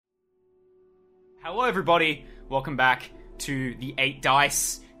Hello, everybody. Welcome back to the 8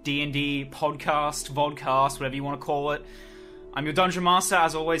 Dice D&D podcast, vodcast, whatever you want to call it. I'm your Dungeon Master,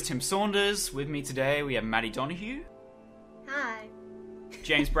 as always, Tim Saunders. With me today, we have Maddie Donahue. Hi.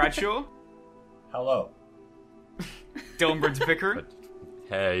 James Bradshaw. Hello. Dylan Brinton Pickering.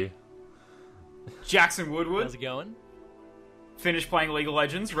 Hey. Jackson Woodward. How's it going? Finished playing League of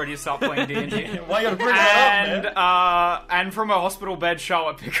Legends, ready to start playing D&D. Why you gotta bring that up, man? And from a hospital bed,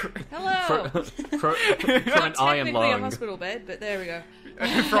 Charlotte Pickering. Hello. From an iron Technically lung. a hospital bed, but there we go.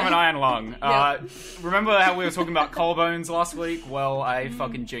 From an iron lung. Yeah. Remember how we were talking about collarbones last week? Well, I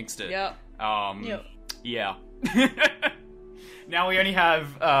fucking jinxed it. Yeah. Yep. Yeah. Now we only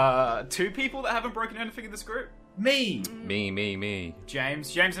have 2 people that haven't broken anything in this group. Me. Me.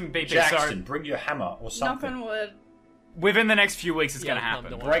 James and BP. Jackson, So bring your hammer or something. Nothing would. within the next few weeks, it's Yeah, going to no,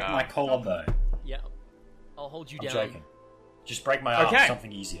 happen. don't Break worry. my collarbone. Yeah. I'll hold you I'm down. joking. Just break my arm. Okay.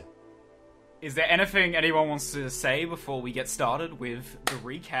 Something easier. Is there anything anyone wants to say before we get started with the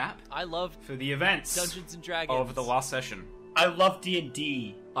recap I love for the events Dungeons and Dragons. of the last session? I love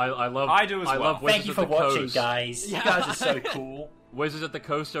D&D. I love. I do as well. love Thank Wizards you of for the watching, Coast. guys. You guys are so cool. Wizards of the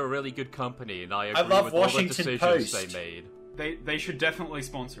Coast are a really good company, and I agree love with Washington all the Post. decisions they made. They should definitely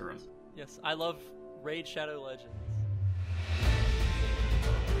sponsor us. Yes, I love Raid Shadow Legends.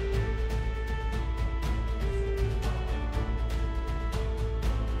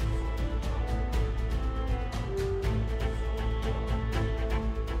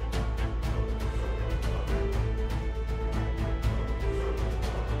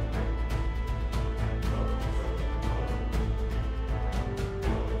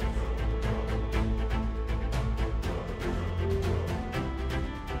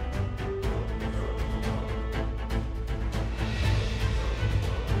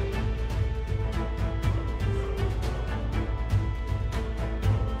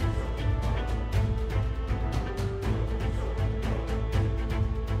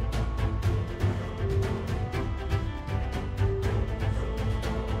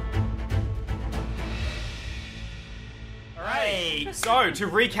 Alright, so to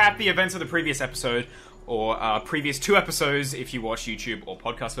recap the events of the previous episode, or previous 2 episodes if you watch YouTube or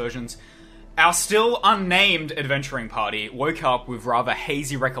podcast versions, our still unnamed adventuring party woke up with rather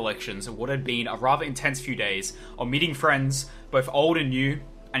hazy recollections of what had been a rather intense few days of meeting friends, both old and new,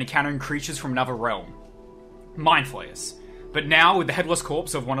 and encountering creatures from another realm. Mind Flayers. But now, with the headless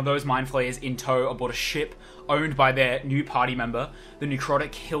corpse of one of those Mind Flayers in tow aboard a ship owned by their new party member, the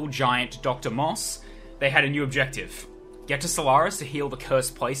necrotic hill giant Dr. Moss, they had a new objective. Get to Solaris to heal the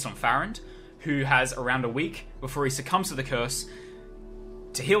curse placed on Farrand, who has around a week before he succumbs to the curse,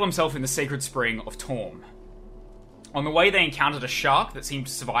 to heal himself in the sacred spring of Torm. On the way, they encountered a shark that seemed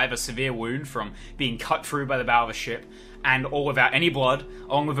to survive a severe wound from being cut through by the bow of a ship, and all without any blood,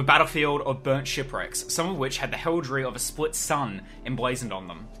 along with a battlefield of burnt shipwrecks, some of which had the heraldry of a split sun emblazoned on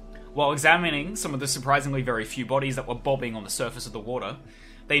them. While examining some of the surprisingly very few bodies that were bobbing on the surface of the water,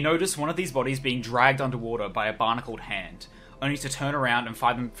 they noticed one of these bodies being dragged underwater by a barnacled hand, only to turn around and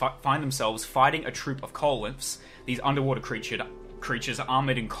find themselves fighting a troop of cololymphs, these underwater creatures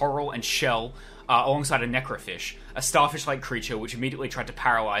armored in coral and shell, alongside a necrofish, a starfish-like creature which immediately tried to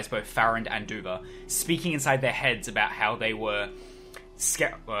paralyze both Farrand and Duva, speaking inside their heads about how they were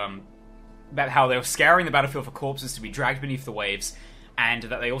scouring the battlefield for corpses to be dragged beneath the waves, and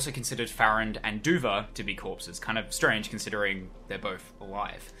that they also considered Farrand and Duva to be corpses. Kind of strange, considering they're both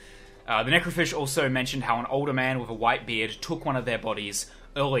alive. The necrofish also mentioned how an older man with a white beard took one of their bodies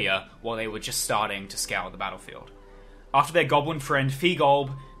earlier while they were just starting to scour the battlefield. After their goblin friend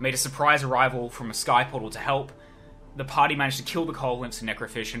Figolb made a surprise arrival from a sky portal to help, the party managed to kill the cololymphs and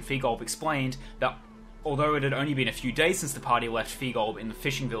necrofish, and Figolb explained that although it had only been a few days since the party left Figolb in the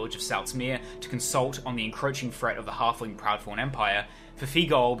fishing village of Saltzmere to consult on the encroaching threat of the halfling Proudthorn Empire, for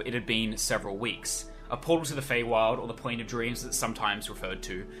Figolb it had been several weeks. A portal to the Feywild, or the Plane of Dreams as it's sometimes referred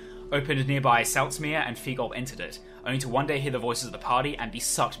to, opened nearby Saltzmere, and Figolb entered it, only to one day hear the voices of the party and be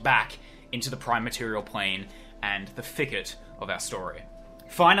sucked back into the prime material plane and the thicket of our story.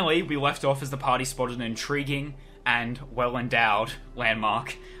 Finally, we left off as the party spotted an intriguing and well-endowed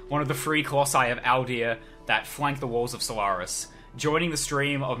landmark, one of the 3 colossi of Aldir that flank the walls of Solaris, joining the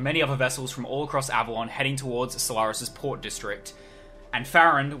stream of many other vessels from all across Avalon heading towards Solaris' port district, and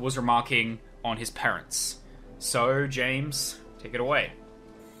Farrand was remarking on his parents. So, James, take it away.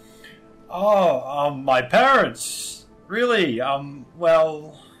 Oh, my parents. Really?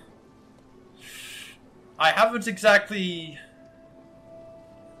 Well, I haven't exactly...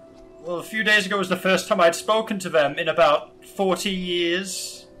 Well, a few days ago was the first time I'd spoken to them in about 40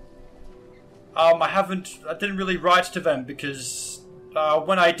 years. I didn't really write to them because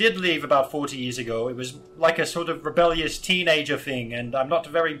when I did leave about 40 years ago, it was like a sort of rebellious teenager thing, and I'm not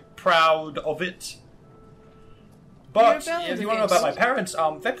very proud of it. But rebelling if you want to know about my against-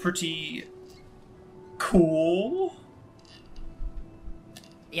 parents, they're pretty cool.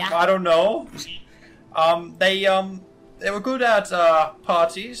 Yeah. I don't know. They were good at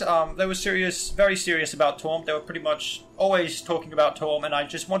parties. They were very serious about Torm. They were pretty much always talking about Torm, and I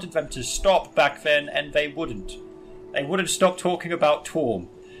just wanted them to stop back then, and they wouldn't. They wouldn't stop talking about Torm,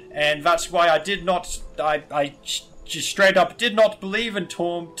 and that's why I did not. I just straight up did not believe in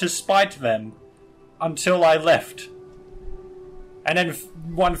Torm to spite them until I left. And then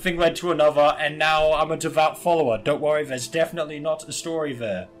one thing led to another, and now I'm a devout follower. Don't worry, there's definitely not a story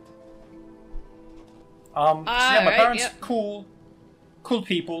there. So yeah, my right, parents, yep. cool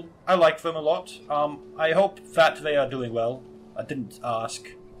people. I like them a lot. I hope that they are doing well. I didn't ask.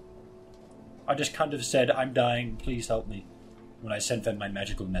 I just kind of said, I'm dying, please help me, when I sent them my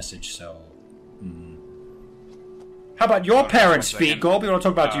magical message, so... How about your parents, 1 second. Speed Gold? You want to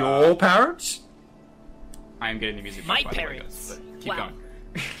talk about your parents? I am getting the music. My by the way, parents. guys, but keep Wow.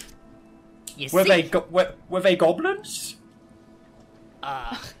 going. You Were see, were they goblins?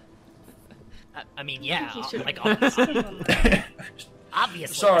 I mean, yeah, You should like ask him.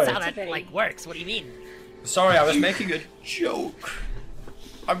 obviously, Sorry. that's how that Very- like works. What do you mean? Sorry, I was making a joke.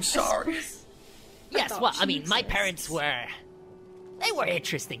 I'm sorry. Yes, well, I mean, Adoption my exists. parents were... They were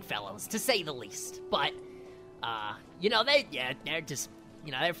interesting fellows, to say the least. But, they're just,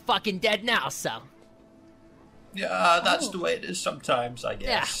 they're fucking dead now, so... Yeah, that's the way it is sometimes, I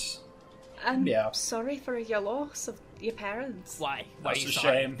guess. I'm Yeah. sorry for your loss of your parents. Why? Why That's are you a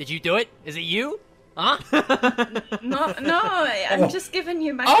sorry? shame. Did you do it? Is it you? Huh? No, I'm Oh. just giving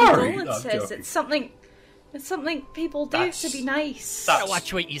you my Sorry. No, I'm condolences. joking. It's something people do That's- to be nice. that's- Gotta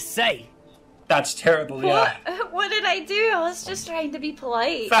watch what you say. That's terrible, yeah. What did I do? I was just trying to be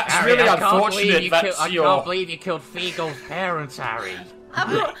polite. That's Harry, really I can't believe unfortunate. you That's I your... can't believe you killed Feagle's parents, Harry.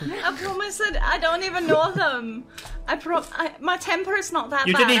 I promise that I don't even know them. My temper is not that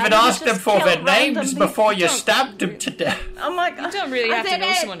You bad. didn't even I ask just them for kill their names random before people. you stabbed them to death. Oh my god. You don't really I have to did know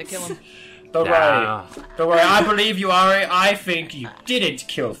it. someone to kill him. Don't Nah. worry. Don't worry, I believe you, Ari. I think you didn't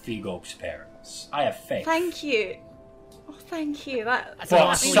kill Thegog's parents. I have faith. Thank you. Oh, thank you. That's But an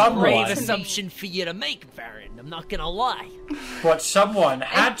awfully someone- brave to me. assumption for you to make, Baron. I'm not gonna lie. But someone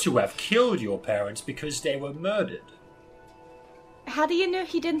had to have killed your parents because they were murdered. How do you know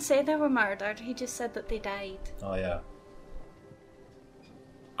he didn't say they were murdered? He just said that they died. Oh, yeah.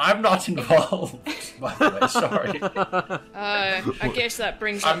 I'm not involved, by the way, sorry. I guess that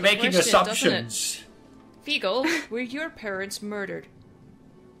brings up I'm the making question, assumptions. doesn't it? Feagle, were your parents murdered?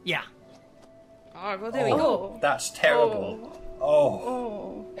 Yeah. Oh, well, there we go. Oh. That's terrible. Oh.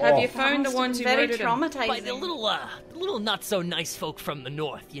 Oh. Have you Oh. found the Must have ones been who very murdered him? traumatizing. By the little not so nice folk from the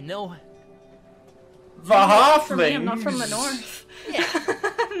north, you know? The For me, I'm not from the halflings. north.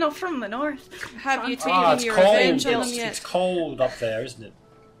 Yeah. I'm not from the north. Have you taken Ah, it's your cold. revenge on them It's yet? cold up there, isn't it?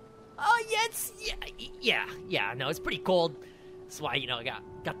 Oh yeah, no, it's pretty cold. That's why, I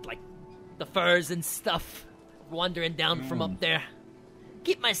got like the furs and stuff wandering down from up there.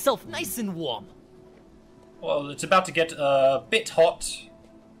 Keep myself nice and warm. Well, it's about to get a bit hot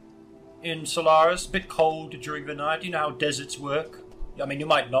in Solaris, a bit cold during the night. You know how deserts work. I mean, you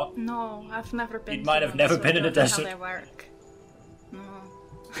might not. No, I've never been. You to might have one, never so been I in a don't know desert. How they work.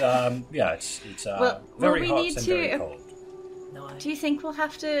 No. Yeah, it's Well, very we hot need and to- very cold. No, Do you think we'll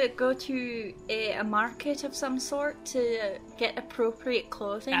have to go to a market of some sort to get appropriate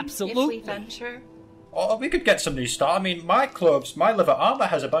clothing if Absolutely. we venture? Oh, we could get some new stuff. I mean, my clothes, my leather armor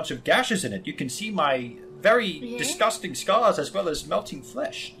has a bunch of gashes in it. You can see my very Yeah? disgusting scars as well as melting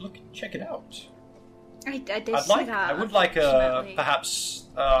flesh. Look, check it out. I did I see that. would like unfortunately. perhaps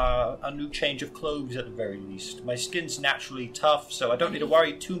a new change of clothes at the very least. My skin's naturally tough, so I don't need to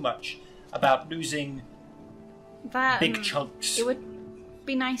worry too much about losing that, big chunks. It would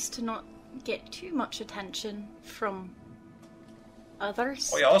be nice to not get too much attention from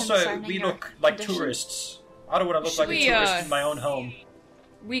others. Oh yeah, also, concerning we your look like condition. tourists. I don't want to look Should like a we, tourist uh, in my own home.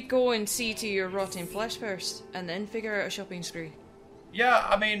 We go and see to your rotten flesh first, and then figure out a shopping spree. Yeah,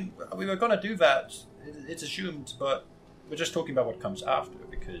 I mean, we were going to do that. It's assumed, but we're just talking about what comes after,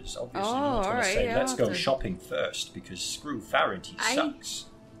 because obviously Oh, you want to alright, say, yeah, let's I'll go have to- shopping first, because screw Farron, he I- sucks.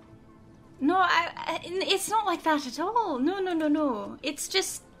 No, it's not like that at all. No. It's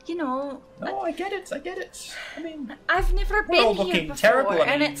just, No, I get it. I mean, I've never We're all been here looking before, terrible, I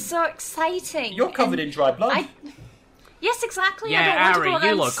and mean, it's so exciting. you're covered and in dry blood. Yes, exactly. Yeah, I don't want Ari, to go you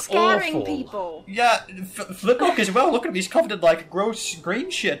around look scaring awful. people. Yeah, Flipbook as well. Look at him, he's covered in like gross green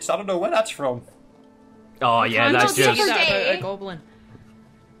shit. I don't know where that's from. Oh yeah, I'm that's not Say just that Day. about a goblin.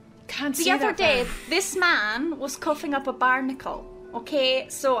 Can't The see other that day, far. this man was coughing up a barnacle. Okay,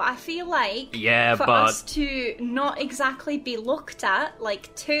 so I feel like Yeah, for but- us to not exactly be looked at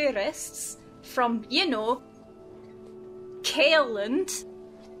like tourists from, Kaeland,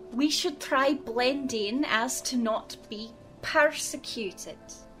 we should try blending as to not be persecuted.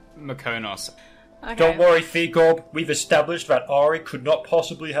 Mykonos. Okay. Don't worry, Figorb. We've established that Ari could not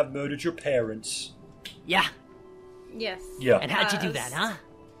possibly have murdered your parents. Yeah. Yes. Yeah. And how'd you do that, huh?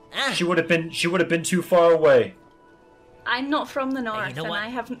 Ah. She would have been too far away. I'm not from the north, know and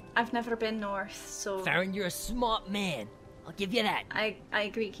what? I've never been north, so Farron, you're a smart man. I'll give you that. I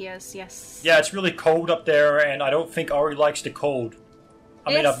agree, Kias, yes. Yeah, it's really cold up there, and I don't think Ari likes the cold.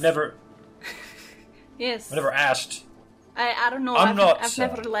 I mean, Yes. I've never Yes. asked. I don't know. I'm not, I've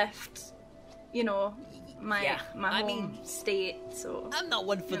never left, my Yeah, my I home mean- state, so I'm not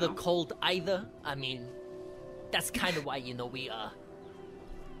one for You the know. cold either. I mean, that's kind of why, we,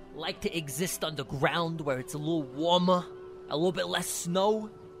 like to exist underground where it's a little warmer, a little bit less snow,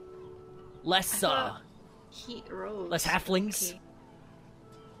 less, thought- heat rose. less halflings.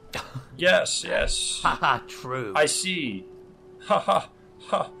 Okay. Yes, yes. Haha, true. I see. Ha ha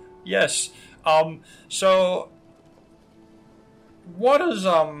ha. Yes. So what is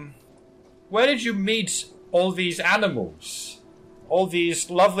where did you meet all these animals? All these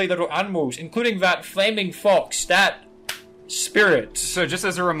lovely little animals, including that flaming fox, that spirit. So just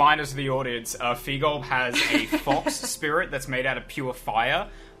as a reminder to the audience, Figolb has a fox spirit that's made out of pure fire,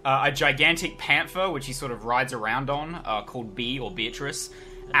 a gigantic panther, which he sort of rides around on, called Bee or Beatrice,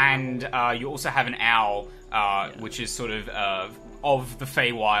 and you also have an owl, which is sort of the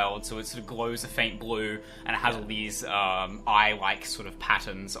Feywild, so it sort of glows a faint blue, and it has all these eye-like sort of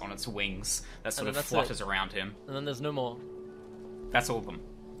patterns on its wings that sort And of then that's flutters it. around him. And then there's no more. That's all of them.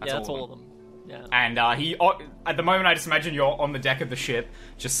 That's all of them. Yeah. And he, at the moment, I just imagine you're on the deck of the ship,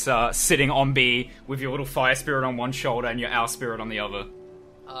 just sitting on B with your little fire spirit on one shoulder and your owl spirit on the other.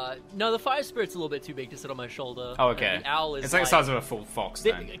 No, the fire spirit's a little bit too big to sit on my shoulder. Oh, okay. And the owl is it's like the size of a full fox,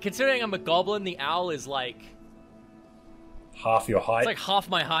 then. Considering I'm a goblin, the owl is like Half your height. it's like half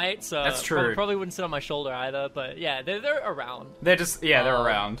my height, so That's true. Probably wouldn't sit on my shoulder either. But yeah, they're around. They're just, they're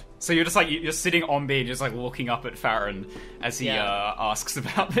around. So you're just like, you're sitting on B, just like looking up at Farron as he Yeah. asks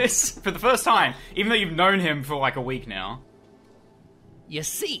about this for the first time, even though you've known him for like a week now. You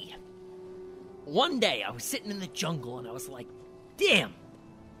see, one day I was sitting in the jungle and I was like, damn,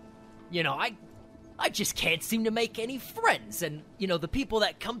 I just can't seem to make any friends. And, the people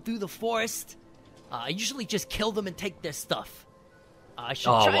that come through the forest, I usually just kill them and take their stuff. I should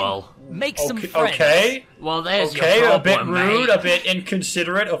Oh, try well. and make some Okay, friends. okay. Well, there's Okay, your a bit problem, rude, mate. a bit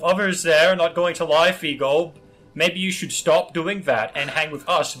inconsiderate of others there, not going to lie, Figo. Maybe you should stop doing that and hang with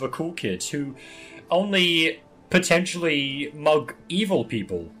us, the cool kids, who only potentially mug evil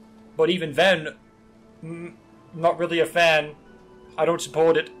people. But even then, not really a fan. I don't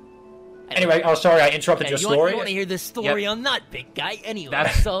support it. Anyway, oh, sorry, I interrupted Okay, your you story. want to hear this story Yep. or not, big guy? Anyway,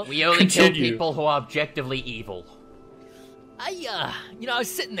 That's, so we only kill Continue. people who are objectively evil. I was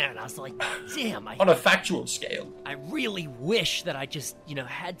sitting there and I was like, damn, On a factual scale. I really wish that I just,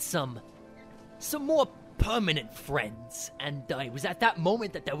 had some more permanent friends. And it was at that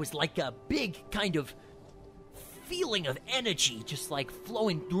moment that there was like a big kind of feeling of energy just like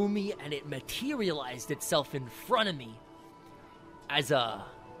flowing through me, and it materialized itself in front of me as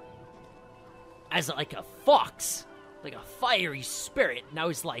like a fox, like a fiery spirit. And I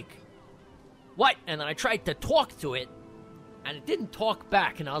was like, what? And then I tried to talk to it, and it didn't talk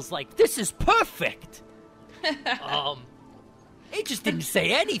back, and I was like, this is perfect. It just didn't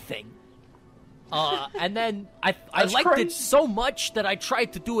say anything. And then I That's liked crazy. it so much that I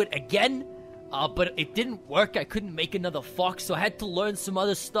tried to do it again, but it didn't work. I couldn't make another fox, so I had to learn some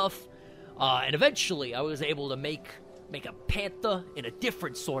other stuff. And eventually I was able to make a panther in a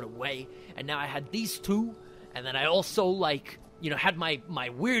different sort of way, and now I had these two, and then I also had my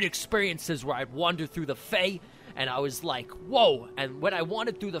weird experiences where I'd wander through the Fae, and I was like, whoa. And when I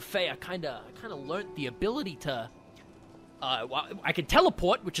wandered through the Fae, I kind of learned the ability to I can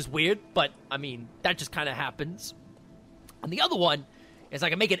teleport, which is weird, but I mean that just kind of happens. And the other one is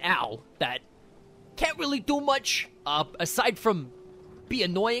I can make an owl that can't really do much aside from be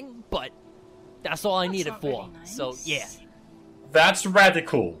annoying, but that's all I need it not for. very nice. So yeah, That's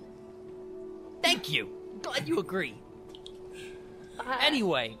radical. thank you. Glad you agree.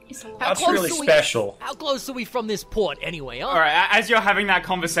 Anyway, It's a lot. That's close really are we- special. how close are we from this port anyway? Huh? All right, as you're having that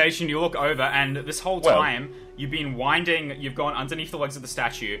conversation, you look over, and this whole Well- time, you've been winding, you've gone underneath the legs of the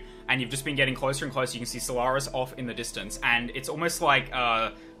statue, and you've just been getting closer and closer. You can see Solaris off in the distance, and it's almost like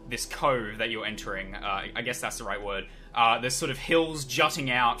this cove that you're entering. I guess that's the right word. There's sort of hills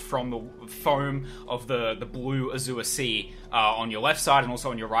jutting out from the foam of the blue Azure Sea on your left side and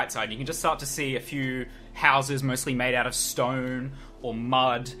also on your right side. You can just start to see a few houses mostly made out of stone or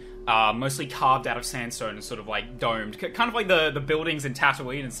mud, mostly carved out of sandstone and sort of like domed. Kind of like the buildings in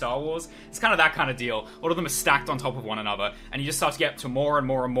Tatooine in Star Wars. It's kind of that kind of deal. A lot of them are stacked on top of one another, and you just start to get to more and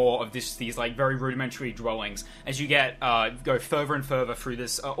more and more of these like very rudimentary dwellings as you go further and further through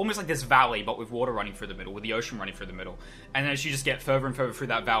this, almost like this valley, but with water running through the middle, with the ocean running through the middle. And as you just get further and further through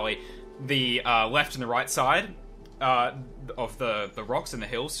that valley, the left and the right side of the rocks and the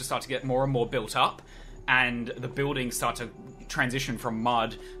hills just start to get more and more built up, and the buildings start to transition from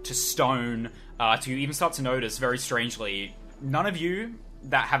mud to stone, to even start to notice, very strangely, none of you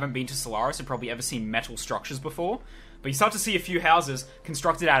that haven't been to Solaris have probably ever seen metal structures before, but you start to see a few houses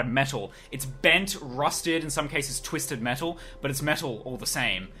constructed out of metal. It's bent, rusted, in some cases twisted metal, but it's metal all the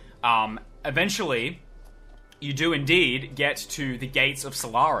same. Eventually, you do indeed get to the gates of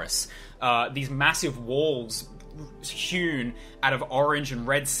Solaris. These massive walls hewn out of orange and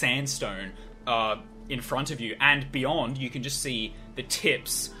red sandstone in front of you, and beyond you can just see the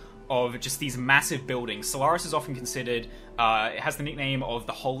tips of just these massive buildings. Solaris is often considered, it has the nickname of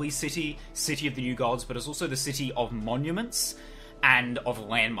the Holy City, City of the New Gods, but it's also the City of Monuments and of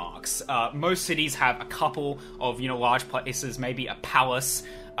landmarks. Most cities have a couple of, large places, maybe a palace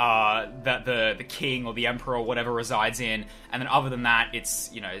that the king or the emperor or whatever resides in, and then other than that, it's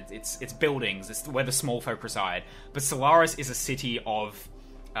buildings. It's where the small folk reside. But Solaris is a city of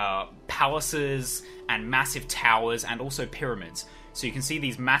palaces and massive towers and also pyramids. So you can see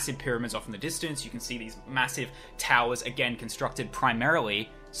these massive pyramids off in the distance. You can see these massive towers, again constructed primarily,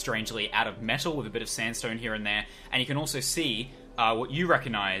 strangely, out of metal with a bit of sandstone here and there. And you can also see what you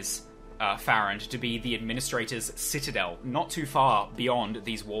recognize, Farrand, to be the Administrator's Citadel, not too far beyond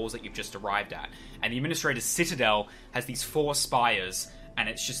these walls that you've just arrived at. And the Administrator's Citadel has these 4 spires, and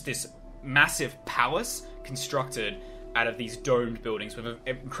it's just this massive palace constructed out of these domed buildings, with an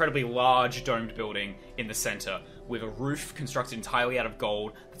incredibly large domed building in the center, with a roof constructed entirely out of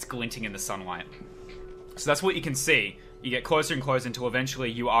gold that's glinting in the sunlight. So that's what you can see. You get closer and closer until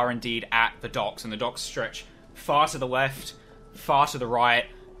eventually you are indeed at the docks, and the docks stretch far to the left, far to the right.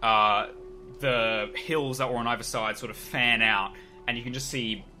 The hills that were on either side sort of fan out, and you can just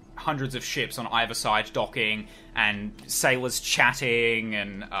see hundreds of ships on either side docking, and sailors chatting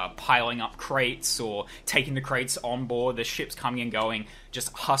and piling up crates or taking the crates on board. The ships coming and going,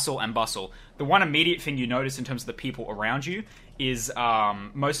 just hustle and bustle. The one immediate thing you notice in terms of the people around you is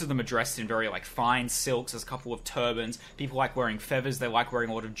most of them are dressed in very fine silks. There's a couple of turbans. People like wearing feathers. They like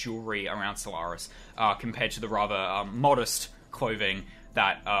wearing a lot of jewelry around Solaris compared to the rather modest clothing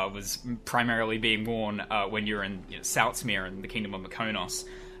that was primarily being worn when you're in Saltzmere and the Kingdom of Mykonos.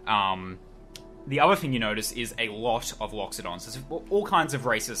 The other thing you notice is a lot of Loxodons. There's all kinds of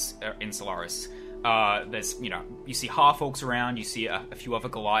races in Solaris. There's, you see half-orcs around, you see a few other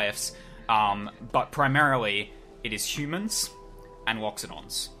Goliaths, but primarily it is humans and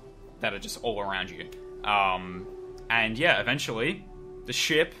Loxodons that are just all around you. And yeah, eventually, the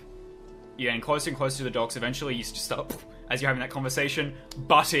ship, you're getting closer and closer to the docks. Eventually, you just start, as you're having that conversation,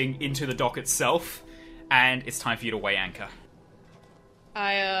 butting into the dock itself, and it's time for you to weigh anchor.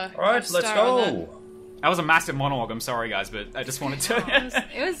 Alright, let's go. That was a massive monologue, I'm sorry guys, but I just wanted to...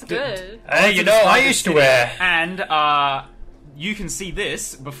 It was good. Hey, I used to wear... And, you can see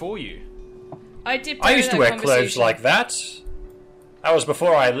this before you. I used to wear clothes like that. That was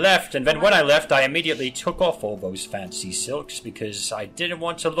before I left, and then when I left, I immediately took off all those fancy silks because I didn't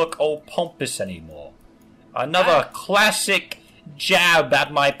want to look all pompous anymore. Another classic jab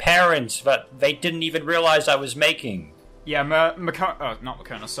at my parents that they didn't even realize I was making. Yeah, not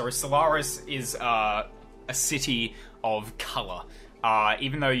Mykonos, sorry. Solaris is a city of colour.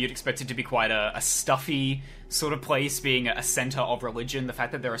 Even though you'd expect it to be quite a stuffy sort of place, being a centre of religion, the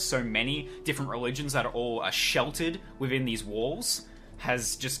fact that there are so many different religions that are all sheltered within these walls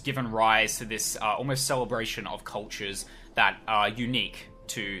has just given rise to this almost celebration of cultures that are unique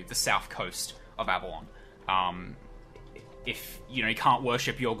to the south coast of Avalon. If you can't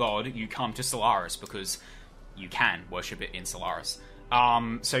worship your god, you come to Solaris because you can worship it in Solaris.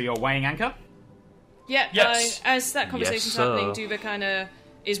 So you're weighing anchor? Yeah, yes. As that conversation's Yes, happening, Duva kind of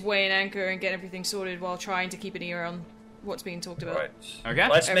is weighing anchor and getting everything sorted while trying to keep an ear on what's being talked about. Right. Okay.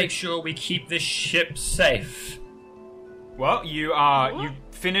 Let's make sure we keep this ship safe. Well, you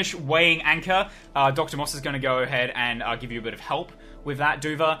finish weighing anchor. Dr. Moss is going to go ahead and give you a bit of help with that,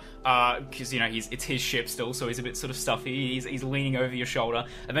 Duva, because it's his ship still, so he's a bit sort of stuffy. He's leaning over your shoulder.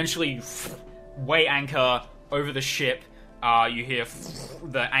 Eventually, you weigh anchor over the ship. you hear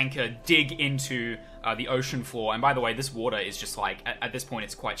the anchor dig into the ocean floor. And by the way, this water is just like, at this point,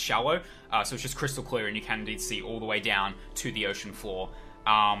 it's quite shallow. So it's just crystal clear, and you can indeed see all the way down to the ocean floor.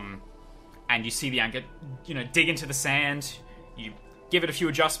 And you see the anchor, dig into the sand. You give it a few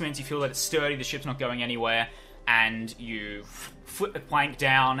adjustments. You feel that it's sturdy. The ship's not going anywhere. And you flip the plank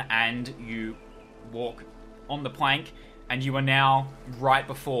down, and you walk on the plank. And you are now right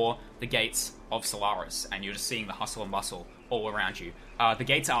before the gates of Solaris. And you're just seeing the hustle and bustle all around you. The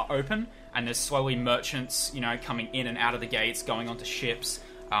gates are open, and there's slowly merchants, coming in and out of the gates, going onto ships.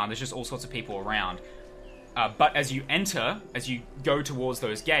 There's just all sorts of people around. But as you go towards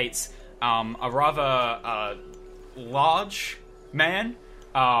those gates, a rather large man,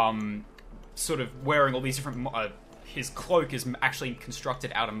 sort of wearing all these different... his cloak is actually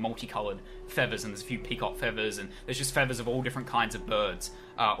constructed out of multicolored feathers, and there's a few peacock feathers, and there's just feathers of all different kinds of birds,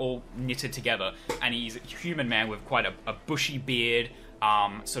 all knitted together. And he's a human man with quite a bushy beard,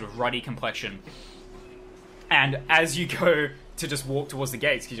 sort of ruddy complexion. And as you go to just walk towards the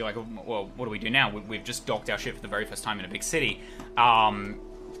gates, because you're like, well, what do we do now? We've just docked our ship for the very first time in a big city.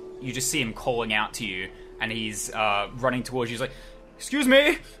 You just see him calling out to you, and he's running towards you. He's like, excuse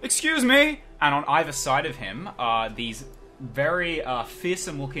me! And on either side of him are these very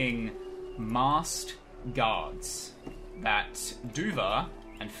fearsome-looking masked guards that Duva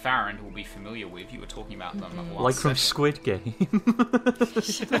and Farron will be familiar with. You were talking about them last like from session. Squid Game.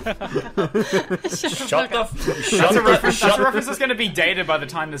 That's a reference that's going to be dated by the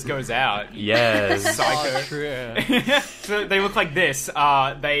time this goes out. Yes. Psycho. So they look like this.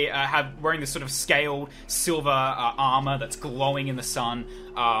 They have wearing this sort of scaled silver armor that's glowing in the sun.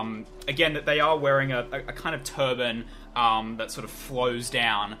 Again, that they are wearing a kind of turban that sort of flows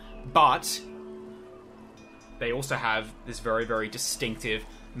down, but they also have this very, very distinctive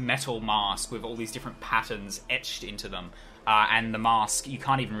metal mask with all these different patterns etched into them. And the mask, you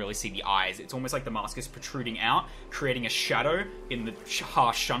can't even really see the eyes. It's almost like the mask is protruding out, creating a shadow in the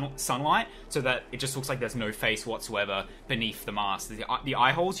harsh sunlight, so that it just looks like there's no face whatsoever beneath the mask. The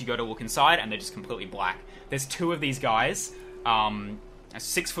eye holes, you go to look inside, and they're just completely black. There's two of these guys,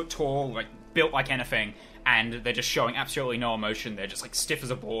 6 foot tall, like built like anything, and they're just showing absolutely no emotion. They're just like stiff as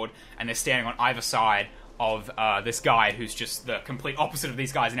a board, and they're standing on either side of this guy who's just the complete opposite of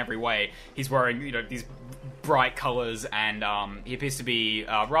these guys in every way. He's wearing, these bright colors, and he appears to be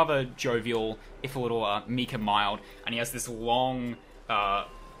rather jovial, if a little meek and mild, and he has this long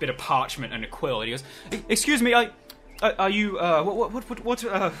bit of parchment and a quill, and he goes, excuse me, are you,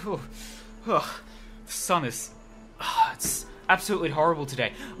 the sun is, it's absolutely horrible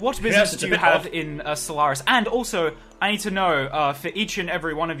today. What business do you have in Solaris? And also, I need to know, for each and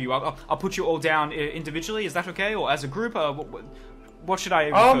every one of you, I'll put you all down individually, is that okay? Or as a group? What should I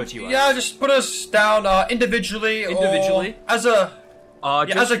refer to you as? Yeah, just put us down individually. Individually? Or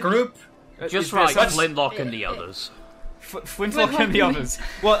as a group. Just like Flintlock and the others. Flintlock and the others.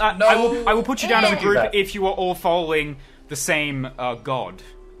 Well, I will put you down as a group if you are all following the same god.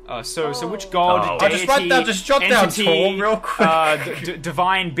 So which god, deity, just jot down Tom real quick.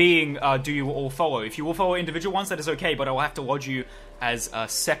 Divine being do you all follow? If you all follow individual ones, that is okay, but I will have to lodge you as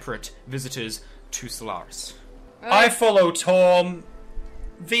separate visitors to Solaris. I follow Tom.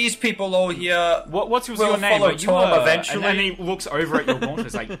 These people all here. What's will your name? follow Tom eventually. And then he looks over at your gauntlet.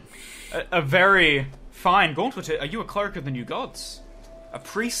 It's like a very fine gauntlet. Are you a cleric of the new gods? A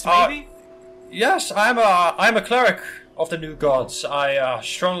priest, maybe? Yes, I'm a cleric of the new gods. I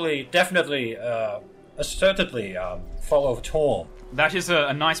strongly, definitely, assertedly follow Tom. That is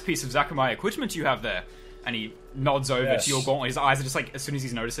a nice piece of Zakamai equipment you have there. And he nods over to your gauntlet. His eyes are just like, as soon as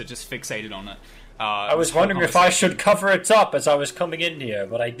he's noticed it, just fixated on it. I was wondering if I should cover it up as I was coming in here,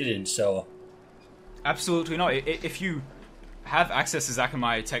 but I didn't, so... Absolutely not. If you have access to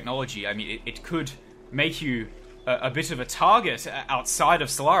Zakamai technology, I mean, it could make you a bit of a target outside of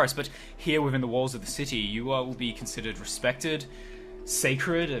Solaris, but here within the walls of the city, you will be considered respected,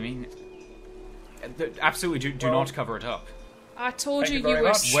 sacred. I mean, absolutely do not cover it up. I told you very were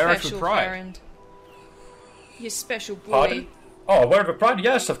much. Wear it with special, pride. Farron. You special boy. Pardon? Oh, word of pride?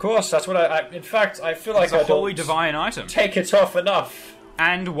 Yes, of course. That's what I in fact, I feel like It's a I holy don't divine item. take it off enough.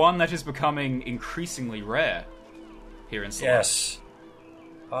 And one that is becoming increasingly rare here in Solaris.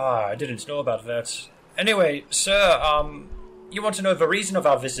 Yes. I didn't know about that. Anyway, sir, you want to know the reason of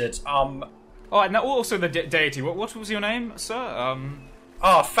our visit? Oh, and also the deity. What was your name, sir?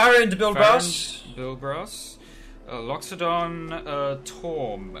 Farron de Bilbras. Bilbras. Loxodon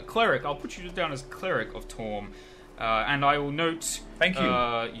Torm. Cleric. I'll put you down as cleric of Torm. And I will note Thank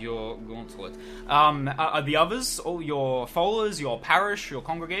you. Your gauntlet. Are the others, all your followers, your parish, your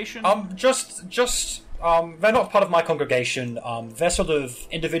congregation? Just they're not part of my congregation. They're sort of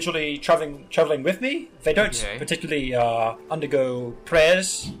individually traveling with me. They don't particularly undergo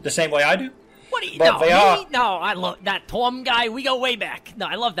prayers the same way I do. What do you But know? they are- No, I love that Tom guy. We go way back. No,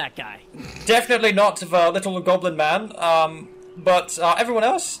 I love that guy. Definitely not the little goblin man. But everyone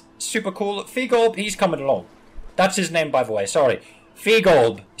else, super cool. Fegolb, he's coming along. That's his name, by the way. Sorry,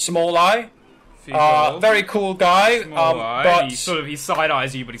 Fegolb, small eye. Very cool guy. But he side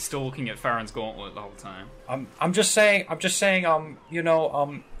eyes you, but he's still looking at Farron's gauntlet the whole time. I'm just saying.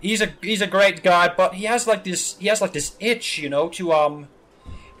 He's a great guy, but he has like this itch,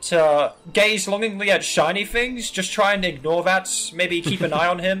 to gaze longingly at shiny things. Just try and ignore that. Maybe keep an eye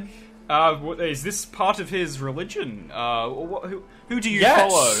on him. Is this part of his religion? Who do you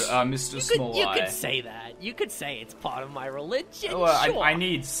Yes. follow, Mr. Small You Eye? could say that. You could say it's part of my religion. Well, sure. I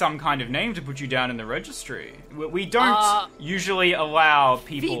need some kind of name to put you down in the registry. We don't usually allow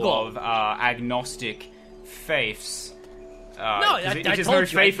people Fegolb. of agnostic faiths. No, I it is told no you.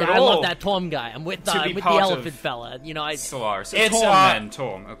 faith at I all. love that Tom guy. I'm with To be the part elephant of fella. Solaris. It's, Torm, then.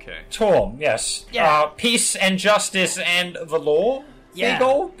 Torm, okay. Torm, yes. Yeah. Peace and justice and the law. Yeah.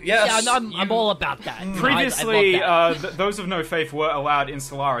 Fegolb, yes. Yeah, I'm all about that. Previously, I love that. those of no faith were allowed in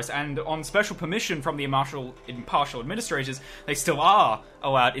Solaris, and on special permission from the impartial administrators, they still are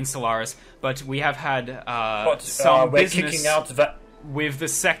allowed in Solaris. But we have had some we're business kicking out the. with the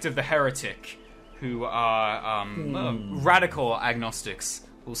sect of the Heretic, who are radical agnostics.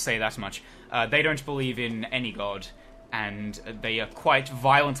 We'll say that much. They don't believe in any god, and they are quite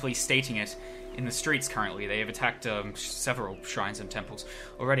violently stating it in the streets currently. They have attacked several shrines and temples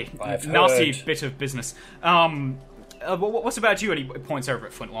already. I've Nasty heard. bit of business. What's about you? And he points over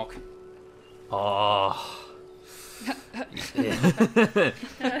at Flintlock. Oh.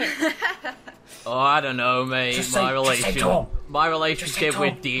 Oh, I don't know, mate. Just say Tom. My relationship Tom.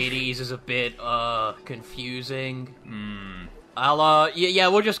 with deities is a bit confusing.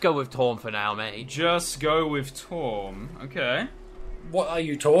 We'll just go with Torm for now, mate. Just go with Torm. Okay. What are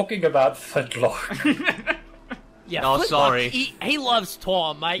you talking about, Flintlock? Yeah, Oh, Flintlock, sorry. He loves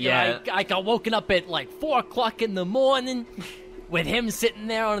Tom. I got woken up at like 4 o'clock in the morning with him sitting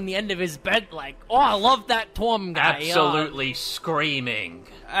there on the end of his bed, like, oh, I love that Tom guy. Absolutely screaming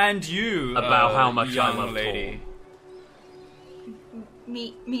And you, about how much I young love lady.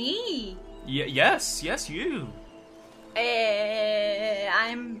 Me? Yes, you.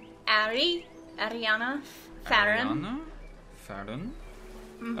 I'm Ariana Farron. Farron.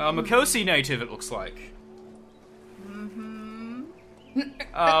 Makosi native, it looks like.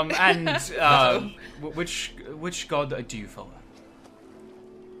 And which god do you follow?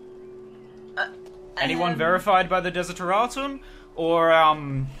 Anyone verified by the Desideratum? Or,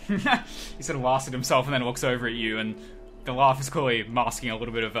 he sort of laughs at himself and then looks over at you, and the laugh is clearly masking a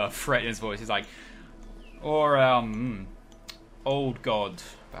little bit of fret in his voice. He's like, or, old god,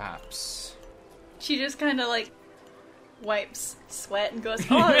 perhaps. She just kind of like wipes sweat and goes,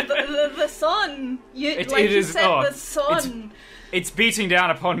 "Oh, the sun! The sun." It's beating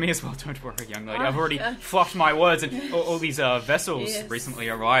down upon me as well. Don't worry, young lady. I've already fluffed my words, and all these vessels recently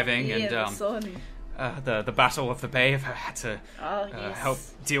arriving, and the sun. the Battle of the Bay. I've had to help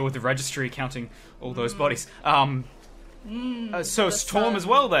deal with the registry, counting all those bodies. So it's Torm as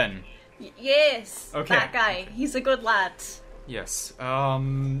well, then. Yes. Okay. That guy. He's a good lad. Yes.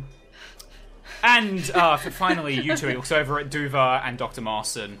 And finally, you two. He looks over at Duva and Dr.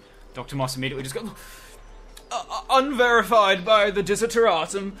 Moss, and Dr. Moss immediately just goes, unverified by the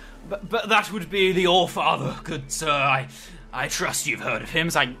Desideratum, but that would be the All-Father, good sir. I trust you've heard of him.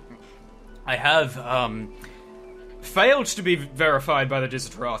 I have failed to be verified by the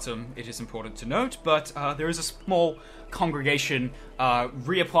Desideratum, it is important to note, but there is a small congregation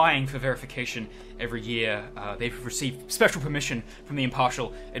reapplying for verification every year. They've received special permission from the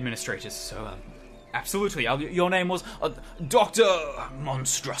impartial administrators, so absolutely. Your name was Dr.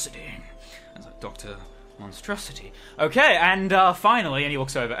 Monstrosity. I was like, Dr. Monstrosity. Okay, and finally, and he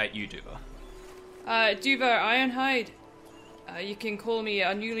looks over at you, Duva. Duva Ironhide. You can call me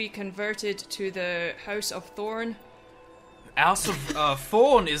a newly converted to the House of Thorn. House of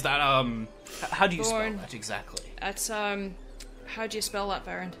Thorn, is that, how do you Thorn. spell that exactly? That's, how do you spell that,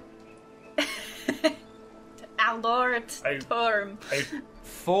 Baron? Our Lord Torm.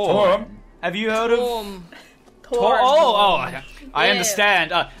 Thorn. Have you heard of... Torm. I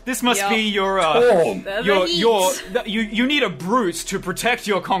understand. This must be your, you need a brute to protect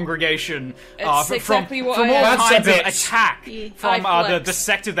your congregation It's exactly from what all I am. kinds of That's a attack from I the flex.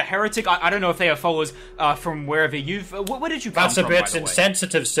 sect of the Heretic. I don't know if they are followers from wherever you've... where did you come That's a from, by bit the way?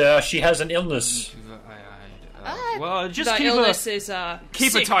 insensitive, sir. She has an illness. Well, just that keep illness is keep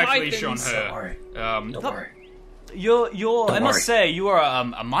a sick tight leash on pythons. her. Don't worry. Don't worry. I must worry. say, you are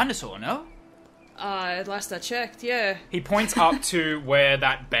a Minotaur, no? Last I checked, yeah. He points up to where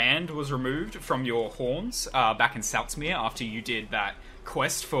that band was removed from your horns back in Saltzmere after you did that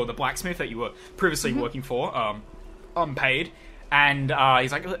quest for the blacksmith that you were previously working for, unpaid. And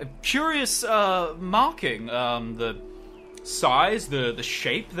he's like, curious marking, the size, the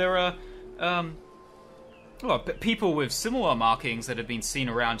shape. There are people with similar markings that have been seen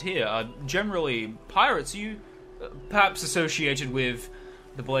around here are generally pirates. You perhaps associated with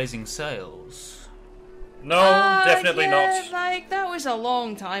the Blazing Sails? No, definitely yeah, not. Like, that was a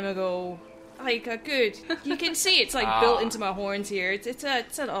long time ago. Like, good. You can see it's, like, built into my horns here. It's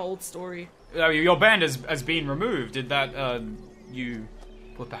an old story. Your band has been removed. Did that, you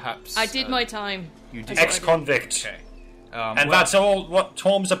were perhaps... I did my time. You did. Ex-convict. Okay. And that's all what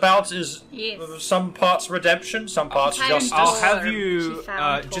Torm's about is some parts redemption, some parts justice. I'll have you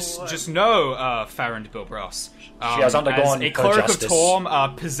just know, Farron Bilbras. She has undergone as a cleric justice. of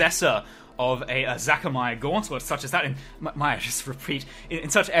Torm, possessor of a Zakamai gauntlet such as that, and I just repeat,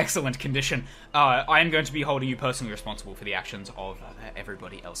 in such excellent condition, I am going to be holding you personally responsible for the actions of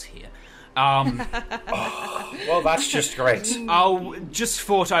everybody else here. Well, that's just great. I just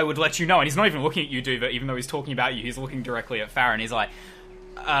thought I would let you know, and he's not even looking at you, Duva, even though he's talking about you. He's looking directly at Farron. He's like,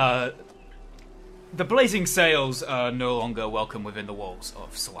 the Blazing Sails are no longer welcome within the walls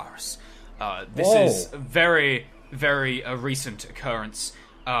of Solaris. This is a very, very recent occurrence.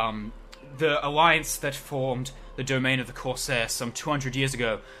 The alliance that formed the domain of the Corsair some 200 years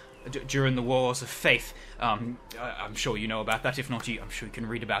ago during the Wars of Faith. I'm sure you know about that. If not, I'm sure you can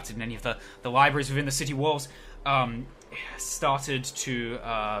read about it in any of the libraries within the city walls. Started to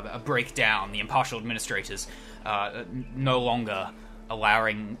break down. The impartial administrators no longer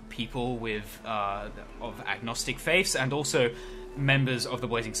allowing people with of agnostic faiths and also members of the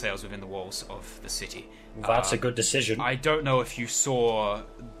Blazing Sails within the walls of the city. Well, that's a good decision. I don't know if you saw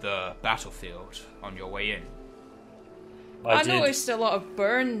the battlefield on your way in. I noticed a lot of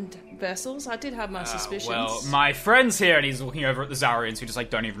burned vessels. I did have my suspicions. Well, my friends here, and he's looking over at the Zarians, who just like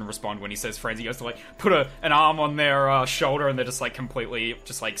don't even respond when he says friends. He goes to like put an arm on their shoulder, and they're just like completely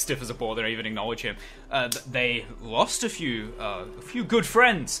just like stiff as a board. They don't even acknowledge him. They lost a few good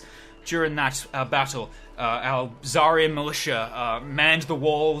friends during that battle. Our Zarian militia manned the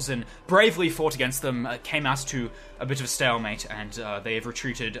walls and bravely fought against them. Came out to a bit of a stalemate, and they have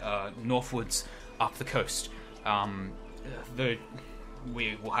retreated northwards up the coast.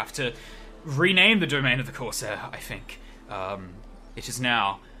 We will have to rename the domain of the Corsair, I think. It is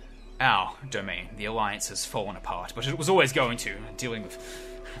now our domain. The Alliance has fallen apart, but it was always going to, dealing with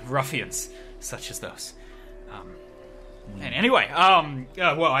ruffians such as those. And anyway,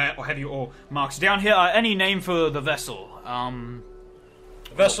 well, I have you all marked down here. Any name for the vessel?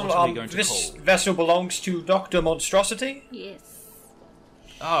 Vessel, what are we going to this call? vessel belongs to Dr. Monstrosity? Yes.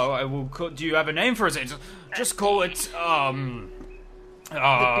 Oh, I will. Do you have a name for it? Just call it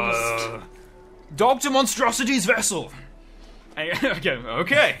Dr. Monstrosity's vessel.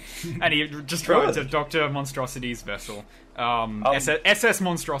 Okay. And he just wrote to Dr. Monstrosity's vessel. SS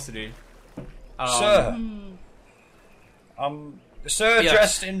Monstrosity. Sir. Sir, yes.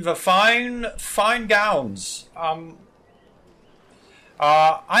 dressed in the fine gowns.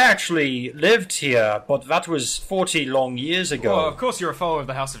 I actually lived here, but that was 40 long years ago. Well, of course you're a follower of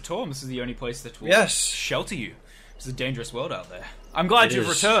the House of Torm. This is the only place that will shelter you. It's a dangerous world out there. I'm glad you've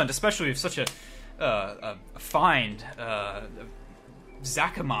returned, especially with such a fine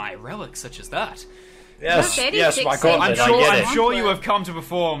Zakamai relic such as that. Yes, my God, I'm sure you have come to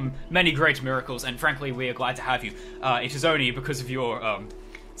perform many great miracles, and frankly, we are glad to have you. It is only because of your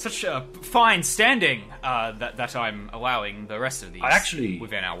such a fine standing that I'm allowing the rest of these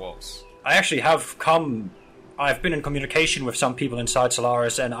within our walls. I actually have come... I've been in communication with some people inside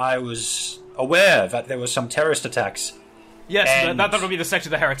Solaris, and I was aware that there were some terrorist attacks. Yes, that will be the sect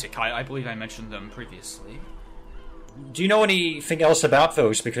of the Heretic. I believe I mentioned them previously. Do you know anything else about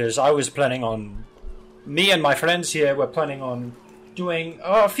those? Because I was planning on... Me and my friends here were planning on doing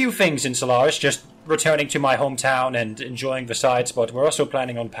a few things in Solaris, just returning to my hometown and enjoying the sights, but we're also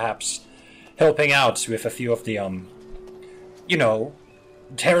planning on perhaps helping out with a few of the,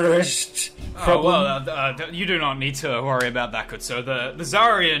 terrorist problem. You do not need to worry about that, good sir. The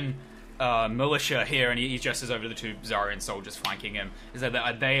Zarian militia here, and he gestures over the two Zarian soldiers flanking him, is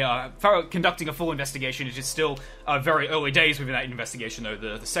that they are conducting a full investigation. It is still very early days within that investigation, though.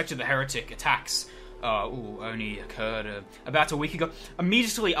 The sect of the Heretic attacks only occurred about a week ago,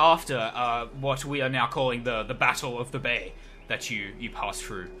 immediately after what we are now calling the Battle of the Bay that you passed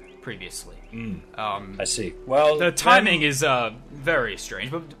through previously. I see. Well, the timing is very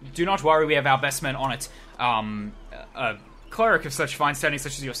strange, but do not worry, we have our best men on it. A cleric of such fine standing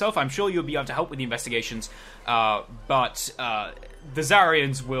such as yourself, I'm sure you'll be able to help with the investigations, but the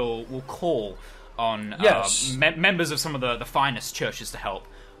Zarians will call on members of some of the finest churches to help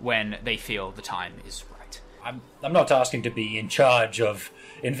when they feel the time is right. I'm not asking to be in charge of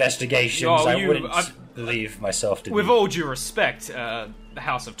investigations. I wouldn't believe myself to be. With all due respect, the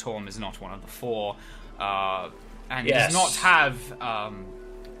House of Torm is not one of the four, and does not have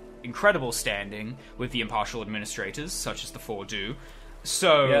incredible standing with the impartial administrators, such as the four do.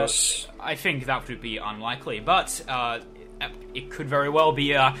 So, I think that would be unlikely, but it could very well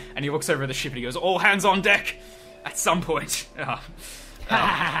be, and he looks over at the ship and he goes, all hands on deck at some point. But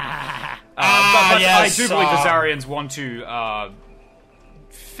I do believe the Zarians want to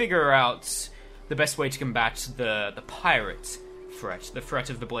figure out the best way to combat the pirate threat, the threat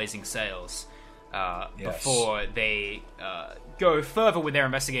of the blazing sails, before they go further with their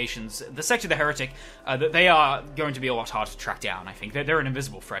investigations. The sect of the heretic, they are going to be a lot harder to track down, I think. They're an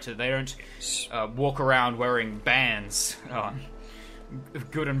invisible threat. They don't walk around wearing bands,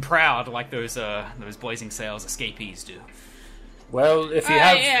 good and proud, like those blazing sails escapees do. Well, if you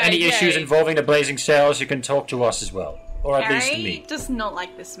have any issues involving the blazing sails, you can talk to us as well. Or at least me. Harry does not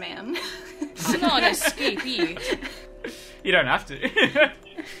like this man. I'm not an escapee. You don't have to.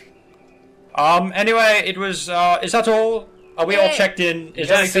 Anyway, it was, is that all? Are we all checked in?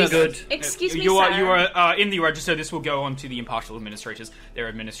 Is everything good? Excuse me, you sir. are in the register. This will go on to the impartial administrators, their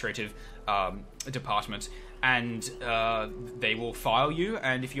administrative department, and they will file you.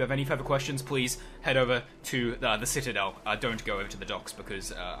 And if you have any further questions, please head over to the Citadel. Don't go over to the docks,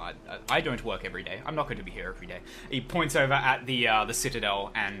 because I don't work every day. I'm not going to be here every day. He points over at the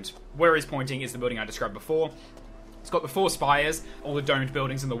Citadel, and where he's pointing is the building I described before. It's got the four spires, all the domed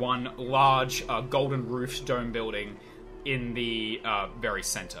buildings, and the one large golden-roofed dome building in the very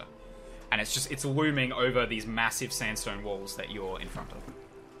center. And it's looming over these massive sandstone walls that you're in front of.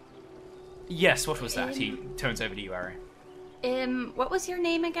 Yes, what was that? He turns over to you, Ari. What was your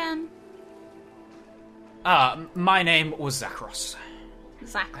name again? My name was Zakros.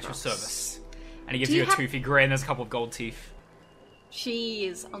 Zakros. At your service. And he gives you a toothy grin. There's a couple of gold teeth. She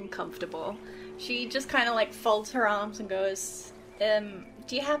is uncomfortable. She just kind of folds her arms and goes,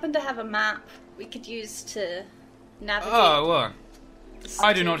 do you happen to have a map we could use to navigate? Oh, well,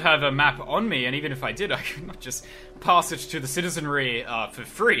 I do not have a map on me, and even if I did, I could not just pass it to the citizenry for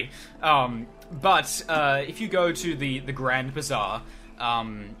free. But if you go to the Grand Bazaar,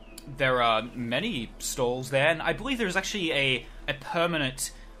 there are many stalls there, and I believe there's actually a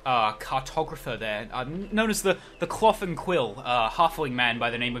permanent cartographer there, known as the Cloth and Quill, halfling man by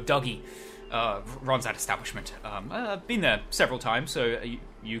the name of Dougie. Runs that establishment. Been there several times, so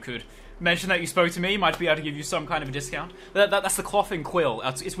you could mention that you spoke to me. Might be able to give you some kind of a discount. That's the Cloth and Quill.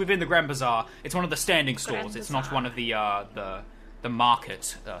 It's within the Grand Bazaar. It's one of the standing stalls. It's not one of the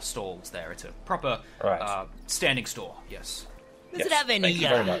market stalls there. It's a proper standing store. Yes. Does it have any? Thank you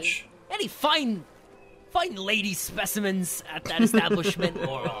very much. Any fine lady specimens at that establishment?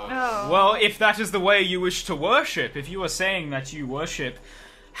 Or well, if that is the way you wish to worship, if you are saying that you worship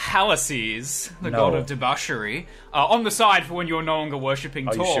Halaces, the god of debauchery, on the side for when you're no longer worshipping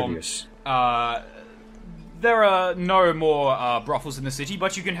Torm. There are no more brothels in the city,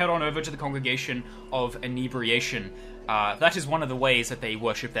 but you can head on over to the Congregation of Inebriation. That is one of the ways that they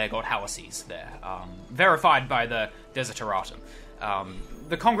worship their god Halaces there, verified by the Desideratum.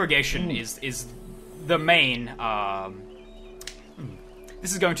 The congregation is the main,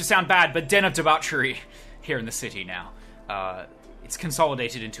 this is going to sound bad, but den of debauchery here in the city now. It's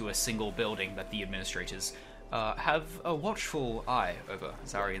consolidated into a single building that the administrators have a watchful eye over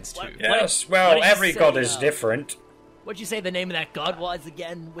Zarians too. Yes, well, every god is different. What'd you say the name of that god was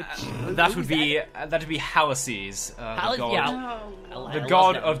again? That'd be Halaces, the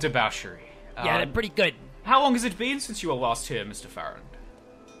god of debauchery. Yeah, pretty good. How long has it been since you were last here, Mr. Farron?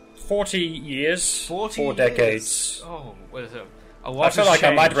 40 years. 4 years. decades. Oh, a lot. I feel like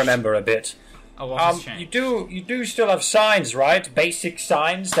I might remember a bit. A lot has changed. You do still have signs, right? Basic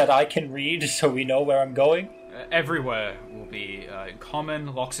signs that I can read so we know where I'm going? Everywhere will be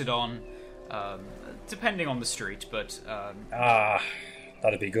common, Loxodon, depending on the street, but...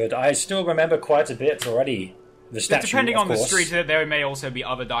 that'd be good. I still remember quite a bit already. The statue, depending on the street, there may also be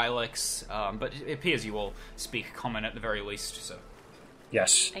other dialects, but it appears you all speak common at the very least, so...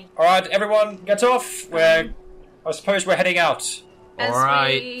 Yes. Alright, everyone, get off. I suppose we're heading out.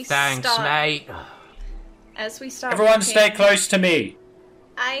 Alright, thanks, mate. As we start Everyone walking, stay close to me.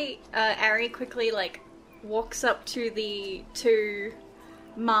 Ari quickly, walks up to the two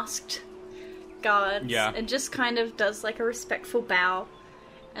masked guards Yeah. and just kind of does like a respectful bow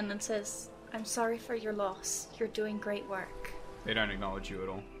and then says, "I'm sorry for your loss. You're doing great work." They don't acknowledge you at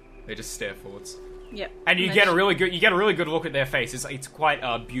all. They just stare forwards. Yep. And you then get a she- really good look at their face. It's quite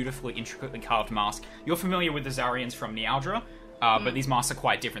a beautifully, intricately carved mask. You're familiar with the Zarians from Nealdra, but these masks are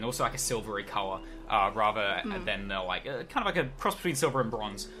quite different. They're also like a silvery color, rather than the like kind of like a cross between silver and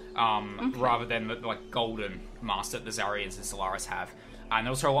bronze, rather than the like golden mask that the Zarians and Solaris have. And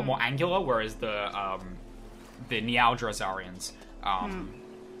they're also a lot more angular, whereas the Nealdra Zarians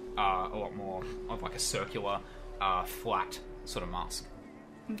are a lot more of like a circular, flat sort of mask.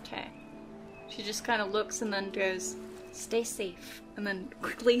 Okay. She just kind of looks and then goes, "Stay safe," and then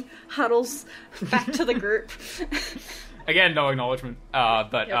quickly huddles back to the group. Again, no acknowledgement.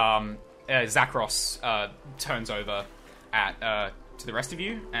 But Yep. Zakros turns over to the rest of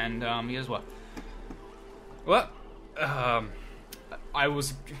you, and he goes, "Well, I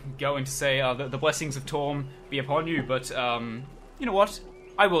was going to say the blessings of Torm be upon you, but you know what?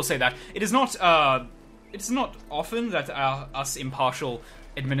 I will say that it is not often that us impartial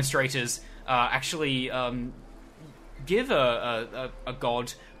administrators actually give a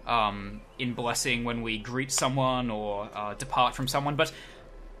god in blessing when we greet someone or depart from someone, but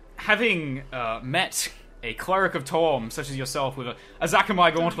having met a cleric of Torm, such as yourself, with a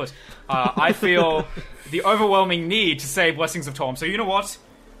Zakamai gauntlet, I feel the overwhelming need to say blessings of Torm. So you know what?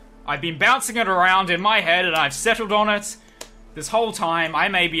 I've been bouncing it around in my head, and I've settled on it. This whole time, I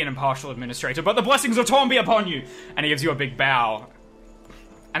may be an impartial administrator, but the blessings of Torm be upon you! And he gives you a big bow.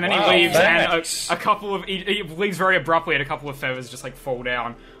 And then he leaves, thanks. and a couple of... He leaves very abruptly, and a couple of feathers just, like, fall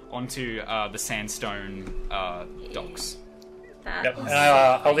down onto the sandstone docks. That Yep. is- And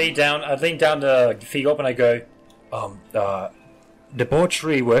I lean down to Fegob and I go,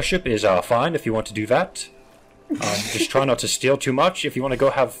 debauchery worship is fine if you want to do that. Just try not to steal too much. If you want to go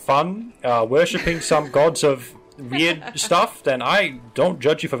have fun worshipping some gods of weird stuff, then I don't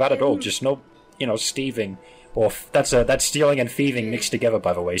judge you for that at all. Just no, steving. Or that's stealing and thieving mixed together,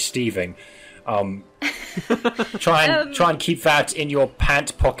 by the way. Steving. Try and keep that in your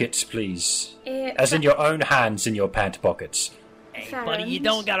pant pockets, please. As in your own hands in your pant pockets. Hey, buddy, you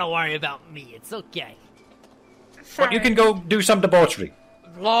don't gotta worry about me. It's okay. But you can go do some debauchery.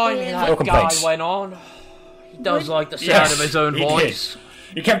 Blimey, No that guy complaints. went on. He does Would- like the sound Yes, of his own he did. voice.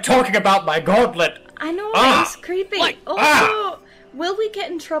 You kept talking about my gauntlet. I know, Ah! it's creepy. Like- Also, will we get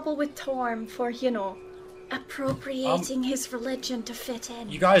in trouble with Torm for, appropriating his religion to fit in?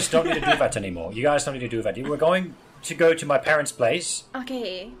 You guys don't need to do that anymore. You guys don't need to do that. You were going to go to my parents' place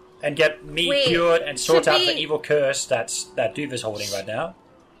Okay. and get me Wait, cured and sort should out we- the evil curse that Duva's holding right now.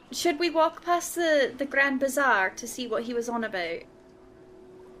 Should we walk past the Grand Bazaar to see what he was on about?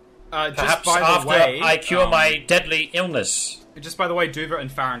 Just Perhaps by the after way, I cure my deadly illness. Just by the way, Duva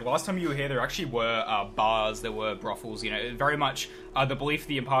and Farron, last time you were here, there actually were bars, there were brothels, very much the belief of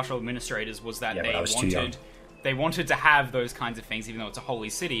the impartial administrators was that Yeah, but I was too young. they wanted to have those kinds of things, even though it's a holy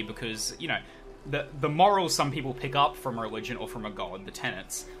city, because, the morals some people pick up from religion or from a god, the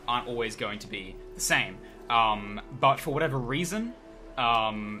tenets, aren't always going to be the same. But for whatever reason,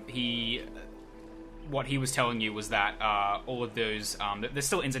 what he was telling you was that all of those, there's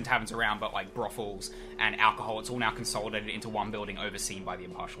still inns and taverns around, but like brothels and alcohol, it's all now consolidated into one building overseen by the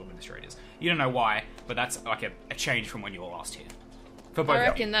impartial administrators. You don't know why, but that's like a change from when you were last here. For both I of you,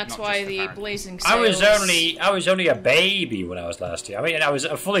 reckon that's not why just the Farron. blazing I sails... was only a baby when I was last here. I mean, I was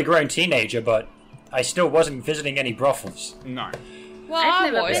a fully grown teenager, but I still wasn't visiting any brothels. No. Well, I've I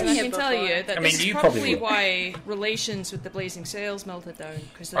never was, been and I here can tell you before. that I this mean, is you probably probably would. why relations with the blazing sails melted down.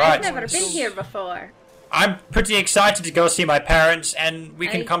 Because Alright. I've never been here before. I'm pretty excited to go see my parents, and we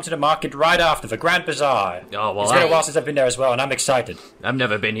can I- come to the market right after the Grand Bazaar. Oh, well, It's been a I- while since I've been there as well, and I'm excited. I've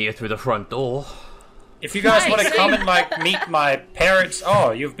never been here through the front door. If you guys Nice. want to come and meet my parents,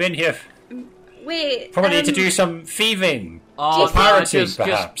 you've been here. Wait, Probably need to do some thieving. Oh, think- pirating, just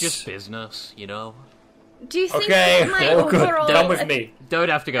perhaps. business, do you think Okay, that my all good. overall Come with me. Don't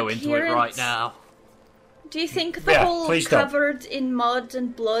have to go into it right Appearance. now. Do you think the Yeah, whole please don't. covered in mud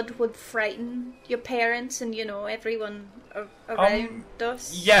and blood would frighten your parents and everyone around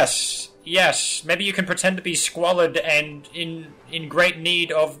us? Yes. Maybe you can pretend to be squalid and in great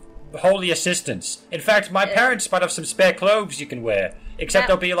need of holy assistance. In fact, my parents might have some spare clothes you can wear. Except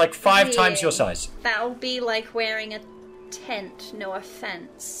they'll be like 5 times your size. That'll be like wearing a tent. No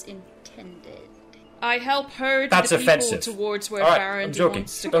offense intended. I help herd That's the people offensive. towards where Alright, Farron I'm joking.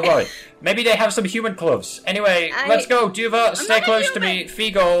 wants to Don't go. worry. Maybe they have some human clothes. Anyway, let's go. Duva, stay not a close to me.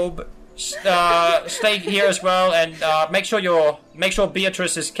 Figob, stay here as well, and make sure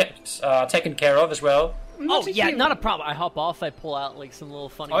Beatrice is kept taken care of as well. Oh yeah, not a problem. I hop off. I pull out like some little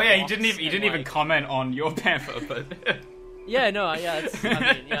funny. Oh yeah, you blocks didn't and, even comment on your panther, but Yeah, no, yeah. It's, I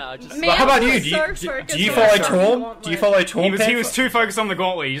mean, yeah. Just. Me, Well, how I'm about so you? Do you, focused do you on follow the Torm? gauntlet. Do you follow Torm? he was too focused on the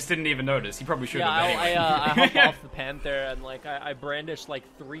gauntlet. He just didn't even notice. He probably should Yeah, have. I anyway. hop off the panther and like I brandish like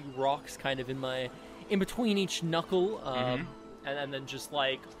 3 rocks kind of in between each knuckle, and then just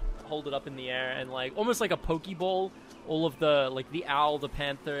like hold it up in the air and like almost like a pokeball. All of the owl, the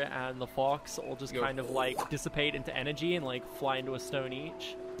panther, and the fox all just kind of like dissipate into energy and like fly into a stone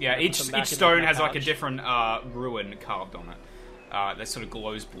each. Yeah, And I put them back each in stone my has like a pouch. different ruin carved on it. That sort of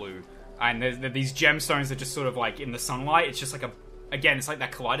glows blue, and there's these gemstones that just sort of like in the sunlight. It's just like it's like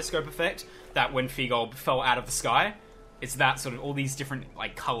that kaleidoscope effect that when Figolb fell out of the sky. It's that sort of all these different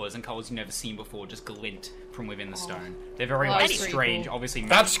like colors and colors you've never seen before just glint from within the stone. They're very Oh, like that's pretty strange, cool. obviously.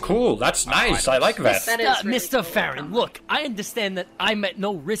 That's cool. That's nice. I like that. That is really Mr. cool. Farron, look, I understand that I'm at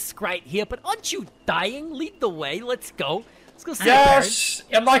no risk right here, but aren't you dying? Lead the way. Let's go. Let's go see the parents.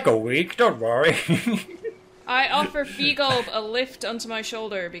 Yes, in like a week. Don't worry. I offer Figolb a lift onto my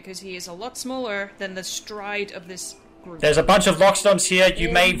shoulder because he is a lot smaller than the stride of this group. There's a bunch of lockstones here.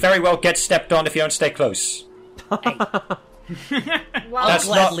 You may very well get stepped on if you don't stay close. I'll Whilst,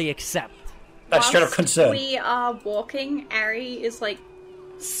 gladly accept. That's straight up whilst concern. we are walking, Ari is like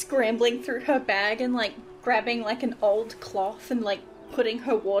scrambling through her bag and like grabbing like an old cloth and like putting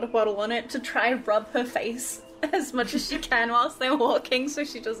her water bottle on it to try and rub her face as much as she can whilst they're walking so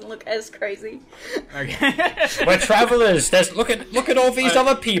she doesn't look as crazy. Okay. We're travelers. Look at all these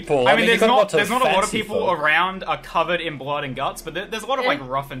other people. I mean, you've there's got not lots a lot of fancy people folk. around covered in blood and guts, but there's a lot of like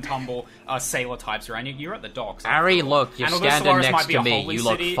rough and tumble sailor types around. You're at the docks. Ari, look, you're And although standing Solaris next might be to a me. holy You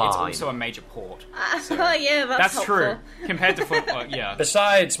look city, fine. it's also a major port. Oh yeah, that's helpful. true. Compared to yeah.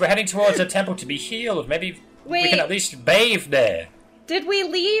 Besides, we're heading towards a temple to be healed. Maybe we Wait. can at least bathe there. Did we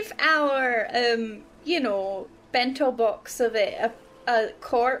leave our bento box of a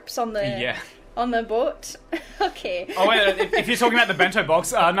corpse on the Yeah. on the boat? Okay. Oh wait, if you're talking about the bento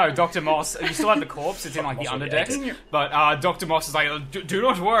box, no, Dr. Moss, you still have the corpse, it's in like the Also, underdecks, yeah. but Dr. Moss is like, do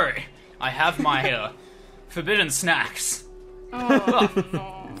not worry, I have my forbidden snacks.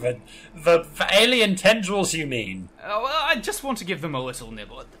 The alien tendrils, you mean? Well, I just want to give them a little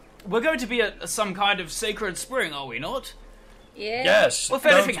nibble. We're going to be at some kind of sacred spring, are we not? Yeah. Yes. Well, if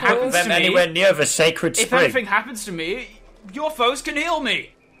anything Don't put happens them to me- anywhere near the sacred If spring. anything happens to me, your foes can heal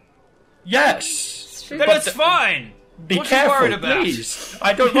me. Yes. True. Then But it's fine. Be What are you worried careful, about? please.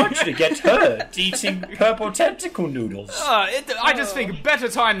 I don't want you to get hurt eating purple tentacle noodles. I just think better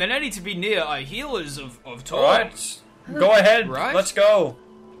time than any to be near our healers of Torm. Alright. Go ahead. Right. Let's go.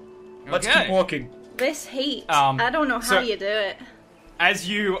 Let's Okay. keep walking. This heat. Um, I don't know how so- you do it. As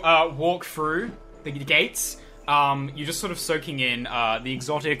you walk through the gates, you're just sort of soaking in the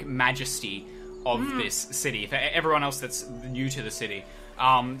exotic majesty of this city. For everyone else that's new to the city,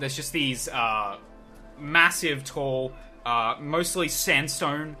 there's just these massive, tall, mostly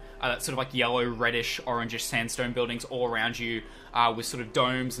sandstone, sort of like yellow, reddish, orangish sandstone buildings all around you, with sort of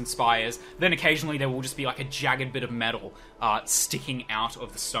domes and spires. Then occasionally there will just be like a jagged bit of metal sticking out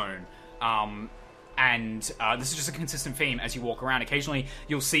of the stone. And this is just a consistent theme as you walk around. Occasionally,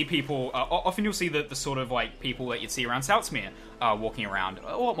 you'll see people. Often, you'll see the sort of like people that you'd see around Southsmere walking around.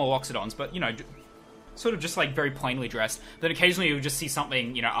 A lot more Loxodons, but sort of just like very plainly dressed. Then occasionally, you'll just see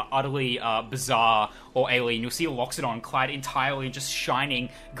something utterly bizarre or alien. You'll see a Loxodon clad entirely in just shining,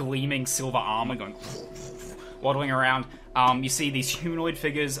 gleaming silver armor going waddling around. You see these humanoid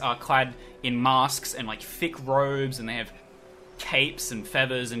figures clad in masks and like thick robes, and they have capes and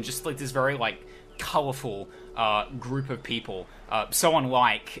feathers, and just like this very like colourful group of people, so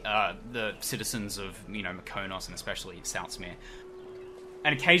unlike the citizens of Mykonos and especially Southsmere.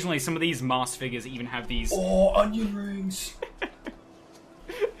 And occasionally, some of these masked figures even have these. Oh, onion rings.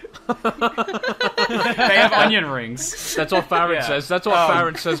 They have onion rings. That's what Farron Yeah. says. That's what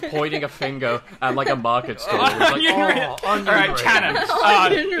Farron says, pointing a finger at like a market stall. It's like, Onion rings. onion All right, rings.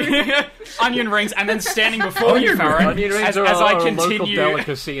 canon. Onion rings, and then standing before you, Farron, Onion rings as are I a local continue.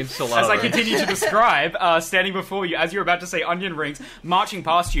 delicacy in Solana. As I continue to describe, standing before you, as you're about to say onion rings, marching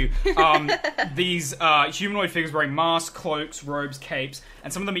past you, these humanoid figures wearing masks, cloaks, robes, capes,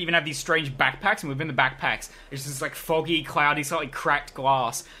 and some of them even have these strange backpacks, and within the backpacks, it's this like foggy, cloudy, slightly cracked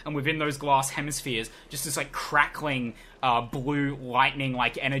glass, and within those glass hemispheres, just this like crackling, blue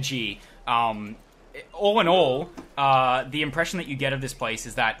lightning-like energy. All in all, the impression that you get of this place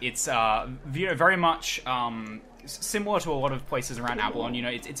is that it's very much similar to a lot of places around Avalon.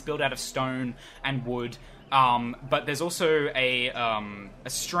 It's built out of stone and wood. But there's also a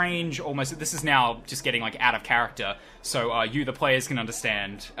strange, almost, this is now just getting like out of character, so you, the players, can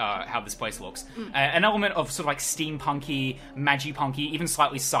understand how this place looks. An element of sort of like steampunky, magi-punky, even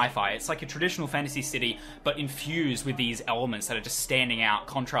slightly sci-fi. It's like a traditional fantasy city, but infused with these elements that are just standing out,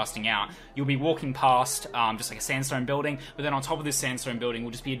 contrasting out. You'll be walking past just like a sandstone building, but then on top of this sandstone building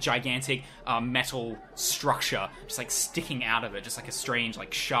will just be a gigantic metal structure, just like sticking out of it, just like a strange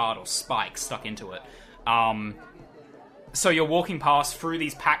like shard or spike stuck into it. So you're walking past through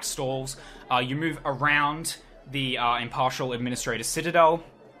these packed stalls. You move around the impartial administrator citadel.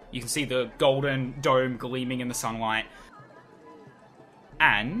 You can see the golden dome gleaming in the sunlight.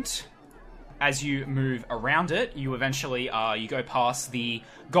 And as you move around it, you eventually you go past the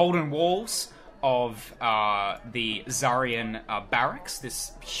golden walls of the Zarian barracks,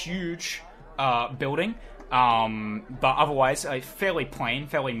 this huge building. But otherwise, fairly plain,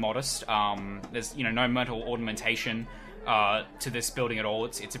 fairly modest. There's, no metal ornamentation to this building at all.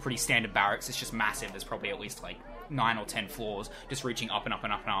 It's a pretty standard barracks. It's just massive. There's probably at least like 9 or 10 floors, just reaching up and up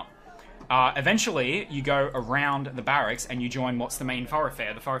and up and up. Eventually, you go around the barracks and you join what's the main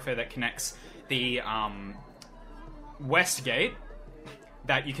thoroughfare, the thoroughfare that connects the west gate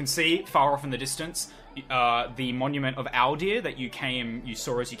that you can see far off in the distance. The monument of Aldir that you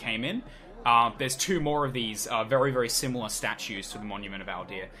saw as you came in. There's 2 more of these very, very similar statues to the Monument of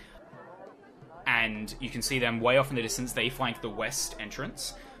Aldir. And you can see them way off in the distance. They flank the west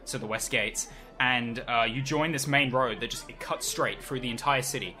entrance, so the west gates. And you join this main road that it cuts straight through the entire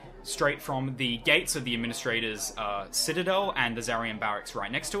city. Straight from the gates of the Administrator's Citadel and the Zarian Barracks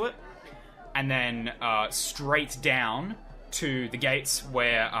right next to it. And then straight down to the gates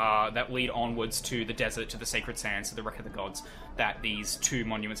where that lead onwards to the desert, to the Sacred Sands, to the Wreck of the Gods, that these 2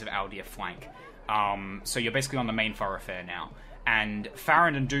 monuments of Aldir flank. So you're basically on the main thoroughfare now. And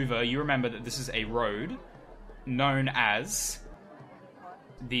Farron and Duva, you remember that this is a road known as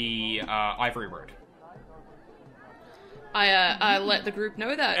the Ivory Road. I let the group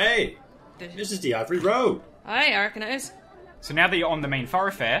know that. Hey, this is the Ivory Road. Aye, I reckon it is. So now that you're on the main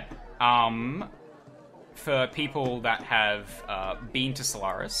thoroughfare, for people that have been to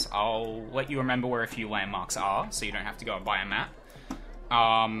Solaris, I'll let you remember where a few landmarks are, so you don't have to go and buy a map.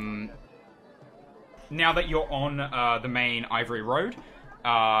 Now that you're on the main Ivory Road,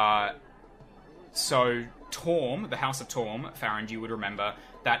 so Torm, the House of Torm, Farron, you would remember,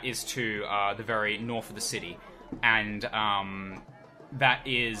 that is to the very north of the city. And that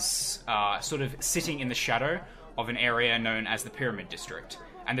is sort of sitting in the shadow of an area known as the Pyramid District.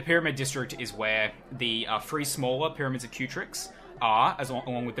 And the Pyramid District is where the 3 smaller pyramids of Cutrix are,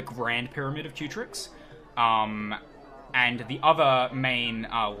 along with the Grand Pyramid of Cutrix. And the other main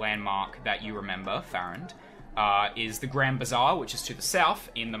landmark that you remember, Farron, is the Grand Bazaar, which is to the south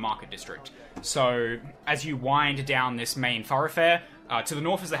in the Market District. So, as you wind down this main thoroughfare, to the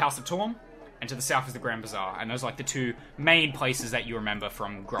north is the House of Torm, and to the south is the Grand Bazaar. And those are like the 2 main places that you remember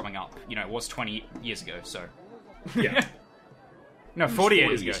from growing up. It was 20 years ago, so... Yeah. No, 40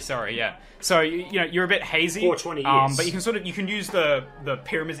 years ago, sorry, yeah. So, you're a bit hazy. For 20 years. But you can use the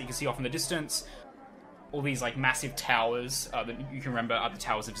pyramids that you can see off in the distance. All these, like, massive towers that you can remember are the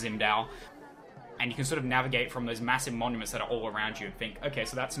towers of Zimdal. And you can sort of navigate from those massive monuments that are all around you and think, okay,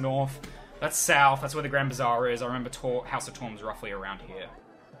 so that's north, that's south, that's where the Grand Bazaar is. I remember House of Torm's roughly around here.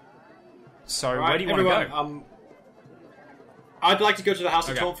 So, where do you want to go? I'd like to go to the House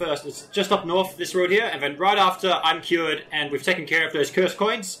of Torm first. It's just up north, this road here, and then right after I'm cured and we've taken care of those curse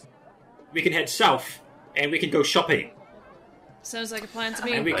coins, we can head south, and we can go shopping. Sounds like a plan to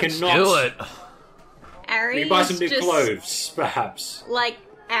me. And we Let's cannot... do it. Ari We can buy some new just, clothes, perhaps. Like,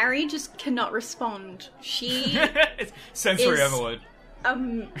 Ari just cannot respond. She It's sensory is- overload.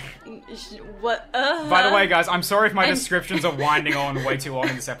 what? By the way, guys, I'm sorry if my descriptions are winding on way too long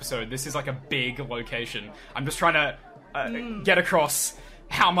in this episode. This is like a big location. I'm just trying to get across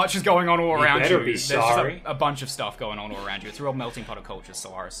how much is going on all around you. better be There's sorry. just a bunch of stuff going on all around you. It's a real melting pot of cultures,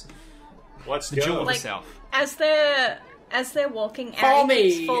 Solaris. Let's The jewel go. of Like- the South. as they're walking, Follow Ari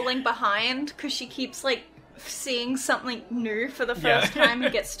keeps me. falling behind because she keeps like seeing something new for the Yeah. first time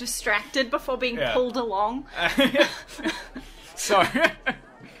and gets distracted before being Yeah. pulled along. So,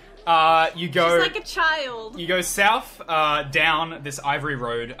 you go... She's like a child. You go south down this Ivory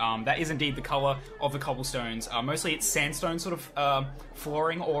Road. That is indeed the colour of the cobblestones. Mostly it's sandstone sort of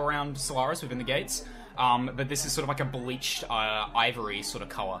flooring all around Solaris within the gates. But this is sort of like a bleached ivory sort of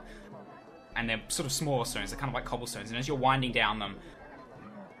colour. And they're sort of smaller stones. They're kind of like cobblestones. And as you're winding down them,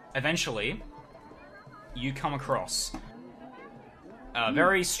 eventually you come across a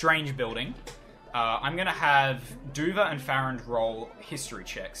very strange building. I'm going to have Duva and Farron roll history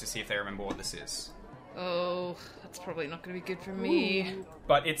checks to see if they remember what this is. Oh, that's probably not going to be good for me.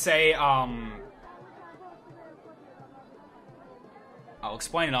 But it's a I'll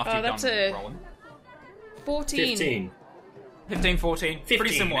explain it after you've that's done a- rolling. 14. 15, 14. Pretty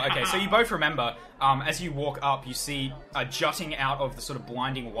 15. similar. Okay, so you both remember, as you walk up, you see jutting out of the sort of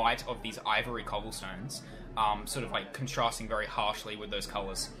blinding white of these ivory cobblestones, sort of like contrasting very harshly with those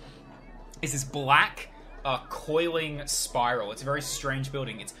colours, is this black, coiling spiral. It's a very strange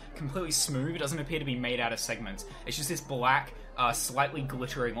building. It's completely smooth. It doesn't appear to be made out of segments. It's just this black, slightly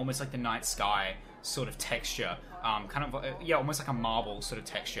glittering, almost like the night sky sort of texture. Kind of, almost like a marble sort of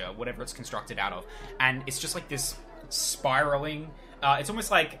texture, whatever it's constructed out of. And it's just like this spiraling, it's almost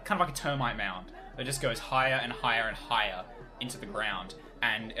like, kind of like a termite mound that just goes higher and higher and higher into the ground.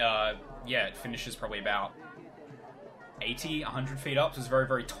 And, it finishes probably about 80, 100 feet up, so it's a very,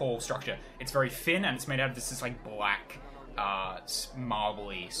 very tall structure. It's very thin, and it's made out of this like black,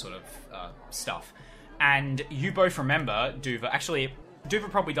 marbly sort of stuff. And you both remember, Duva, actually, Duva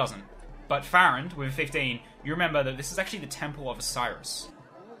probably doesn't, but Farron, with 15, you remember that this is actually the Temple of Osiris.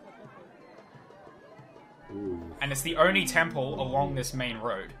 Ooh. And it's the only temple along this main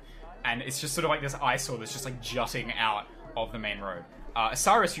road. And it's just sort of like this eyesore that's just like jutting out of the main road.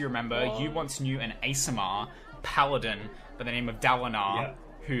 Osiris, you remember, you once knew an Asimar paladin by the name of Dalinar,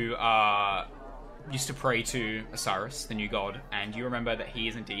 who used to pray to Osiris, the new god, and you remember that he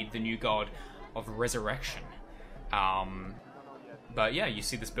is indeed the new god of resurrection. But yeah, you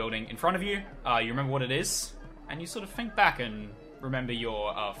see this building in front of you, you remember what it is, and you sort of think back and remember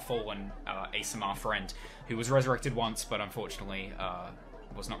your fallen Asimar friend, who was resurrected once, but unfortunately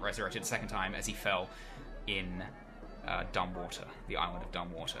was not resurrected a second time as he fell in Dumbwater, the island of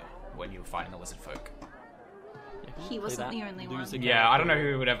Dumbwater, when you were fighting the lizard folk. He wasn't the only one. Yeah, I don't know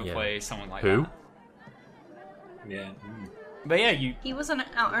who would ever play someone like Who? that. Yeah. But yeah, you... He wasn't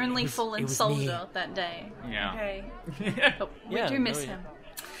our only fallen was soldier that day. Yeah. Okay. But we Yeah, do miss no, yeah. him.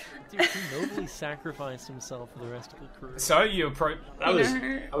 Dude, he nobly sacrificed himself for the rest of the crew. So you approach... That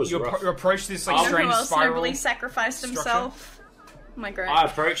was rough. You approach this like You know strange who else spiral. nobly sacrificed structure. himself? My great. I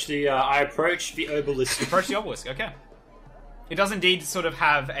approached the obelisk. Approach the obelisk, okay. It does indeed sort of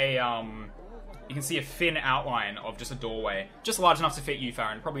have a, you can see a thin outline of just a doorway, just large enough to fit you,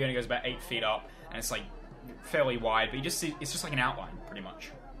 Farron. Probably only goes about 8 feet up, and it's like fairly wide, but you just see, it's just like an outline, pretty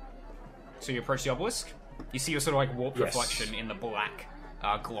much. So you approach the obelisk, you see your sort of like warped Yes. reflection in the black,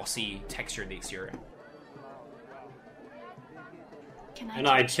 glossy texture of the exterior. And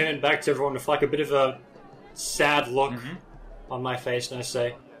I turn back to everyone with like a bit of a sad look on my face, and I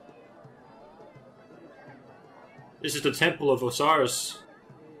say, "This is the Temple of Osiris."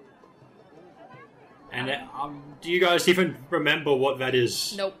 And do you guys even remember what that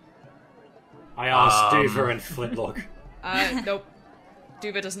is? Nope. I asked Duva and Flintlock. Nope.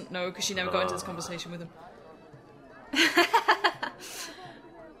 Duva doesn't know because she never got into this conversation with him.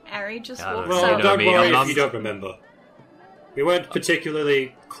 Ari just I don't walks know. Well, up. don't me, worry I'm if you don't remember. We weren't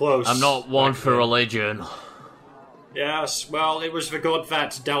particularly close. I'm not one back for then. religion. Yes, well, it was the god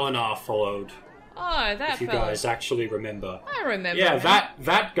that Dalinar followed, Ah, that if you fella. guys actually remember. I remember. Yeah, him.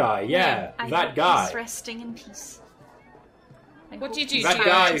 that guy, yeah, I that hope guy. He's resting in peace. I What hope did you he's do? That That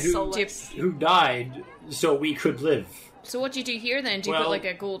guy his who, solace. who died so we could live. So what do you do here then? Do you put Well- like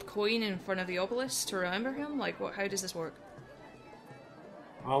a gold coin in front of the obelisk to remember him? Like, what? How does this work?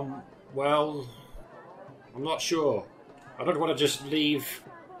 Well, I'm not sure. I don't want to just leave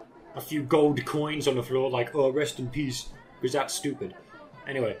a few gold coins on the floor like, oh, rest in peace, because that's stupid.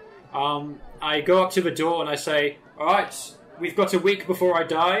 Anyway, I go up to the door and I say, alright, we've got a week before I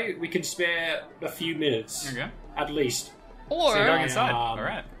die, we can spare a few minutes. Okay. At least. Or So you're going And, inside.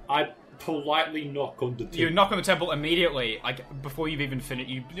 Alright. I politely knock on the door. You knock on the temple immediately, like before you've even finished.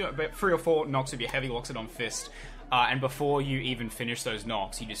 You do about 3 or 4 knocks with your heavy locked-on fist, and before you even finish those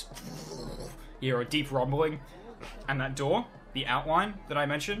knocks, you just hear a deep rumbling, and that door, the outline that I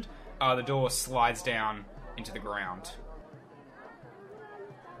mentioned, the door slides down into the ground.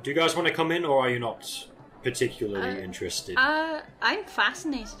 Do you guys want to come in, or are you not particularly interested? I'm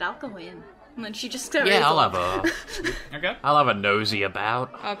fascinated. I'll go in. And then she just goes. Yeah, I'll like- have Okay. a nosy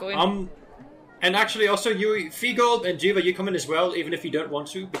about. I'll go in. And actually, also you, Figold and Jiva, you come in as well, even if you don't want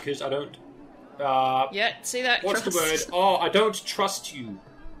to, because I don't. Yeah, see that? What's the word? Trust. Oh, I don't trust you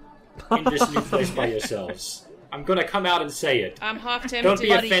in this new place by yourselves. I'm gonna come out and say it. I'm half tempted. Don't be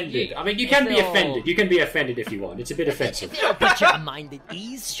Buddy, offended. you- I mean, you can be No. offended. You can be offended if you want. It's a bit offensive. If it'll put your mind at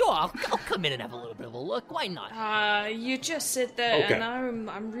ease, sure, I'll come in and have a little bit of a look. Why not? You just sit there, Okay. and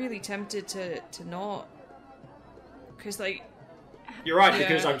I'm really tempted to not, because like, You're right, Yeah.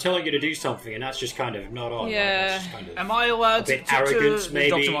 because I'm telling you to do something, and that's just kind of not on. Yeah. That's just kind of... Am I allowed A bit arrogance, maybe?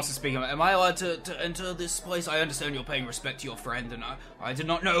 Dr. Moss is speaking. Am I allowed to enter this place? I understand you're paying respect to your friend, and I did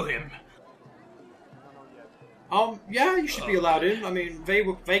not know him. Yeah, you should be allowed in. I mean, they're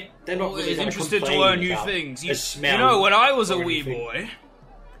not really Always gonna interested to complain learn new about things. the You smell know, when I was a or wee anything. boy,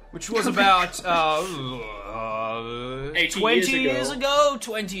 which was about 80 20 years ago.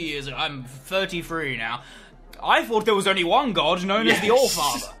 20 years ago. I'm 33 now. I thought there was only one god known as the Yes.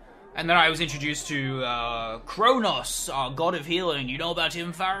 Allfather. And then I was introduced to Kronos, our god of healing. You know about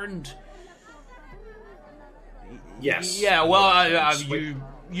him, Farrand? Yes. Yeah, well, Sweet.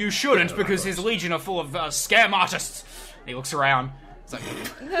 you shouldn't, because his legion are full of scam artists. He looks around. It's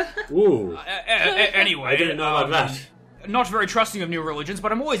like, Ooh, anyway. I didn't know about that. Not very trusting of new religions,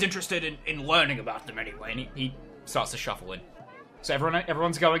 but I'm always interested in learning about them anyway. And he starts to shuffle in. So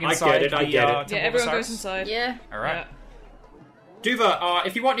everyone's going inside. I get it. Yeah, Temple of everyone Osiris? goes inside. Yeah. All right. Yeah. Duva,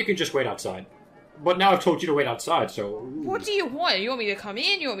 if you want, you can just wait outside. But now I've told you to wait outside, so... What do you want? You want me to come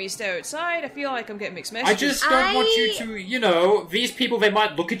in? You want me to stay outside? I feel like I'm getting mixed I messages. just don't want you to, these people, they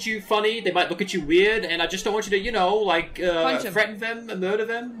might look at you funny, they might look at you weird, and I just don't want you to, Punch 'em. threaten them and murder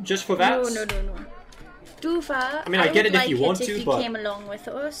them just for that. No. Duva, I mean, I get would it if you like want it to, if you but- came along with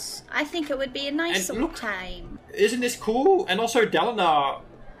us. I think it would be a nice And little look- time. Isn't this cool? And also, Dalinar,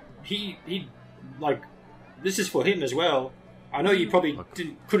 he, this is for him as well. I know you probably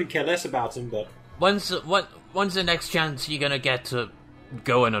couldn't care less about him, but... When's the next chance you're gonna get to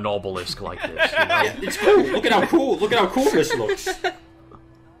go in an obelisk like this? You know? Yeah, it's cool. Look at how cool this looks.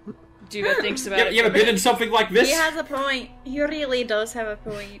 Duva thinks about it. You ever been in something like this? He has a point. He really does have a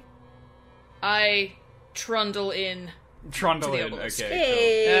point. I trundle in. Trundle To the in. obelisk.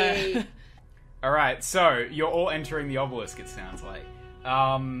 Okay, Hey. All right. So you're all entering the obelisk. It sounds like.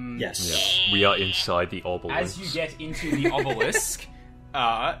 Yes. We are inside the obelisk. As you get into the obelisk,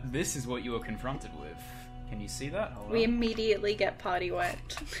 this is what you are confronted with. Can you see that? Hold We on. immediately get party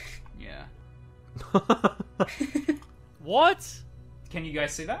wet. Yeah. What? Can you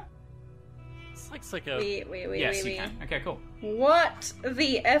guys see that? It's like a. Wait. Yes, you can. Okay, cool. What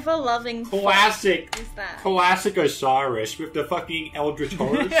the ever-loving Classic. fuck is that? Classic Osiris with the fucking Eldritch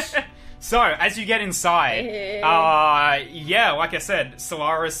Horrors. So, as you get inside, like I said,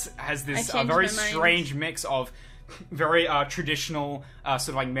 Solaris has this I changed very my mind. strange mix of very traditional, sort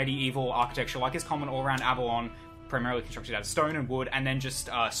of like medieval architecture, like is common all around Avalon, primarily constructed out of stone and wood, and then just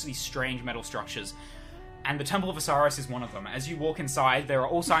these strange metal structures. And the Temple of Osiris is one of them. As you walk inside, there are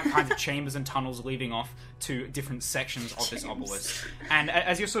all kinds of chambers and tunnels leading off to different sections of this obelisk. And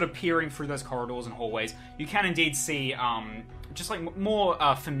as you're sort of peering through those corridors and hallways, you can indeed see just like more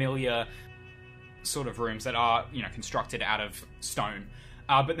familiar sort of rooms that are, constructed out of stone.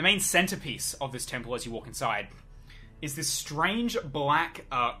 But the main centerpiece of this temple as you walk inside is this strange black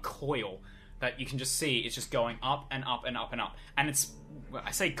coil that you can just see is just going up and up and up and up. And it's, I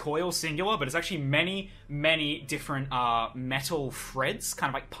say coil singular, but it's actually many, many different metal threads,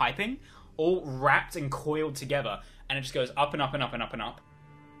 kind of like piping, all wrapped and coiled together. And it just goes up and up and up and up and up,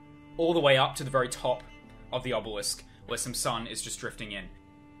 all the way up to the very top of the obelisk, where some sun is just drifting in.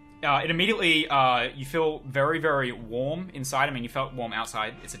 It immediately, you feel very, very warm inside. I mean, you felt warm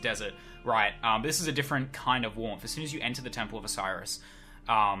outside. It's a desert, right? But this is a different kind of warmth. As soon as you enter the Temple of Osiris,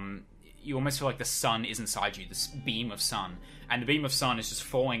 you almost feel like the sun is inside you, this beam of sun. And the beam of sun is just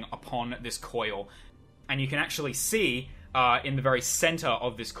falling upon this coil. And you can actually see, in the very center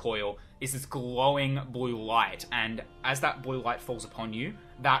of this coil, is this glowing blue light. And as that blue light falls upon you,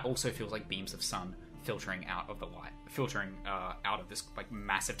 that also feels like beams of sun filtering out of the light, filtering out of this like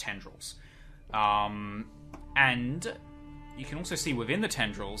massive tendrils. And you can also see within the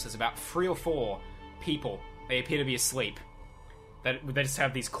tendrils, there's about 3 or 4 people. They appear to be asleep. They just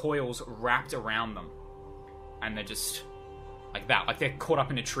have these coils wrapped around them. And they're just like that, like they're caught up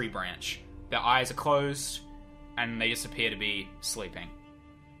in a tree branch. Their eyes are closed, and they just appear to be sleeping.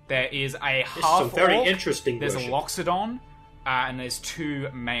 There is a This is half some very orc, interesting there's worship. a Loxodon, and there's 2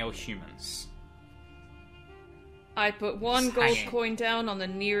 male humans. I put one Just gold hanging. coin down on the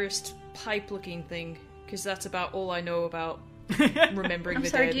nearest pipe-looking thing, because that's about all I know about remembering I'm the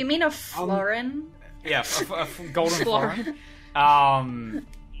sorry, dead. do you mean a florin? Yeah, a golden Florin. florin.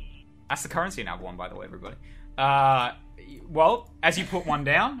 That's the currency in Avalon, by the way, everybody. Well, as you put one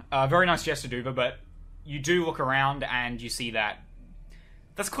down, very nice gesture, Duva, but you do look around and you see that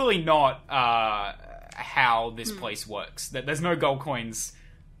that's clearly not how this place works. There's no gold coins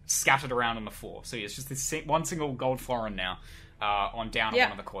scattered around on the floor. So it's just this one single gold florin now on down on Yeah.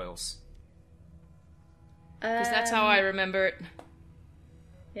 one of the coils. Because that's how I remember it.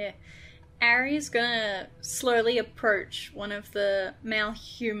 Yeah. Ari's gonna slowly approach one of the male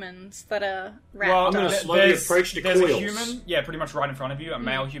humans that are wrapped Well, up. gonna slowly there's, approach the there's a coils. human, yeah, pretty much right in front of you. A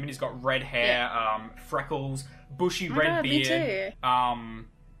male human. He's got red hair, freckles, bushy Oh my red God, me beard. too.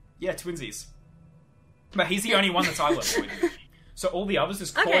 Yeah, twinsies. But he's the only one that's eye level with you. So all the others,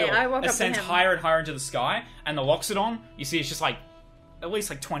 this coil Okay, I walk up to ascends him. higher and higher into the sky, and the Loxodon, you see, it's just like at least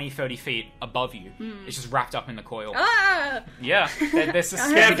like 20, 30 feet above you. It's just wrapped up in the coil. Ah! Yeah, they're Careful,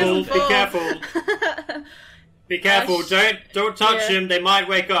 suspended. be careful. Be careful, don't touch Yeah. him, they might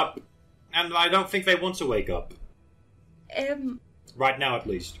wake up. And I don't think they want to wake up. Right now, at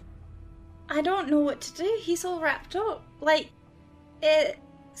least. I don't know what to do. He's all wrapped up. Like,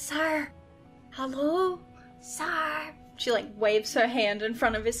 sir, hello, sir. She like waves her hand in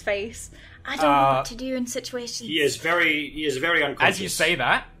front of his face. I don't know what to do in situations. He is very unconscious. As you say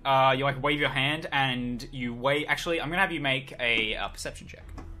that, you like wave your hand and you wave. Actually, I'm gonna have you make a perception check.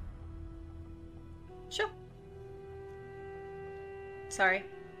 Sure. Sorry.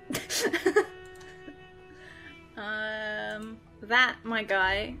 That, my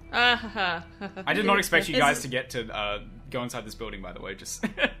guy. I did not expect you guys to get to go inside this building. By the way, just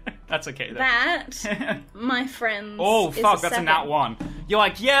that's okay. Though. That, my friends. Oh is fuck, a that's a 7. nat 1. You're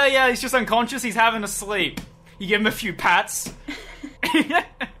like, yeah, he's just unconscious. He's having a sleep. You give him a few pats.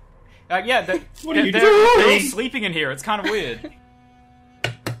 Yeah, they're all sleeping in here. It's kind of weird.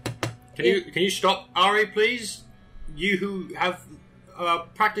 Can you stop, Ari, please? You who have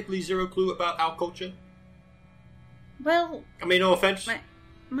practically zero clue about our culture. Well, I mean, no offense.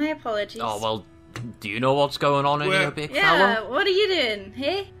 my apologies. Oh, well, do you know what's going on in Well, here, big Yeah, fella? what are you doing,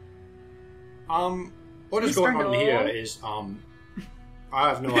 hey? What is Mr. going on here Noel? is, I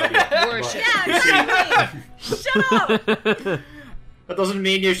have no idea. Worship. Yeah, exactly. Shut up. That doesn't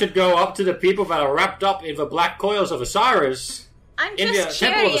mean you should go up to the people that are wrapped up in the black coils of Osiris. I'm In the just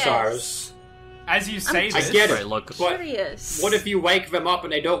Temple of curious. Osiris. As you say I this, get it. Right, look. But Curious. what if you wake them up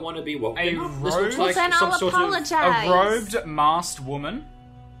and they don't want to be woken A up? This looks robe? like Then some I'll sort apologize. a robed, masked woman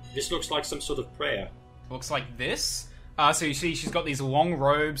This looks like some sort of prayer. looks like this. So you see, she's got these long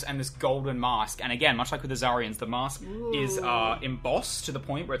robes and this golden mask. And again, much like with the Zarians, the mask is embossed to the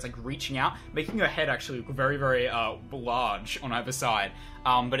point where it's like reaching out, making her head actually look very, very large on either side.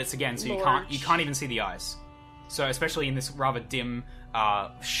 But it's again, so you can't even see the eyes. So especially in this rather dim,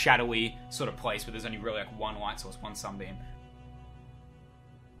 shadowy sort of place where there's only really like one light source, one sunbeam.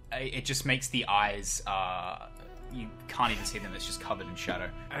 It just makes the eyes. You can't even see them. It's just covered in shadow.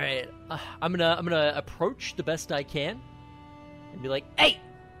 All right, I'm gonna approach the best I can and be like, "Hey,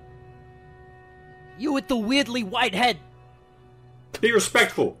 you with the weirdly white head." Be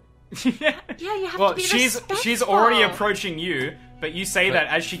respectful. Yeah, you have Well, to be she's respectful. already approaching you, but you say that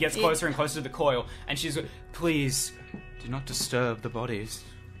as she gets closer and closer to the coil, and she's please do not disturb the bodies.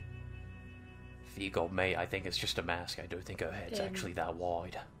 If you go, mate, I think it's just a mask. I don't think her head's actually that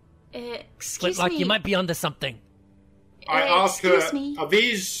wide. Excuse Like me. you might be onto something. I ask her, excuse me.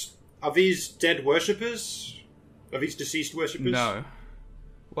 are these dead worshippers? Are these deceased worshippers? No.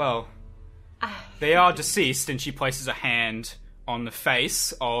 Well, they are deceased, and she places a hand on the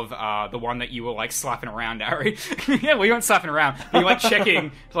face of the one that you were like slapping around, Ari. Yeah, well, you weren't slapping around. But you're like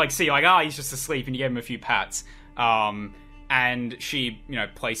checking to like see like, he's just asleep, and you gave him a few pats. And she,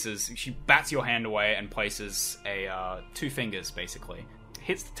 she bats your hand away and places a 2 fingers basically.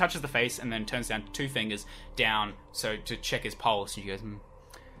 Touches the face and then turns down 2 fingers down so to check his pulse. And she goes,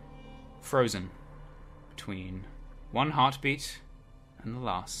 frozen between one heartbeat and the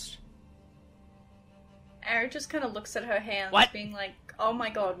last. Ari just kind of looks at her hands, What? being like, "Oh my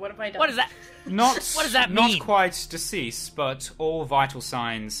god, what have I done?" What is that? Not What does that Not mean? quite deceased, but all vital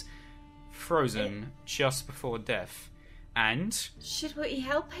signs frozen just before death. And Should we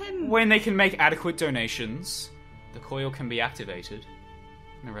help him? when they can make adequate donations, the coil can be activated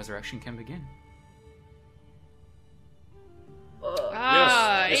and the resurrection can begin.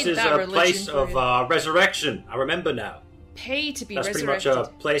 Yes, ain't this is that a religion place for you? of resurrection. I remember now. Pay to be That's pretty resurrected. much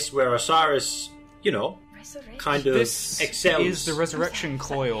a place where Osiris, Resurrection. kind of This excels. is the resurrection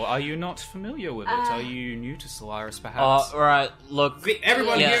coil. Are you not familiar with it? Are you new to Solaris, perhaps? Right, look.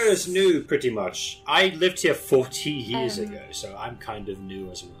 Everyone Yes. here is new, pretty much. I lived here 40 years ago, so I'm kind of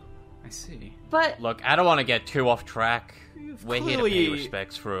new as well. I see. But Look, I don't want to get too off track. We're here to pay clearly-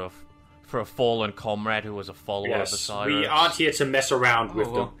 respects for a fallen comrade who was a follower of Yes, Osiris. we aren't here to mess around with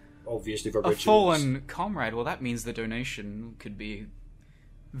well, obviously the A rituals. fallen comrade. Well, that means the donation could be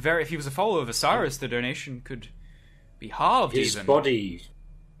very. If he was a follower of Osiris, the donation could be halved. His even body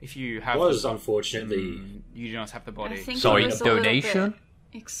if you have was, the, unfortunately, you do not have the I body. think Sorry, it was a little donation?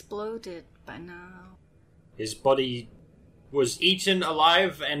 bit exploded by now. his body was eaten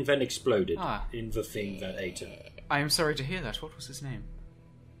alive and then exploded Ah. in the thing that ate him. I am sorry to hear that. What was his name?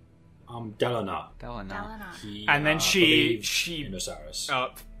 Delanar. Delanar. He, And then believed she in Osiris.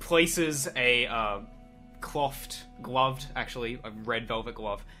 places a gloved, actually, a red velvet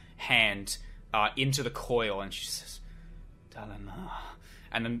glove, hand into the coil, and she says, Delanar.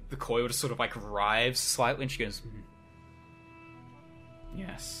 And then the coil just sort of like writhes slightly, and she goes,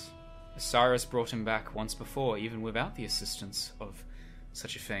 Yes. Osiris brought him back once before, even without the assistance of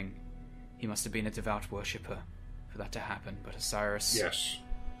such a thing. He must have been a devout worshipper for that to happen, but Osiris Yes.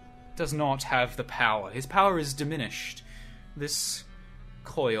 does not have the power. His power is diminished. This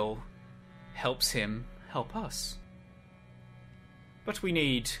coil helps him help us. But we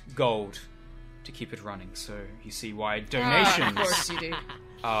need gold to keep it running, so you see why Of donations course you do.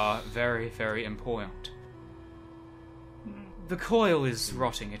 are very, very important. The coil is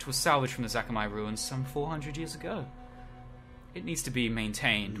rotting. It was salvaged from the Zakamai ruins some 400 years ago. It needs to be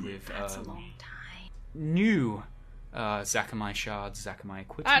maintained with That's a long time. new Zakamai shards, Zakamai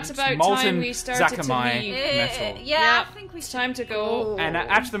equipment, That's about molten time we started to Zakamai leave. metal. Yeah, Yep. I think we It's should time to go. And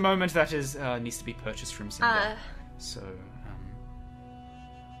at the moment, that is needs to be purchased from Simba. So,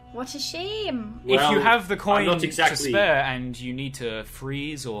 What a shame. if you Well, have the I'm coin not to exactly- spare and you need to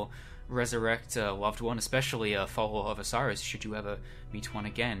freeze or resurrect a loved one, especially a follower of Osiris, should you ever meet one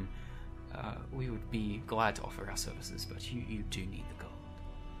again, we would be glad to offer our services, but you do need the gold.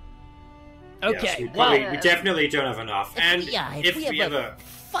 Okay, Yes, we, well, we definitely don't have enough. And if we ever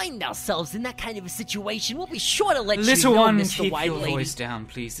find ourselves in that kind of a situation, we'll be sure to let Little you know, one, Mr. keep Wide your Lady. voice down,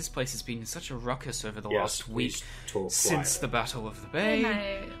 please. This place has been in such a ruckus over the Yes, last week please talk since the quietly. Battle of the Bay,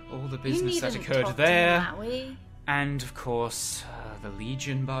 No, all the you business that needn't occurred talk to him there, that way. and of course the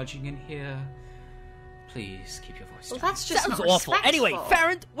Legion barging in here. Please keep your voice Well, down. that's just Sounds not awful. Anyway, respectful.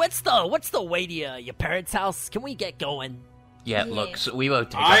 Farron, what's the way to your parents' house? Can we get going? Yeah, Yeah. look, so we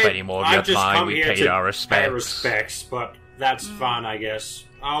won't take up any more of your I've just time. come We here paid to our pay respects. respects, but that's fine, I guess.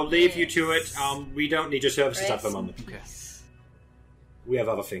 I'll leave you to it. We don't need your services at the Rest moment. in Okay. peace. We have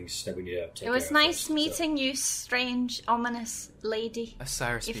other things that we need to take It care was of nice first, so- meeting you, strange, ominous lady.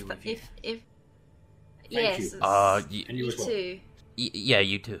 Osiris be with you. If Thank yes, you. it's- And you you as well. too. Yeah,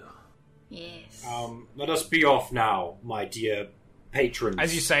 you too. Yes. Let us be off now, my dear patrons.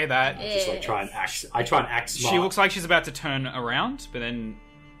 As you say that, Just like try and act. I try and act smart. she looks like she's about to turn around, but then,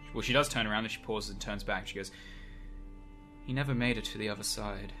 well, she does turn around, and she pauses and turns back. She goes, "He never made it to the other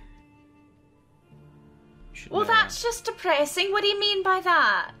side." You should Well, know that's just depressing. What do you mean by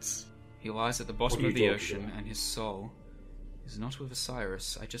that? He lies at the bottom What are of you the talking ocean, about? and his soul is not with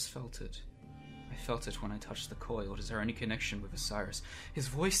Osiris. I just felt it. I felt it when I touched the coil. It is our only connection with Osiris. His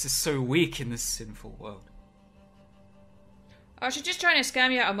voice is so weak in this sinful world. Oh, she's just trying to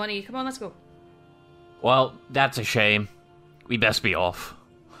scam you out of money. Come on, let's go. Well, that's a shame. We best be off.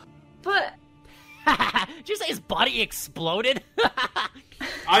 But Did you say his body exploded?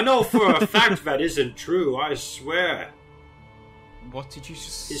 I know for a fact that isn't true. I swear. What did you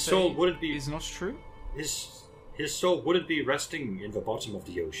just His say soul wouldn't be- is not true? His soul wouldn't be resting in the bottom of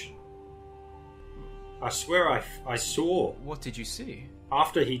the ocean. I swear I saw What did you see?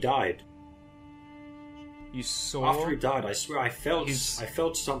 after he died. You saw After he died, I swear I felt His- I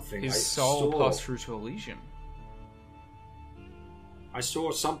felt something. his I soul saw, pass through to Elysium. I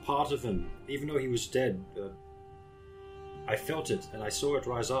saw some part of him, even though he was dead. I felt it, and I saw it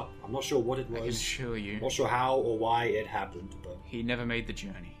rise up. I'm not sure what it I can was. assure you, Not sure how or why it happened, but he never made the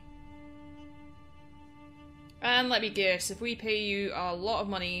journey. And let me guess, if we pay you a lot of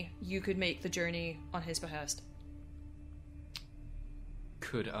money, you could make the journey on his behest.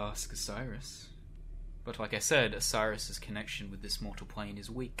 Could ask Osiris. But like I said, Osiris's connection with this mortal plane is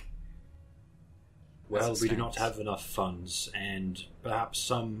weak. well, As it we do not stands. have enough funds, and perhaps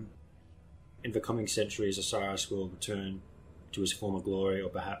in the coming centuries, Osiris will return to his former glory, or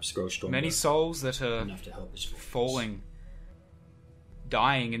perhaps grow stronger Many souls that are enough to help his followers. falling,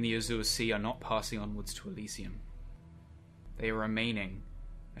 dying in the Azure Sea, are not passing onwards to Elysium. They are remaining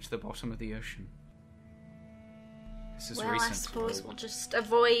at the bottom of the ocean. This is well, recent. I suppose we'll just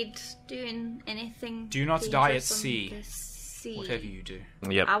avoid doing anything. Do not die at dangerous on sea. the sea. Whatever you do.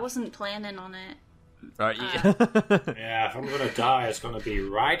 Yep. I wasn't planning on it. Right. Yeah, if I'm gonna die, it's gonna be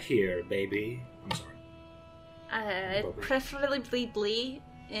right here, baby. I'm sorry. Preferably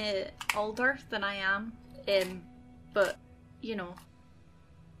older than I am. But you know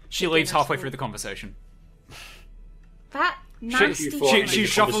She leaves halfway through the conversation. that She, nasty. you for- she the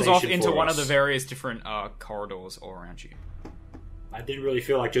shuffles off conversation into for one of us. the various different corridors all around you. I didn't really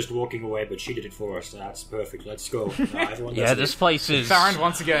feel like just walking away, but she did it for us. So that's perfect. Let's go. Everyone, Yeah, this place is Farron,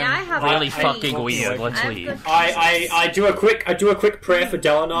 once again. Yeah, I have really a fucking treat. weird. Let's I've leave. got I do a quick prayer for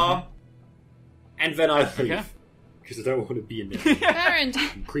Dalinar, and then I leave. Okay. Because I don't want to be in there. Baron,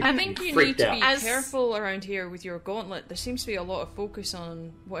 Creep- I think you freaked need to out. be careful around here with your gauntlet. There seems to be a lot of focus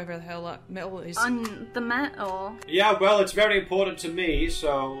on whatever the hell that metal is. On the metal. Yeah, well, it's very important to me,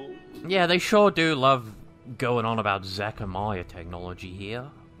 so... Yeah, they sure do love going on about Zakamaya technology here.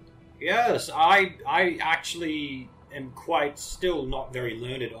 Yes, I actually am quite still not very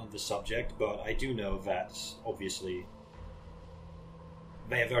learned on the subject, but I do know that, obviously,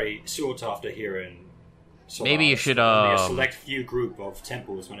 they are very sought after here in Solaris. Maybe you should, Only a select few group of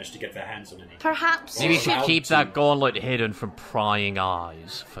temples managed to get their hands on any. Perhaps Maybe you you should allowed keep to. that gauntlet hidden from prying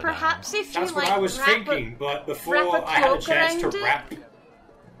eyes for Perhaps if you That's what like I was wrap thinking, but wrap before a I had a cloak chance to around it? wrap...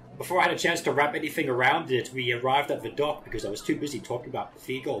 Before I had a chance to wrap anything around it, we arrived at the dock because I was too busy talking about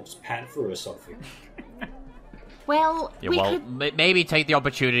Feagol's panther or something. Well, Yeah, we well, could. maybe take the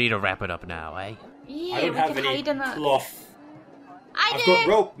opportunity to wrap it up now, eh? Yeah, I don't we have could any hide in a. cloth. I I've do. got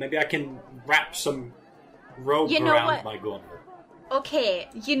rope. Maybe I can wrap some rope You know around what? my gauntlet. Okay,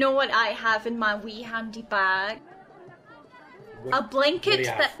 you know what I have in my wee handy bag? A What do blanket you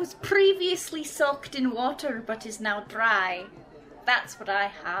have? that was previously soaked in water but is now dry. That's what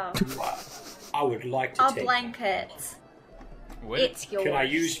I have. I would like to A take blanket. Where, It's yours. Can I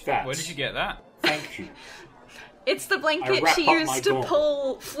use that? where did you get that? Thank you. It's the I blanket wrap she up my used to gauntlet.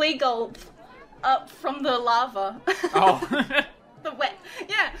 pull Fleagulp up from the lava. Oh. The wet.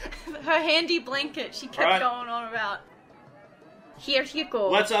 Yeah, her handy blanket she kept Alright. going on about. Here you go.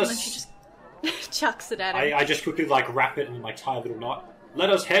 Let And then us- she just chucks it at him. I just quickly wrap it in my tie little knot. Let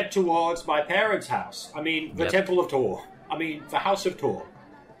us head towards my parents' house. I mean, the Yep. Temple of Tor. I mean, the House of Tor.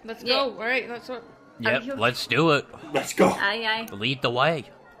 Let's Yeah. go. Alright, that's what. Yep, you- let's do it. Let's go. Aye, aye. Lead the way.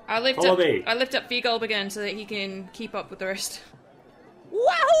 I lift Follow up. me. I lift up Feagulb again so that he can keep up with the rest.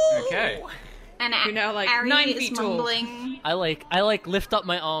 Wahoo! Okay. And You're now, like, Ari 9 is feet tall. mumbling. I lift up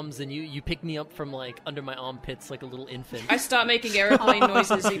my arms and you pick me up from like under my armpits like a little infant. I start making airplane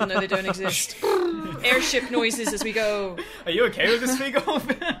noises even though they don't exist. Airship noises as we go. Are you okay with this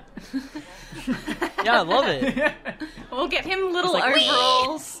Feagle? Yeah, I love it. We'll get him little It's like,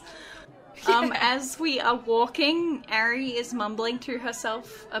 overalls. As we are walking, Ari is mumbling to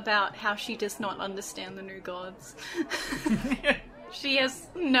herself about how she does not understand the new gods. She has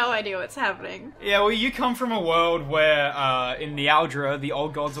no idea what's happening. Yeah, well, you come from a world where, in Nealdra, the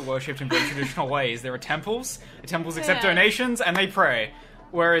old gods are worshipped in very traditional ways. There are temples. The temples accept Yeah. donations, and they pray.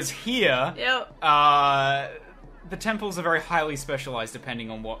 Whereas here, Yep. the temples are very highly specialized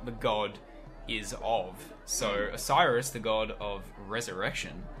depending on what the god is of. So Osiris, the god of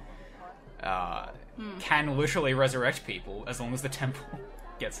resurrection, can literally resurrect people as long as the temple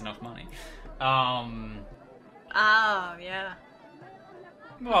gets enough money. Oh, yeah.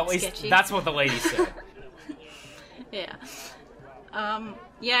 Well, at least Sketchy. that's what the lady said. Yeah.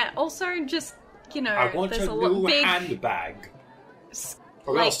 Yeah, also just, you know, I want there's a a lot new big... handbag.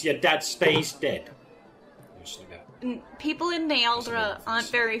 Or like- else your dad stays dead. Just like that. People in That's a Nealdra little aren't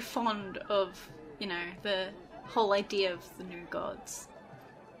offensive. very fond of, you know, the whole idea of the new gods.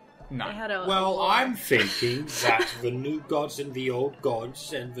 No. They had a Well, war. I'm thinking that the new gods and the old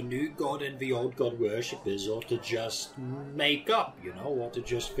gods and the new god and the old god worshippers ought to just make up, you know, ought to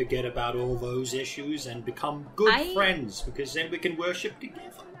just forget about all those issues and become good I- friends, because then we can worship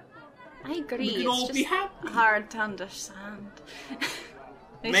together. I agree. We can It's all just be happy. hard to understand.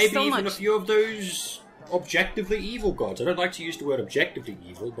 There's Maybe so even much... a few of those objectively evil gods. I don't like to use the word objectively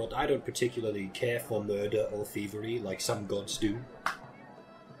evil, but I don't particularly care for murder or thievery like some gods do.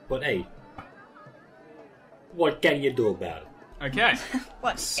 But hey, what can you do about it? Okay.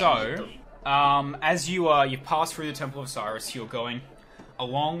 What? So, as you pass through the Temple of Osiris, you're going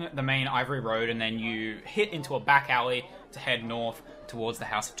along the main Ivory Road, and then you hit into a back alley to head north towards the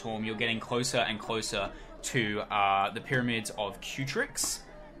House of Torm. You're getting closer and closer to the pyramids of Cutrix,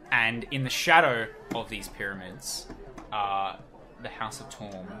 and in the shadow of these pyramids, the House of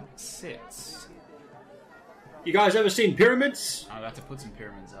Torm sits. You guys ever seen pyramids? I'm about to put some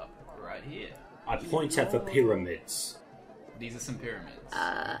pyramids up right here. I point at the pyramids. These are some pyramids.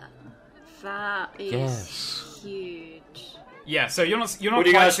 That is Yes. huge. Yeah, so you're not What do you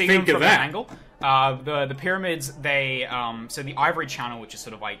quite guys seeing think them of from that? an angle. The pyramids, they so the Ivory Channel, which is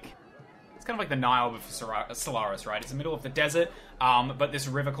sort of like it's kind of like the Nile of Solaris, right? It's the middle of the desert, but this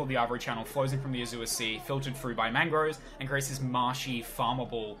river called the Ivory Channel flows in from the Azure Sea, filtered through by mangroves, and creates this marshy,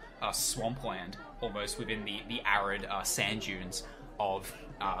 farmable swampland almost within the arid sand dunes of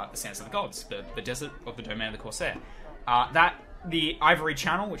the Sands of the Gods, the desert of the domain of the Corsair. That the Ivory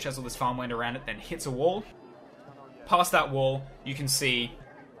Channel, which has all this farmland around it, then hits a wall. Past that wall, you can see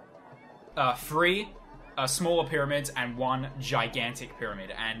 3 smaller pyramids and 1 gigantic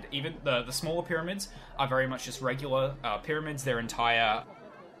pyramid. And even the smaller pyramids are very much just regular pyramids. They're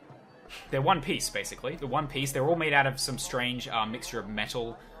one piece, basically. They're one piece. They're all made out of some strange mixture of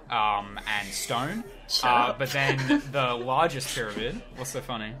metal and stone. But then the largest pyramid... What's so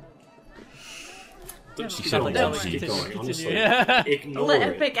funny? Keep Nothing, going, nothing. keep going, honestly. Yeah. Ignore it.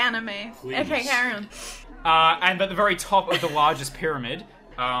 Epic anime. Please. Okay, carry on. And at the very top of the largest pyramid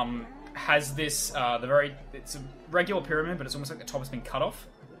has this... it's a regular pyramid, but it's almost like the top has been cut off.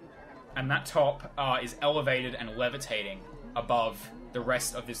 And that top is elevated and levitating above the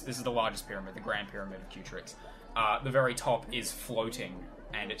rest of this. This is the largest pyramid, the Grand Pyramid of Cutrix. The very top is floating,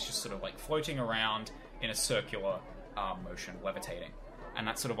 and it's just sort of like floating around in a circular motion, levitating. And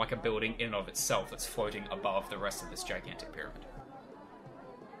that's sort of like a building in and of itself that's floating above the rest of this gigantic pyramid.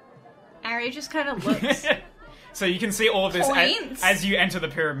 Ari just kind of looks. So you can see all of this Points. as you enter the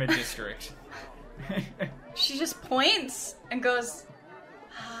pyramid district. She just points and goes,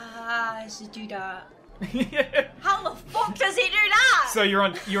 I should do that. How the fuck does he do that? So you're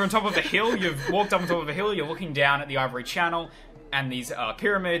on top of the hill. You've walked up on top of the hill. You're looking down at the Ivory Channel and these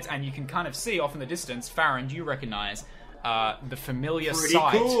pyramids, and you can kind of see off in the distance. Farron, you recognize the familiar Pretty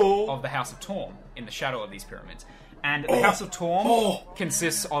site cool. of the House of Torm in the shadow of these pyramids. And the House of Torm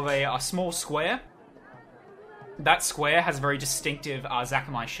consists of a small square. That square has a very distinctive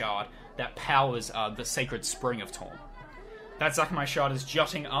Zakamai shard that powers the sacred spring of Torm. That Zakamai shard is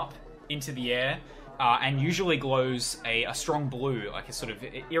jutting up into the air and usually glows a strong blue, like a sort of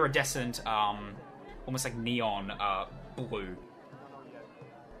iridescent, almost like neon blue.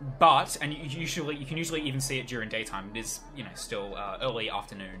 But, and you can usually even see it during daytime. It is, still early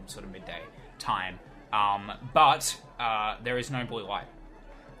afternoon, sort of midday time. But there is no blue light.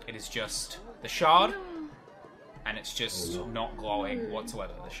 It is just the shard, and it's just not glowing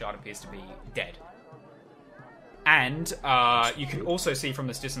whatsoever. The shard appears to be dead. And you can also see from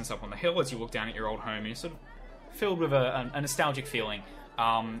this distance up on the hill, as you look down at your old home, you're sort of filled with a nostalgic feeling.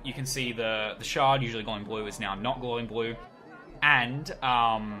 You can see the shard, usually glowing blue, is now not glowing blue. And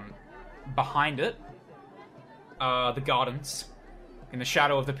behind it, the gardens, in the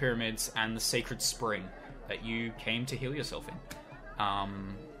shadow of the pyramids, and the sacred spring that you came to heal yourself in.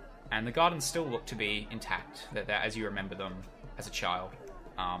 And the gardens still look to be intact, that as you remember them as a child.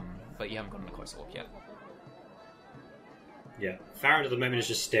 But you haven't gotten a closer look yet. Yeah, Farron at the moment is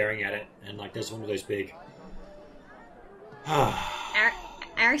just staring at it, and there's one of those big...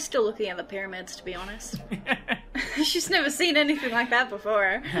 Ari's still looking at the pyramids, to be honest. She's never seen anything like that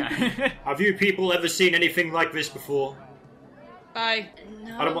before. Have you people ever seen anything like this before? Aye.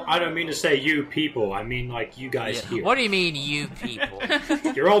 No. I don't mean to say you people, I mean you guys here. What do you mean, you people?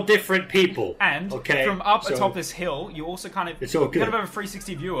 You're all different people. And okay, from up atop this hill, you also kind of It's all good. have a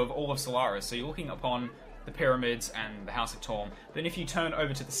 360 view of all of Solaris. So you're looking upon the pyramids and the House of Torm. Then if you turn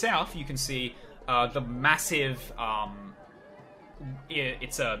over to the south, you can see the massive...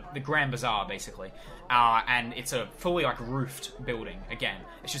 it's the Grand Bazaar, basically. And it's a fully roofed building. Again,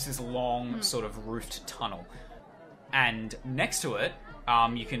 it's just this long sort of roofed tunnel. And next to it,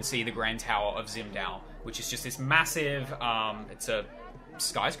 you can see the Grand Tower of Zimdao, which is just this massive... it's a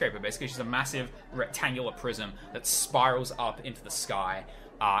skyscraper, basically. It's just a massive rectangular prism that spirals up into the sky.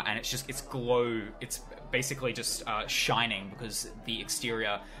 And it's basically just shining because the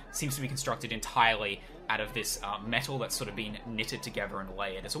exterior seems to be constructed entirely out of this metal that's sort of been knitted together and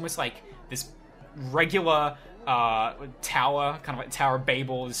layered. It's almost like this regular tower, kind of like Tower of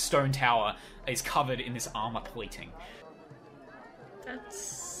Babel, this stone tower, is covered in this armor plating.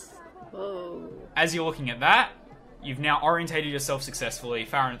 That's... Whoa. As you're looking at that, you've now orientated yourself successfully.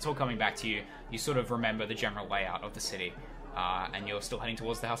 Farron, it's all coming back to you. You sort of remember the general layout of the city. And you're still heading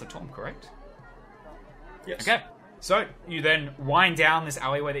towards the House of Torm, correct? Yes. Okay. So, you then wind down this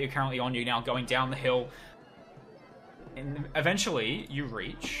alleyway that you're currently on. You're now going down the hill. And eventually, you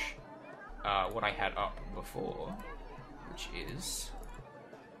reach what I had up before, which is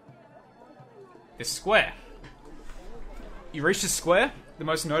this square. You reach this square. The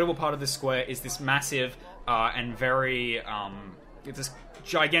most notable part of this square is this massive and very... it's this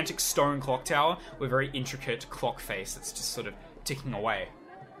gigantic stone clock tower with a very intricate clock face that's just sort of ticking away.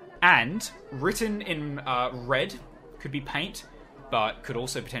 And written in red, could be paint, but could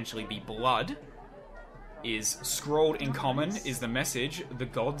also potentially be blood, is scrawled in common, is the message, the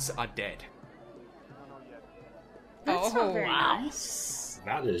gods are dead. That's not very wow. nice.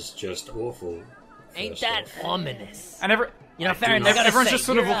 That is just awful. Ain't first that off. ominous? And You know, I do Farron, not- I gotta Everyone's say, just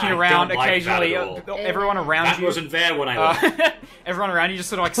sort of you're, looking I around don't like that occasionally. at all. Everyone around That you. wasn't there when I was. Everyone around you just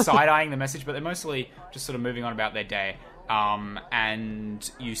sort of like side-eyeing the message, but they're mostly just sort of moving on about their day.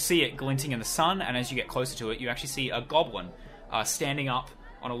 And you see it glinting in the sun, and as you get closer to it, you actually see a goblin standing up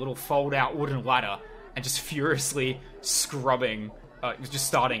on a little fold-out wooden ladder and just furiously scrubbing. Just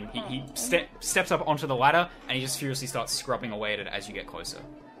starting. He steps up onto the ladder, and he just furiously starts scrubbing away at it as you get closer.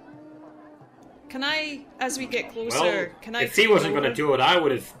 Can I, as we get closer, Well, can I if he take wasn't over? going to do it, I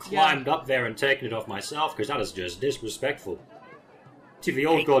would have climbed up there and taken it off myself, because that is just disrespectful. To the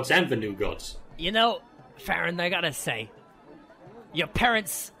old gods and the new gods. You know, Farron, I gotta say, your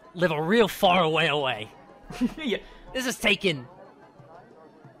parents live a real far away. Yeah. This is taking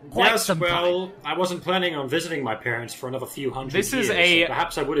quite Yes, some well, time. I wasn't planning on visiting my parents for another few hundred This is years. a- So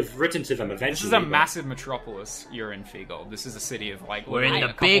perhaps I would have written to them eventually. This is a but- massive metropolis. You're in Figold. This is a city of like We're in literally the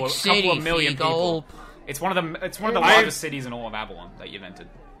a couple big of, city, couple of million Figold. people. It's one of the I- largest cities in all of Avalon that you've entered.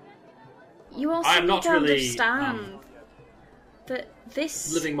 You also I'm need not to really, understand that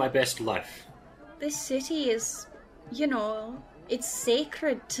this living my best life. this city is, you know, it's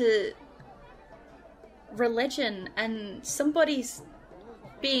sacred to religion, and somebody's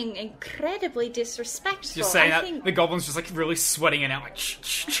being incredibly disrespectful. Just saying I that, think the goblin's just like really sweating it out. Like, he's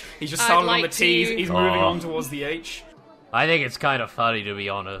just I'd started on the like T's. to- He's moving Oh. on towards the H. I think it's kind of funny, to be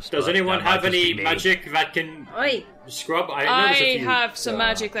honest. Does but anyone that might have just any be me. magic that can Oi, scrub? I noticed a few, have some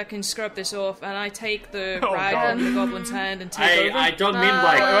magic that can scrub this off, and I take the Oh, rag God. from the goblin's hand and take over. I don't mean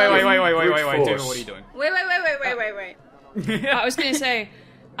like. Wait, brute Dude, force. what are you doing? wait. I was gonna say,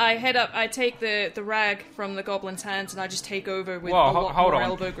 I head up, I take the rag from the goblin's hands, and I just take over with Whoa, a lot hold more on.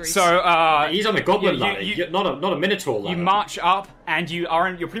 elbow grease. So, He's on the goblin you- ladder, you- not a minotaur ladder. you march up, and you're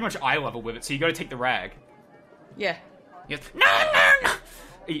pretty much eye level with it. So you got to take the rag. yeah. He goes, no.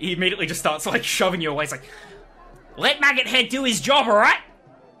 He immediately just starts like shoving you away. He's like, "Let Maggot Head do his job, all right?"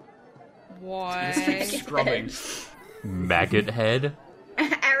 Why? Scrubbing. Maggot head?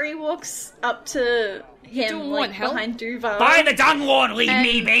 Ari walks up to him, don't like want help? behind Duval, By the Dung Lord, leave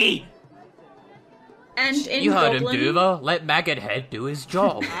me be. and in You heard Goblin, him, Duva. Let Maggot head do his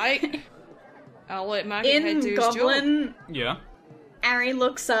job. I'll let Maggot Head in do his job. Goblin, Yeah. Ari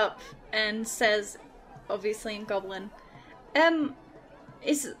looks up and says, obviously in Goblin,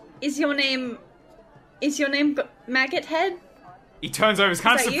 is your name Maggot Head? He turns over. He's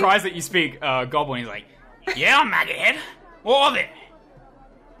kind of Is that you? surprised that you speak Goblin. He's like, "Yeah, I'm Maggot Head. What of it?"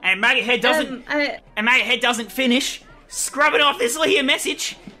 And Maggot Head doesn't. And Maggot Head doesn't finish. Scrubbing off this here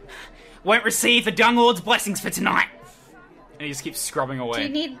message. Won't receive the Dung Lord's blessings for tonight. And he just keeps scrubbing away.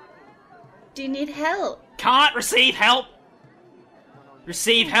 Do you need help? Can't receive help.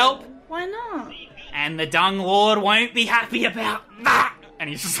 Receive help, Why not? and the Dung Lord won't be happy about that. And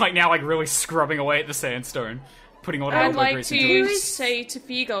he's just like now, like really scrubbing away at the sandstone, putting all the I'd elbow like grease into to it. say to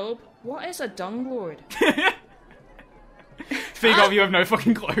Figob, what is a dung lord? Figov, you have no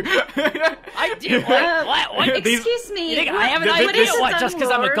fucking clue. I do. What? These- Excuse me. You think I have an Th- th- idea? this- What? Just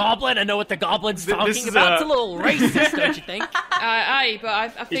because I'm a Lord? goblin, I know what the goblin's This talking is, about? It's a little racist, don't you think? Aye, but I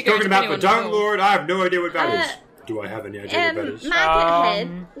He's figured talking about the anyone Dung will. Lord. I have no idea what that is. Do I have any idea what that is? Maggot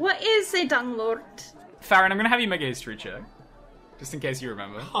Head, what is a Dung Lord? Farron, I'm gonna have you make a history check, just in case you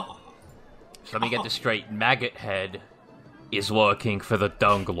remember. So let me get this straight. Maggot head is working for the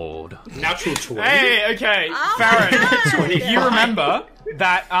Dung Lord. Natural 20. Hey, okay, Oh Farron, you remember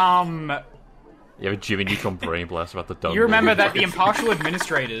that You have a Jimmy Neutron brain blast about the Dung you remember Lord. that the impartial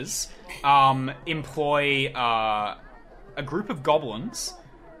administrators employ a group of goblins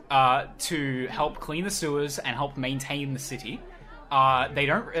to help clean the sewers and help maintain the city. They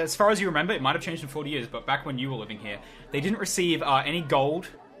don't, as far as you remember, it might have changed in 40 years, but back when you were living here, they didn't receive any gold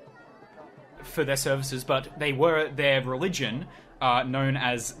for their services, but they were their religion, known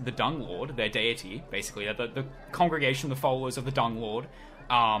as the Dung Lord, their deity, basically, the congregation, the followers of the Dung Lord,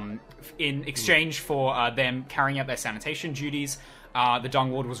 in exchange for them carrying out their sanitation duties. The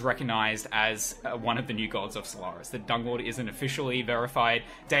Dung Lord was recognized as one of the new gods of Solaris. The Dung Lord is an officially verified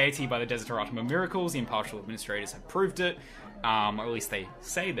deity by the Desiderata of Miracles. The impartial administrators have proved it, or at least they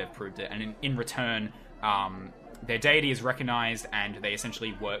say they've proved it, and in return, their deity is recognized, and they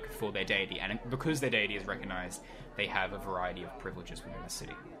essentially work for their deity. And because their deity is recognized, they have a variety of privileges within the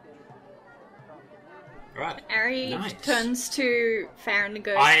city. Right. Ari Nice. turns to Farron and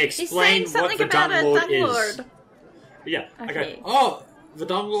goes, I he's saying explained what something the about Dung a Lord Dung is. Lord. Yeah. Okay. Okay. Oh, the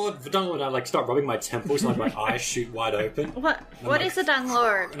Dung Lord. I like start rubbing my temples and like my eyes shoot wide open. What like- is a Dung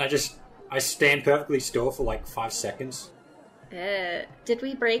Lord? And I stand perfectly still for like 5 seconds. Did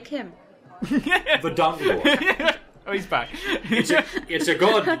we break him? The Dung Lord. Oh, he's back. It's a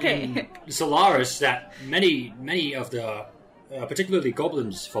god Okay. in Solaris that many of the particularly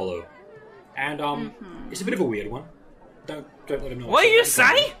goblins follow, and it's a bit of a weird one. Don't let him know. What do you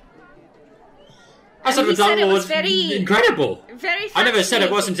say? I said he the said Dung it was Lord's very- incredible. Very I never said it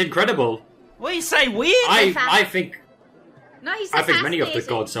fascinating. wasn't incredible. What do you say? Weird? I think No, he said many of the fascinating.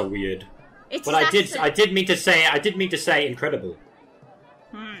 gods are weird. It's But I did fascinating. mean to say incredible.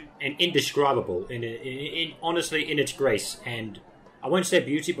 And indescribable in honestly in its grace, and I won't say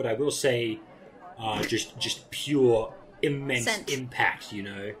beauty, but I will say just pure immense Scent. impact, you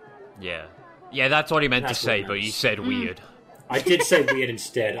know. Yeah, that's what he meant That's to say, what but matters. you said weird. I did say weird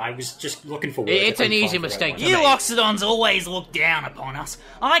instead. I was just looking for words. It's I an couldn't easy find the right mistake one. to You make. Loxodons always look down upon us.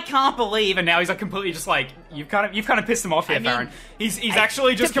 I can't believe, and now he's like completely just like you've kind of pissed him off here, I mean, Farron. He's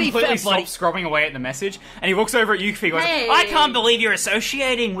actually just to be completely fair, buddy- stopped scrubbing away at the message, and he looks over at Yuki and goes, Hey. "I can't believe you're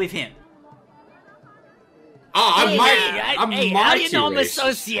associating with him." Oh, I'm Hey, mighty. Hey, how do you know I'm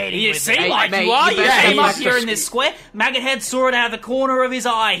associating You with seem it? like mate, you are. you You better came be up back here to in this square. Maggot Head saw it out of the corner of his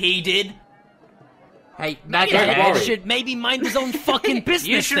eye. He did. Hey, Maggot Don't Head worry. should maybe mind his own fucking business.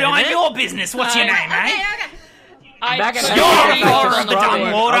 You should then, mind eh? your business. What's your name, eh? Okay. I Maggot put Head- You're a Feegle follower on of the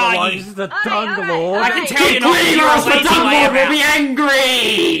Dung Lord, are you? Otherwise, the Alright, Dung alright, Lord. I can alright. tell you're not. Clean You're a us, the lazy Dung Lord will layabout. be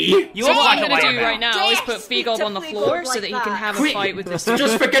angry! You So look what like I'm a going to do layabout. right now is Yes, put Feagle on the to floor Feagle so like that he can that. have a Quick, fight with this.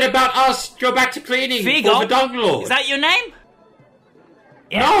 Just forget about us. Go back to cleaning Feagle? for the Dung Lord. Is that your name?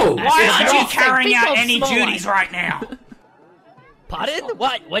 No. Why It's aren't you not. carrying out Feagle's any small duties one. right now? Pardon?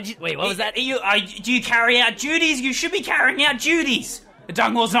 What? Wait, what was that? Do you carry out duties? You should be carrying out duties. The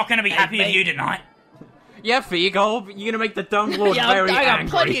Dung Lord's not going to be happy with mate. you tonight. Yeah, Feagle, you're gonna make the Dung Lord Yeah, very I got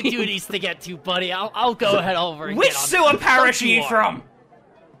angry. plenty of duties to get to, buddy. I'll go ahead over and Which get on. sewer parish are Don't you worry. from?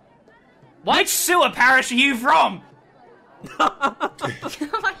 What? Which sewer parish are you from?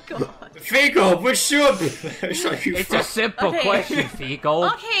 Oh my god. Feagle, which sewer are you It's from? a simple Okay. question,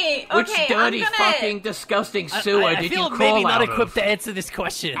 Feagle. Okay, Which okay, dirty, I'm gonna... fucking, disgusting sewer I did feel you maybe crawl not out equipped of? to answer this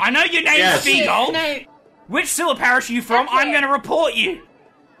question. I know your name's Yes. Feagle. No, Which sewer parish are you from? Okay. I'm going to report you.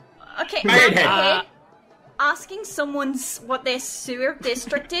 okay, Maggot Maggot Head. Head, asking someone's what their sewer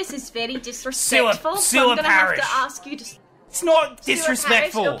district is very disrespectful. so sewer I'm gonna parish. have to ask you to... It's not Sewer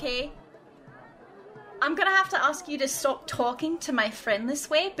disrespectful. parish, okay. I'm gonna have to ask you to stop talking to my friend this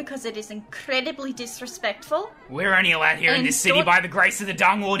way because it is incredibly disrespectful. We're only allowed here in And this city don't- by the grace of the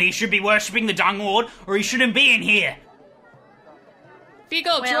Dung Lord. He should be worshipping the Dung Lord, or he shouldn't be in here.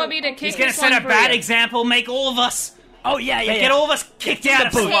 Feagle, do you want me to kick He's going to this set one a for bad you? example, make all of us, Oh yeah. get all of us kicked out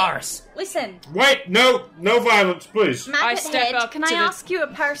of Okay, Solaris. Listen, Wait, no violence, please. Maggot step Head, up can to I the- ask you a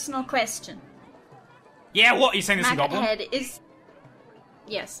personal question? Yeah, what? You saying this in Maggot Goblin? Head is...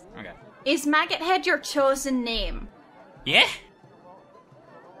 Yes. Okay. Is Maggot Head your chosen name? Yeah?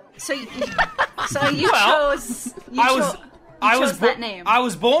 So you, so you Well, chose... I was that name. I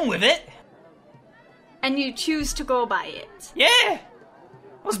was born with it. And you choose to go by it. Yeah. I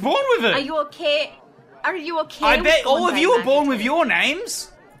was born with it. Are you okay? Are you okay? I with bet going all of by you were Maggot born with Head? your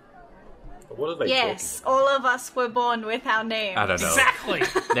names. What are they Yes, all of us were born with our names. I don't know. Exactly.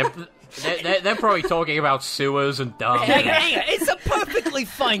 They're probably talking about sewers and dung. Hang on. It's a perfectly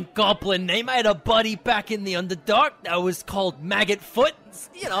fine goblin name. I had a buddy back in the Underdark that was called Maggot Foot.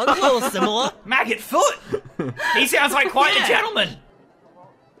 You know, a little similar. Maggot Foot. He sounds like quite Yeah. a gentleman.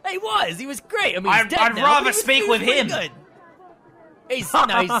 He was great. I mean, he's I'd- dead I'd now, rather but he was- speak he was with pretty him. Good. He's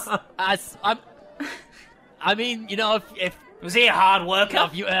nice. I mean, you know, if Was he a hard you worker? know,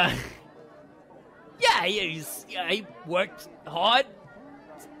 if you, yeah, he worked hard.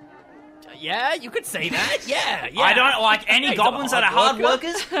 Yeah, you could say that. Yeah. I don't like any He's a goblins that are hard worker.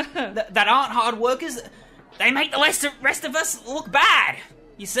 workers. that aren't hard workers. They make the rest of us look bad.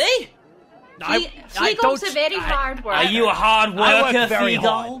 You see? Feagle's a very hard worker. Are you a hard I work worker, very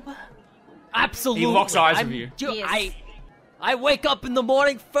Feagle? Absolutely. He locks eyes I'm with you. Yes. I wake up in the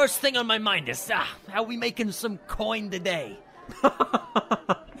morning, first thing on my mind is, how we making some coin today?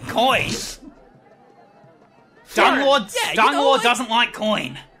 Coin. Dung Lord, Yeah, you Dung know Lord what? doesn't like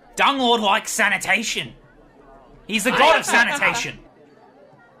coin. Dung Lord likes sanitation. He's the god of sanitation.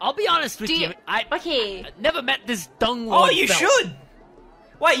 I'll be honest with Do you. you- I Okay. never met this dung lord. Oh, you fella. should.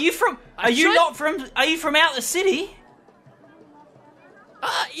 Wait, you from? Are you should? not from? Are you from out the city?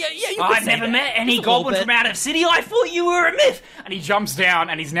 Yeah, you could I've say never that. met any Just a little goblin bit. from out of city. I thought you were a myth. And he jumps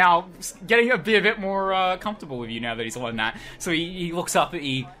down, and he's now getting a bit more comfortable with you now that he's learned that. So he looks up,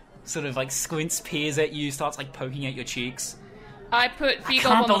 he sort of like squints, peers at you, starts like poking at your cheeks. I put I Feagle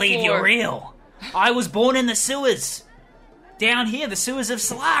can't on the believe floor. you're real. I was born in the sewers. Down here, the sewers of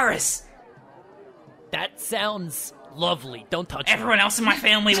Solaris. That sounds lovely. Don't touch me. Everyone else in my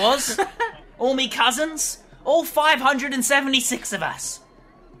family was. All me cousins. All 576 of us.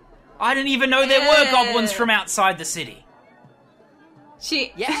 I didn't even know there were goblins from outside the city.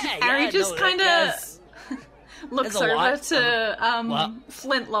 Ari just kind of looks there's a over lot to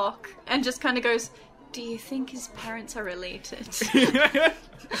Flintlock and just kind of goes, "Do you think his parents are related?"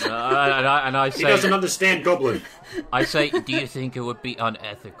 And I He doesn't say, understand Goblin. do you think it would be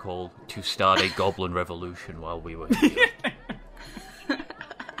unethical to start a goblin revolution while we were here?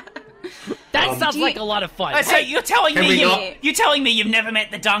 That sounds like a lot of fun. So you're telling Can me we not- you're telling me you've never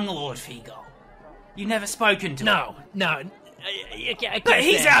met the Dung Lord, Figo? You've never spoken to him? No. But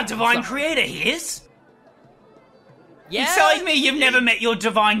he's our divine creator, he is. Yeah. You're telling me you've never met your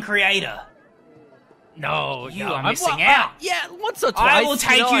divine creator? No, You no. are missing out. Yeah, once or twice. I will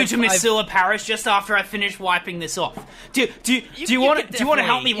take you to I've- Misilla Parish just after I finish wiping this off. Do you want could to help me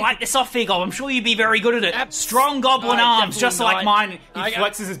definitely- wipe this off, Figo? I'm sure you'd be very good at it. Strong goblin arms, definitely just like not. mine. He I-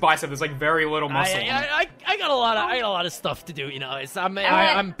 flexes his bicep. There's like very little muscle. on it. I got a lot of stuff to do. You know,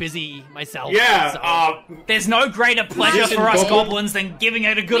 I'm busy myself. Yeah, so- There's no greater pleasure Listen, for us Goblin. goblins than giving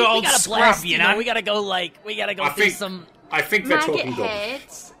it a good we old gotta scrub. blast, You know, we gotta go I through think some. I think they're Maggot talking Goblin.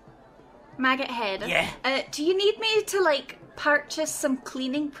 heads. Maggot head. Yeah. Do you need me to like purchase some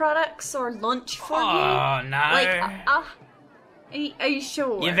cleaning products or lunch for you? Oh no! Like, are you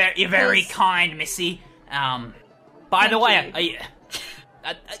sure? You're very 'Cause- kind, Missy. By the Thank way,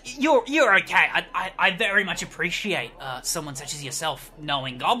 you're okay. I very much appreciate someone such as yourself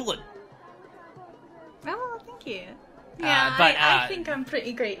knowing Goblin. Oh, thank you. Yeah, but, I think I'm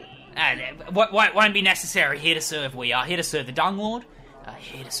pretty great. Won't be necessary. Here to serve. We are here to serve the Dung Lord.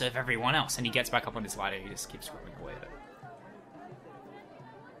 Here to serve everyone else. And he gets back up on his ladder. He just keeps scrubbing away at it.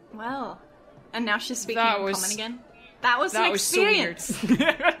 Well, and now she's speaking That in was- common again. That was an That was so weird.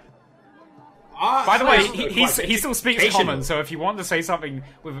 experience. By the way, Well, he still speaks educational. common. So if you want to say something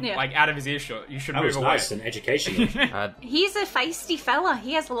with Yeah. like out of his earshot, you should That move was away. nice and educational. He's a feisty fella.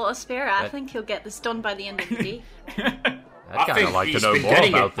 He has a lot of spirit. I think he'll get this done by the end of the day. I'd kind think of like to he's know been more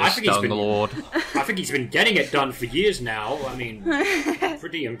getting about it. I this think he's Dung been- Lord. I think he's been getting it done for years now. I mean,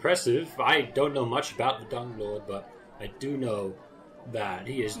 pretty impressive. I don't know much about the Dung Lord, but I do know that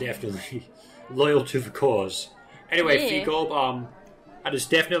he is definitely loyal to the cause. Anyway, Yeah. Figob, that is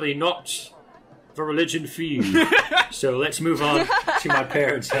definitely not the religion for you. So let's move on to my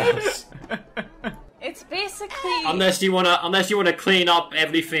parents' house. It's basically Unless you wanna clean up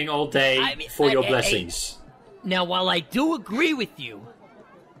everything all day I mean, for your I- blessings. Now, while I do agree with you,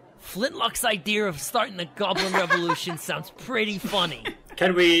 Flintlock's idea of starting the Goblin Revolution sounds pretty funny.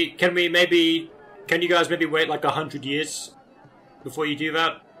 Can you guys maybe wait like 100 years before you do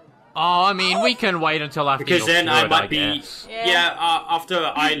that? Oh, I mean, we can wait until after Because you're then I cured, might be guess.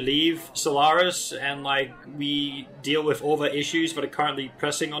 after I leave Solaris and like we deal with all the issues that are currently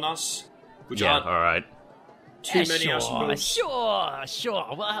pressing on us, which Yeah, aren't alright. too many, I sure, suppose. sure.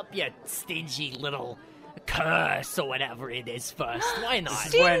 We'll help you, stingy little curse or whatever it is first. Why not?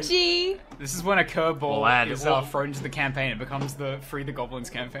 stingy. This is when a curveball Lad. is thrown into the campaign. It becomes the Free the Goblins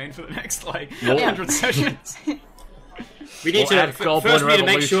campaign for the next like Yeah. 100 sessions. We need We'll add to Goblin first we need to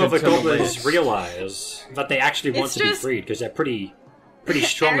make sure the Revolution to the goblins list. realize that they actually want It's to be just- freed because they're pretty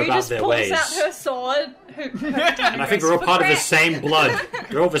strong Harry about just their pulls ways. out her sword. And I think we're all part of the same blood.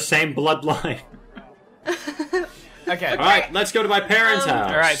 They're all the same bloodline. Okay. All right, let's go to my parents'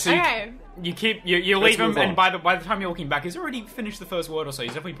 house. All right. So Okay. you keep you Let's leave him, move and on. by the time you're looking back, he's already finished the first word or so.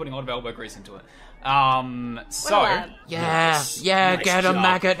 He's definitely putting a lot of elbow grease into it. So What a lad. Yeah, Nice. yeah, Nice get a job.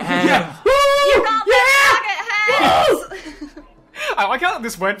 maggot head. You got the maggot heads! I like how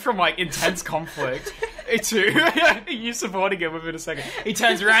this went from like intense conflict to you supporting him within a second. He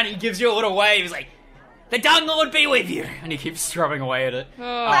turns around, he gives you a little wave. He's like, "The Dung Lord be with you," and he keeps scrubbing away at it.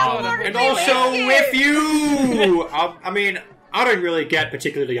 And also with you! I mean, I don't really get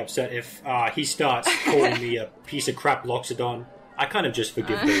particularly upset if he starts calling me a piece of crap Loxodon. I kind of just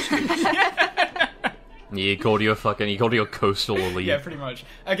forgive those things. He called you a coastal elite. Yeah, pretty much.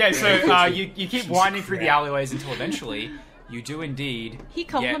 Okay, so you keep winding through the alleyways until eventually you do indeed. He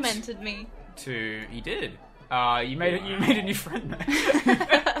complimented me. He did. You made a new friend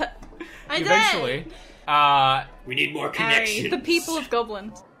there. I Eventually, We need more did! connections. Harry, the people of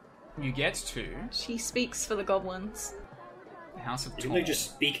goblins. you get to She speaks for the goblins. the House of Didn't Torn. they just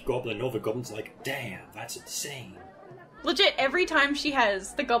speak Goblin? All the goblins are like, damn, that's insane. Legit, every time she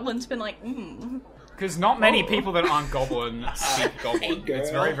has, the goblin's been like, Because not many people that aren't goblin speak goblin. Hey, It's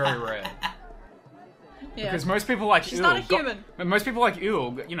girl. very, very rare. Yeah. Because most people like She's not a human. Most people like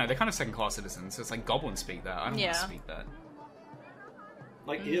Ul, you know, they're kind of second-class citizens. So it's like goblins speak that. I don't Yeah. want to speak that.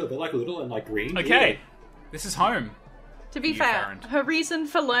 Like, ew, they're like little and like green. Okay, this is home. To be You fair, found. her reason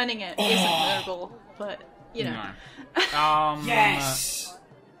for learning it isn't noble, but, you know. No. Yes!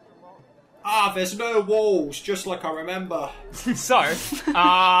 there's no walls, just like I remember. So,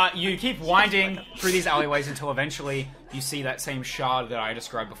 you keep winding through these alleyways until eventually you see that same shard that I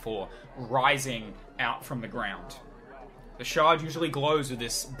described before rising out from the ground. The shard usually glows with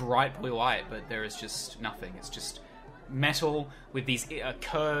this bright blue light, but there is just nothing. It's just metal with these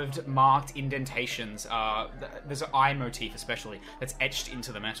curved, marked indentations. There's an eye motif especially that's etched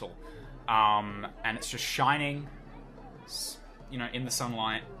into the metal. And it's just shining, in the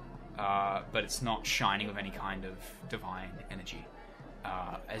sunlight, but it's not shining with any kind of divine energy.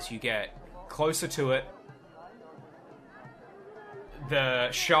 As you get closer to it,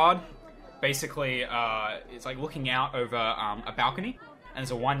 the shard basically is like looking out over a balcony, and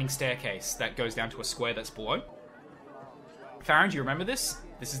there's a winding staircase that goes down to a square that's below. Farron, do you remember this?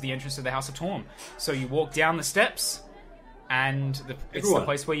 This is the entrance to the House of Torm. So you walk down the steps, and it's the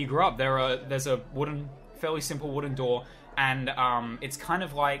place where you grew up. There's a fairly simple wooden door, and it's kind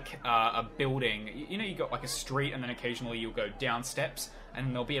of like a building. You got like a street, and then occasionally you'll go down steps, and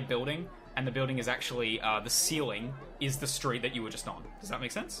then there'll be a building, and the building is actually, the ceiling is the street that you were just on. Does that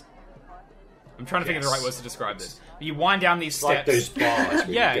make sense? I'm trying to think of the right words to describe this. You wind down these steps. Like those bars.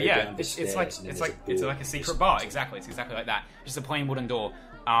 Yeah. It's like a secret bar. Exactly. It's exactly like that. Just a plain wooden door.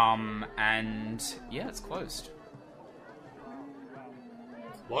 And yeah, it's closed.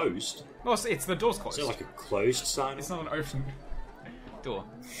 Closed? Well, it's the door's closed. Is it like a closed sign? It's not an open door.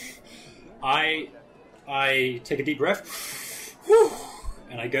 I take a deep breath,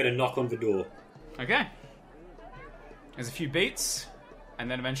 and I go to knock on the door. Okay. There's a few beats, and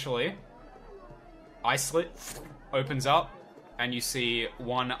then eventually, eye slit opens up, and you see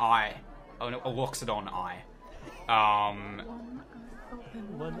one eye, a Loxodon eye.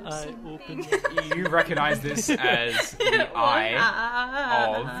 One eye open. You recognize this as the eye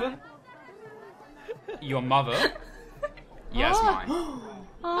of your mother, Yasmine.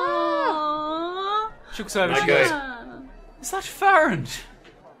 She looks over and she goes, "Is that Farron?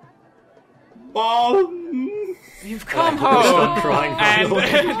 You've come home." Crying And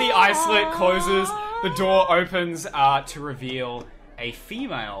the eye slit closes. The door opens to reveal a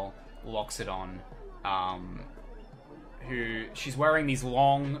female Loxodon, who she's wearing these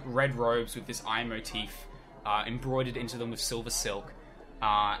long red robes with this eye motif embroidered into them with silver silk.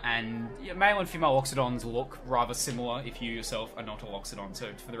 And male and female Loxodons look rather similar if you yourself are not a Loxodon.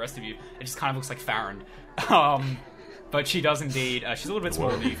 So for the rest of you, it just kind of looks like Farron. But she does indeed, she's a little bit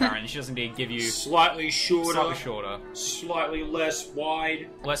smaller than you, Farron. She does indeed give you slightly shorter, slightly less wide,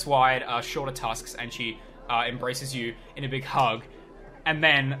 shorter tusks, and she embraces you in a big hug. And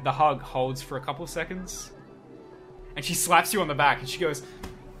then the hug holds for a couple of seconds, and she slaps you on the back, and she goes,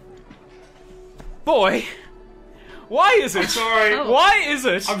 "Boy, why is it? I'm sorry. Why is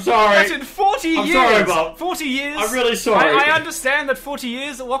it? I'm sorry. That in 40 years... sorry, Bob. 40 years... I'm really sorry. I understand that 40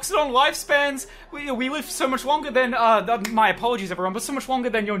 years, Loxodon lifespans, we live so much longer than... my apologies, everyone, but so much longer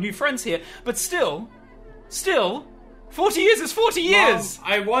than your new friends here. But still, 40 years is 40 years!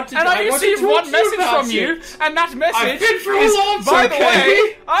 Mom, I received one message from you, and that message is, by the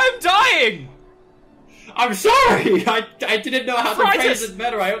way, I'm dying! I'm sorry! I didn't know how to phrase it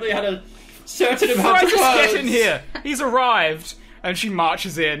better. I only had a certain amount of words. Get in here! He's arrived! And she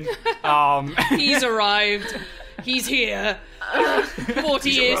marches in. He's arrived. He's here. 40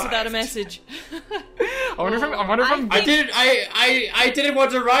 years without a message. I wonder if I'm... I didn't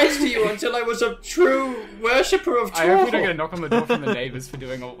want to rise to you until I was a true worshipper of Torval. I hope we don't get a knock on the door from the neighbours for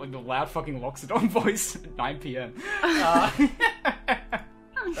doing a loud fucking Loxodon voice at 9 p.m. Alright.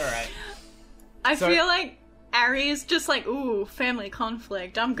 I feel like Ari is just like, ooh, family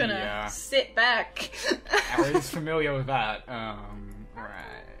conflict. I'm gonna sit back. Ari's familiar with that. Alright.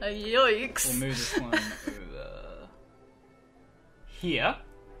 Yikes. We'll move this one over here.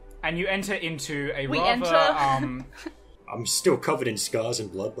 And you enter into a I'm still covered in scars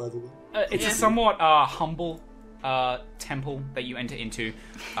and blood, by the way. It's a somewhat humble temple that you enter into,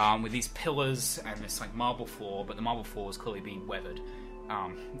 with these pillars and this like marble floor, but the marble floor is clearly being weathered.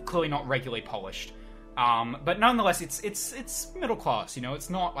 Clearly not regularly polished. But nonetheless, it's middle class, you know? It's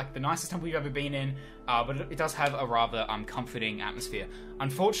not like the nicest temple you've ever been in, but it does have a rather comforting atmosphere.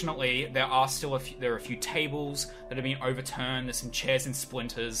 Unfortunately, there are a few tables that have been overturned. There's some chairs in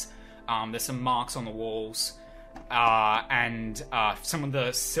splinters. There's some marks on the walls, and some of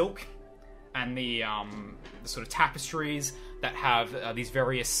the silk and the sort of tapestries that have these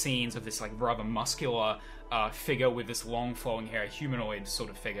various scenes of this like rather muscular figure with this long flowing hair, humanoid sort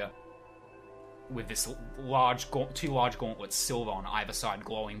of figure, with this two large gauntlets, silver on either side,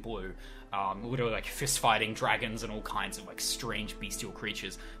 glowing blue, literally like fist-fighting dragons and all kinds of like strange bestial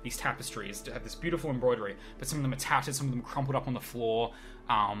creatures. These tapestries have this beautiful embroidery, but some of them are tattered, some of them are crumpled up on the floor.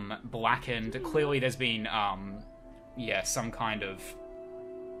 blackened. Clearly there's been, some kind of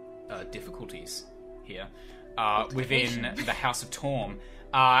difficulties here within the House of Torm.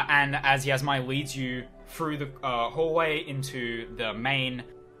 And as Yasmai leads you through the hallway into the main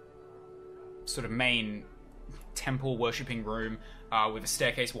temple worshipping room with a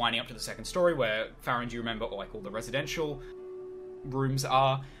staircase winding up to the second story where, Farron, you remember, all the residential rooms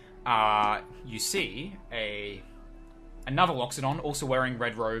are, you see another Loxodon, also wearing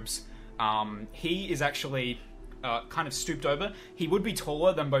red robes. He is actually kind of stooped over. He would be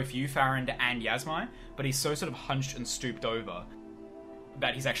taller than both you, Farron, and Yasmai, but he's so sort of hunched and stooped over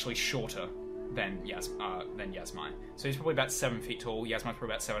that he's actually shorter than Yasmai. So he's probably about 7 feet tall. Yasmai's probably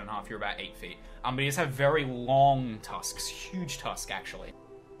about 7.5. You're about 8 feet. But he does have very long tusks, huge tusks actually.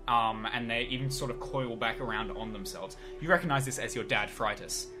 And they even sort of coil back around on themselves. You recognize this as your dad,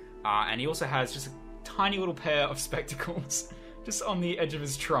 Phrytus. And he also has just a tiny little pair of spectacles just on the edge of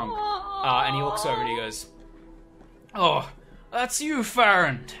his trunk. And he looks over and he goes, "Oh, that's you,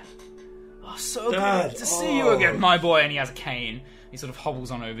 Farron. Oh, so good to see you again, my boy." And he has a cane. He sort of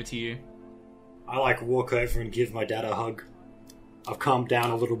hobbles on over to you. I walk over and give my dad a hug. I've calmed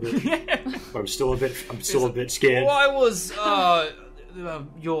down a little bit, but I'm still a bit scared. Well, I was, I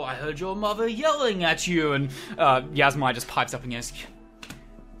heard your mother yelling at you, and Yasmai just pipes up and goes,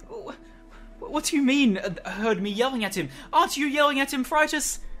 "What do you mean, heard me yelling at him? Aren't you yelling at him,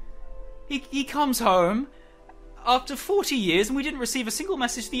 Phrytus? He comes home after 40 years, and we didn't receive a single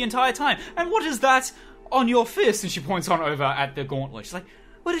message the entire time. And what is that on your fist?" And she points on over at the gauntlet. She's like,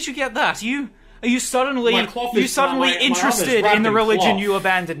 "Where did you get that? Are you suddenly interested in the religion you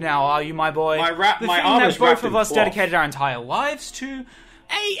abandoned now, are you, my boy? The thing that both of us dedicated our entire lives to?"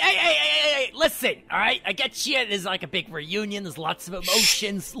 Hey, listen, alright? I get you, there's a big reunion, there's lots of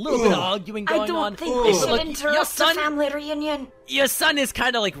emotions, a little bit of arguing going on. I don't think we should interrupt the family reunion. Your son is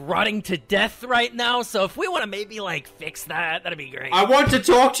kind of, rotting to death right now, so if we want to maybe, fix that, that'd be great. I want to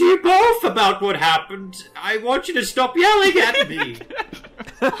talk to you both about what happened. I want you to stop yelling at me.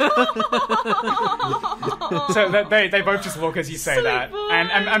 So they both just look as you say that,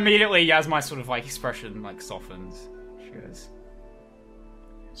 and immediately Yasmai's sort of expression softens. She goes,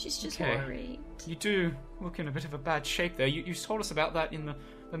 "She's just worried. You do look in a bit of a bad shape there. You told us about that in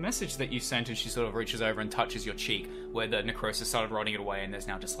the message that you sent," and she sort of reaches over and touches your cheek where the necrosis started rotting it away, and there's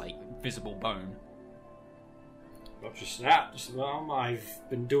now just visible bone. Not just that, I've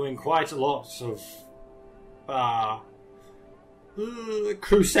been doing quite a lot of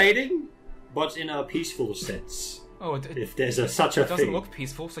crusading, but in a peaceful sense. Oh, if there's such a thing. It doesn't look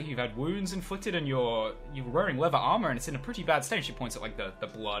peaceful. It's you've had wounds inflicted, and you're wearing leather armor, and it's in a pretty bad state. She points at the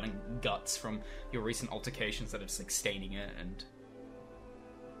blood and guts from your recent altercations that are just staining it. And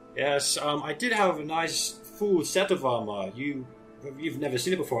yes, I did have a nice full set of armor. You've never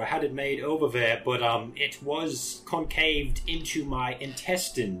seen it before. I had it made over there, but it was concaved into my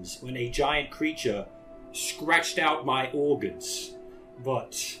intestines when a giant creature scratched out my organs.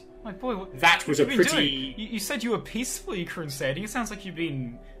 But my boy, that was a pretty... You said you were peacefully crusading. It sounds like you've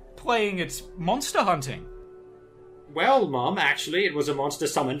been playing at monster hunting. Well, Mom, actually, it was a monster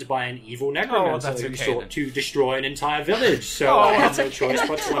summoned by an evil necromancer who sought to destroy an entire village. So I had no choice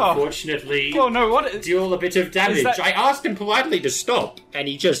but to unfortunately deal a bit of damage. I asked him politely to stop, and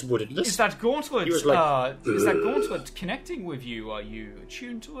he just wouldn't listen. Is that gauntlet? He was like, is that gauntlet connecting with you? Are you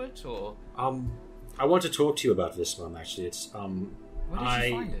attuned to it, or? I want to talk to you about this, Mom. Actually, it's Where did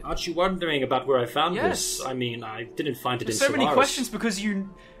you find it? Aren't you wondering about where I found this? I mean, I didn't find it in so many Solaris. questions because you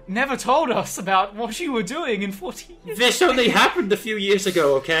never told us about what you were doing in 40 years. This only happened a few years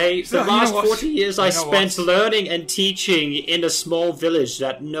ago, okay? The last 40 years I spent learning and teaching in a small village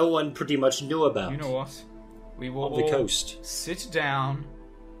that no one pretty much knew about. You know what? We will on the coast. Sit down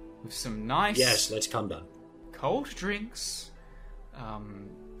with some nice... Yes, let's calm down. Cold drinks.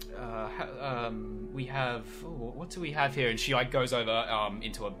 We have... what do we have here? And she goes over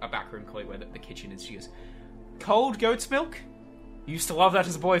into a back room, clearly, where the kitchen is. She goes, "Cold goat's milk? You used to love that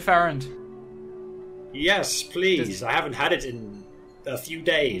as a boy, Farron." Yes, please. I haven't had it in a few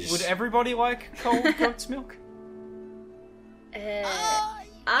days. Would everybody like cold goat's milk?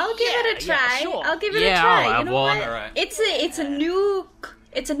 I'll give it a try. Sure. I'll give it a try. I'll have one. What? All right. It's a new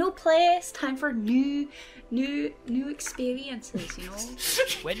place. Time for new experiences. You know.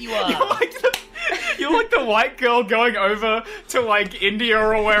 When you You're like the white girl going over to India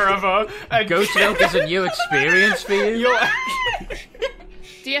or wherever. And Goat's milk is a new experience for you?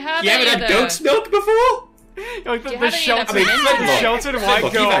 Do you have You haven't had goat's milk before? Like Do you have any the sheltered white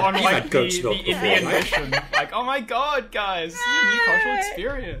Flintlock, girl you've had- on you've like had the goat's milk before, Indian right? mission. Like, oh my god, guys, this is a new cultural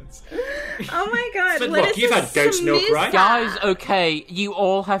experience. Oh my god, But what look, is you've this had goat's milk, right? Guys, okay, you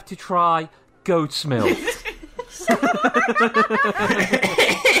all have to try goat's milk.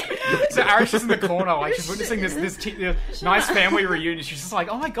 So Arish is in the corner, like she's witnessing this nice family reunion. She's just like,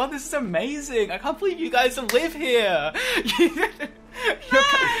 "Oh my god, this is amazing! I can't believe you guys live here.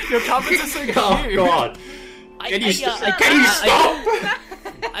 Your cupboards are so cute." Oh god. Can you stop?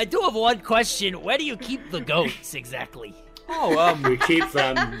 I do have one question. Where do you keep the goats exactly? Oh, We keep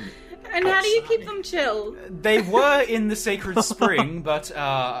them. And how do you keep them chill? they were in the sacred spring, but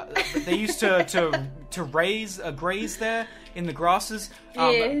they used to graze there in the grasses.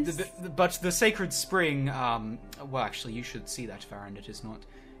 Yes. But the sacred spring, well, actually, you should see that, Farron. It is not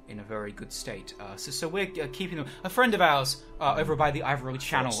in a very good state. So we're keeping them. A friend of ours over by the Ivory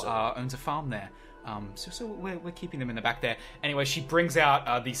Channel owns a farm there. So we're keeping them in the back there. Anyway, she brings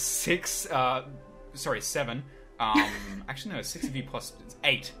out these seven. Actually, no, 6 of you plus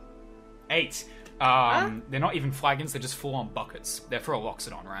 8. 8. They're not even flagons, they're just full-on buckets. They're for a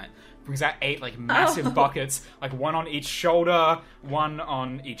Loxodon, right? Brings out 8, like, massive buckets, like, one on each shoulder, one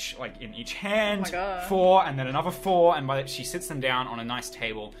on each, like, in each hand, Oh my God. 4, and then another 4, and she sits them down on a nice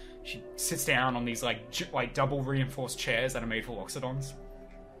table. She sits down on these, like double reinforced chairs that are made for Loxodons.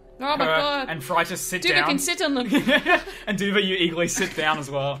 Oh my god. And Fry just sit Duva down. can sit on them. And Duva, you eagerly sit down as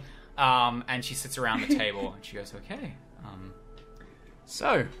well. And she sits around the table, and she goes, okay,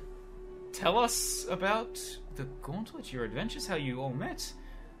 so... tell us about the Gauntlet, your adventures, how you all met.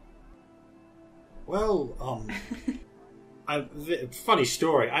 Well, funny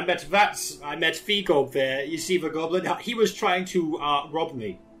story. I met Vats. I met Figob there. You see the goblin? He was trying to rob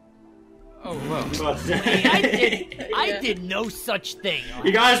me. Oh, well. But, I did no such thing.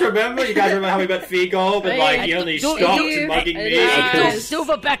 You guys remember? You guys remember how we met Figob and like he only stopped mugging me? because-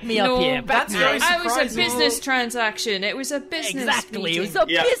 Silva, back me up here. Back that's me very up. I was a surprising. business transaction. It was a business Exactly. It meeting. was a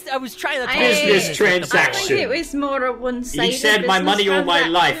Yeah. business. I was trying to talk Business business. transaction. I think it was more a one-sided He said my business money all my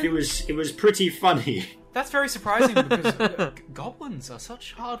life. transaction. It was pretty funny. That's very surprising because goblins are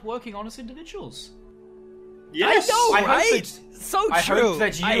such hard-working, honest individuals. Yes. I know, I hope right? that- So I true. hope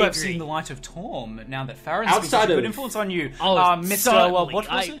that you I have agree. seen the light of Torm now that Farron's been Outside such a good of- influence on you. Oh, Mr. certainly. What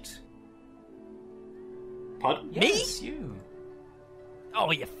was it? Pardon? Me? Yes, you.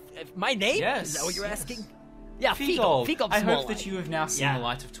 Oh, yeah. My name? Yes, Is that what you're yes. asking? Yeah, Figob. Figob's I more hope that like- you have now seen Yeah. the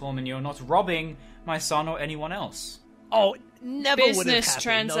light of Torm and you're not robbing my son or anyone else. Oh, never would have Business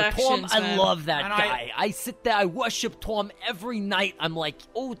happened. No, Tom, transactions, I man. love that And guy. I sit there, I worship Tom every night. I'm like,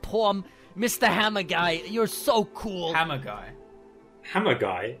 oh, Tom, Mr. Hammer guy, you're so cool. Hammer guy. Hammer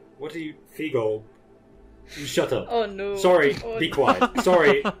guy? What are you... Figo? Shut up. Oh no. Sorry, Oh, be quiet.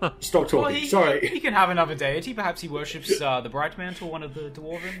 Sorry, stop talking. Well, he Sorry. can have another deity. Perhaps he worships the Bright Mantle, one of the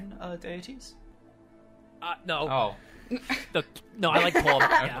dwarven deities. No. Oh, No, I like Tom.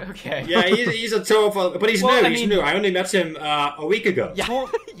 Yeah. okay. Yeah, he's a total... But he's Well, new, I he's mean- new. I only met him a week ago. Yeah,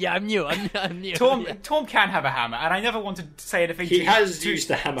 yeah, I'm new. I'm new. Torm, Yeah. Torm can have a hammer, and I never want to say anything He to, has to, used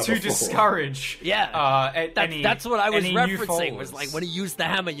the hammer to before. discourage. Yeah. Any, That's what I was any new referencing. Was followers. like when he used the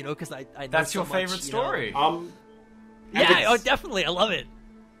hammer, you know, because I know That's so your much, favorite you know. story. Yeah, oh, definitely. I love it.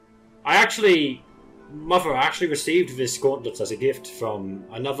 Mother actually received this gauntlet as a gift from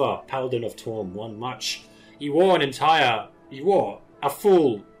another Paladin of Torm, one much. He wore a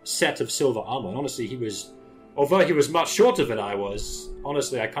full set of silver armor, and honestly, although he was much shorter than I was,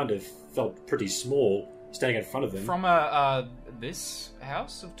 honestly, I kind of felt pretty small standing in front of him. From this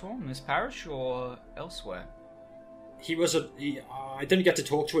house of Torm, this parish, or elsewhere? I didn't get to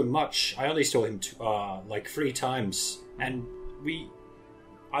talk to him much. I only saw him like 3 times, and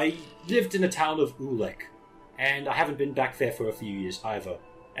I lived in the town of Ulek, and I haven't been back there for a few years either.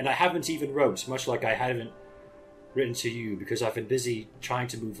 And I haven't even wrote, much like I haven't written to you, because I've been busy trying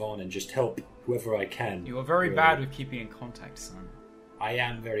to move on and just help whoever I can. You are very really. bad with keeping in contact, son. I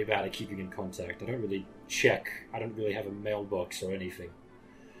am very bad at keeping in contact. I don't really check. I don't really have a mailbox or anything.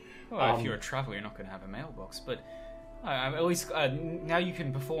 Well, if you're a traveler, you're not going to have a mailbox, but at least now you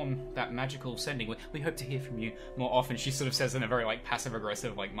can perform that magical sending. We hope to hear from you more often. She sort of says in a very like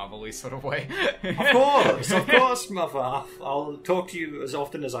passive-aggressive, like motherly sort of way. Of course, Mother. I'll talk to you as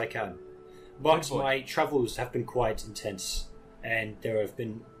often as I can. But Good boy. my travels have been quite intense, and there have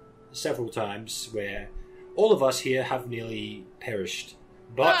been several times where all of us here have nearly perished.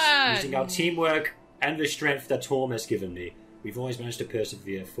 But using our teamwork and the strength that Torm has given me, we've always managed to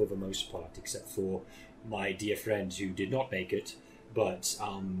persevere for the most part, except for my dear friends who did not make it. But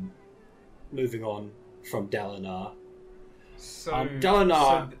moving on from Dalinar.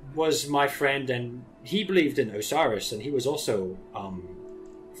 Dalinar was my friend, and he believed in Osiris, and he was also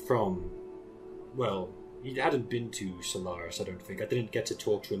from, well, he hadn't been to Solaris, I don't think. I didn't get to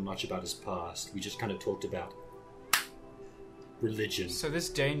talk to him much about his past. We just kind of talked about religion. So this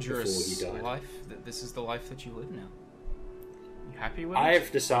dangerous life, this is the life that you live now. You happy with it?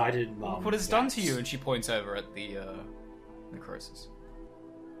 I've decided, Mum. What has it done to you? And she points over at the necrosis.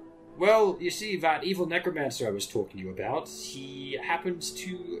 Well, you see, that evil necromancer I was talking to you about, he happens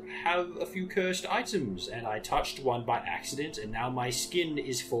to have a few cursed items, and I touched one by accident, and now my skin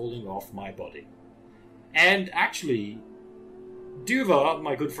is falling off my body. And actually, Duva,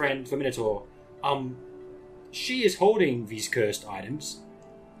 my good friend for Minotaur, she is holding these cursed items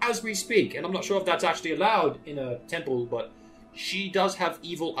as we speak, and I'm not sure if that's actually allowed in a temple, but she does have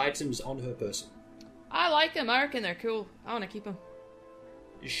evil items on her person. I like them. I reckon they're cool. I want to keep them.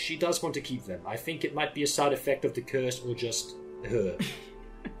 She does want to keep them. I think it might be a side effect of the curse or just her.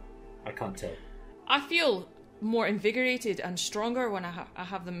 I can't tell. I feel more invigorated and stronger when I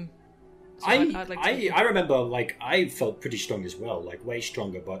have them. So I remember, like, I felt pretty strong as well, like way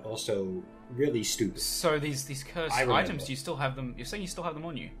stronger, but also really stupid. So these cursed items, do you still have them? You're saying you still have them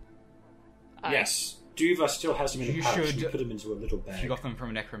on you? Yes. Duva still has them in a pouch. You put them into a little bag. If you got them from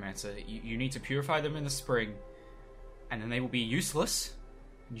a necromancer, you need to purify them in the spring, and then they will be useless.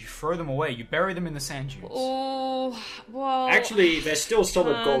 You throw them away. You bury them in the sand dunes. Oh, well... Actually, they're still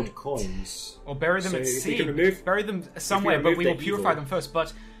solid gold coins. Or bury them at sea. Bury them somewhere, but we will purify them first.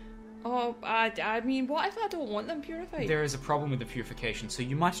 But... Oh, I mean, what if I don't want them purified? There is a problem with the purification, so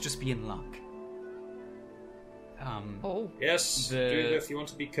you might just be in luck. Yes, Duva, if you want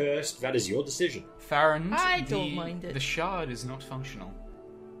to be cursed, that is your decision. Farron, I don't mind it. The shard is not functional.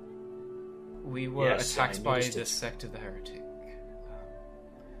 We were attacked by the sect of the heretic.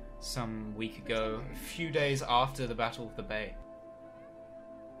 Some week ago, a few days after the Battle of the Bay.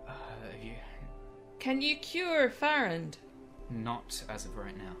 Can you cure Farron? Not as of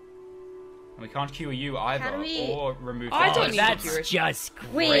right now. And we can't cure you either, or remove I don't need That's to cure. just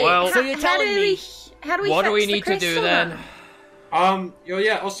great. Wait, Well, how, so you're telling me... How do we What do we fix the need to do crystal then?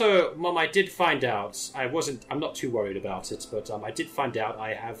 Also, Mum, I did find out, I'm not too worried about it, but I did find out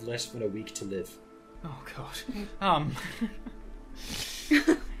I have less than a week to live. Oh, God.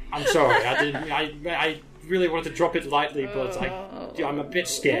 I'm sorry, I really wanted to drop it lightly, but I'm a bit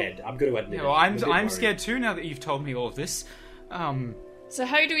scared. I'm going to admit. Well, I'm scared too now that you've told me all of this. So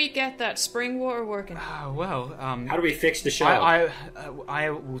how do we get that spring water working? How do we fix the shard? I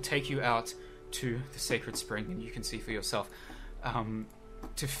will take you out to the sacred spring, and you can see for yourself.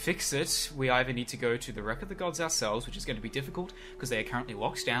 To fix it, we either need to go to the Wreck of the Gods ourselves, which is going to be difficult because they are currently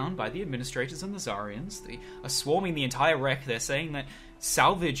locked down by the administrators and the Zarians. They are swarming the entire wreck. They're saying that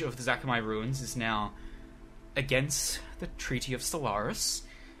salvage of the Zakamai ruins is now against the Treaty of Stellaris.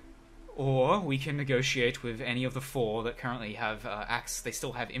 Or we can negotiate with any of the four that currently have they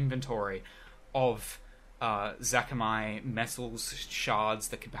still have inventory of Zakamai metals, shards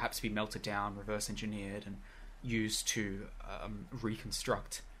that could perhaps be melted down, reverse engineered, and used to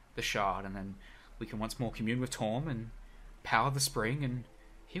reconstruct the shard, and then we can once more commune with Torm and power the spring and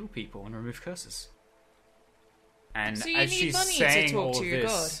heal people and remove curses. And so you as need she's money saying to talk all to your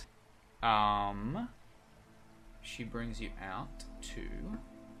this, she brings you out to.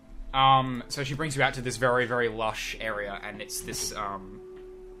 So she brings you out to this very, very lush area, and it's this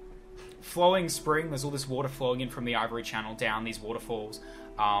flowing spring. There's all this water flowing in from the Ivory Channel down these waterfalls.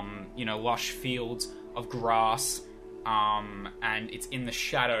 Lush fields of grass, and it's in the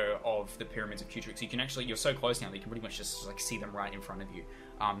shadow of the pyramids of Kutrix. So you can actually, you're so close now that you can pretty much just like see them right in front of you.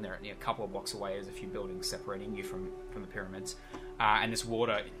 They're a couple of blocks away. There's a few buildings separating you from the pyramids, and this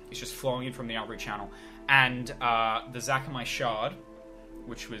water is just flowing in from the Ivory Channel. And the Zakamai shard,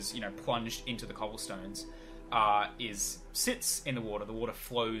 which was plunged into the cobblestones, sits in the water. The water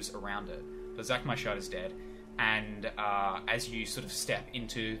flows around it. The Zakamai shard is dead. And as you sort of step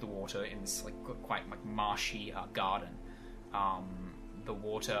into the water in this quite marshy garden, the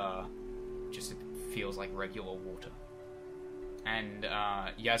water just feels like regular water. And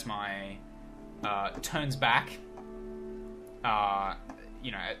Yasmai turns back,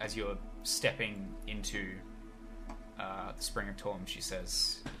 as you're stepping into the Spring of Torm. She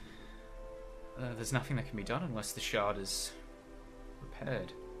says, "There's nothing that can be done unless the shard is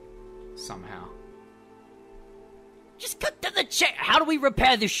repaired somehow." Just cut to the chase. How do we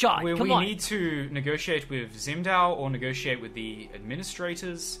repair the shard? We Come on. need to negotiate with Zimdao or negotiate with the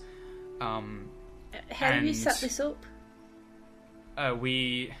administrators. How do we set this up?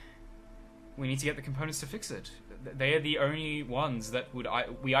 We need to get the components to fix it. They are the only ones that would.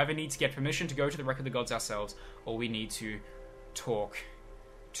 We either need to get permission to go to the Wreck of the Gods ourselves, or we need to talk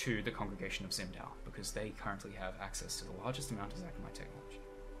to the congregation of Zimdao, because they currently have access to the largest amount of Zakamite technology.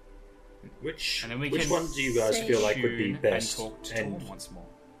 Which And then we which can one do you guys feel like would be tune best? and talk to Torm once more.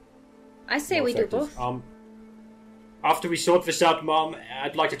 I say more we do effective? both. After we sort this out, Mom,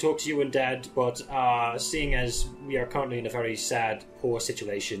 I'd like to talk to you and Dad, but seeing as we are currently in a very sad, poor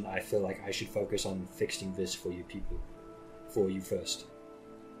situation, I feel like I should focus on fixing this for you people. For you first.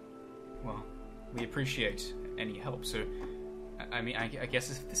 Well, we appreciate any help. So, I mean, I guess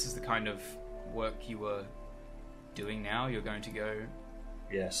if this is the kind of work you were doing now, you're going to go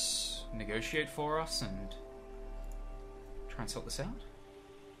Yes. negotiate for us and try and sort this out?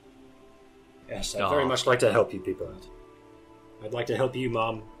 Yes, I'd very much like to help you people out. I'd like to help you,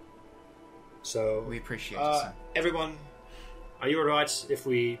 Mom. So, We appreciate it, son. everyone, are you alright if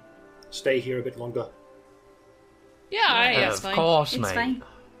we stay here a bit longer? Yeah, it's of fine. course, It's mate. fine.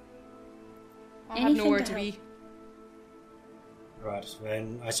 I have Anything nowhere to to help. be. Right,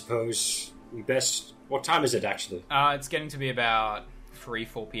 then I suppose we best... What time is it, actually? It's getting to be about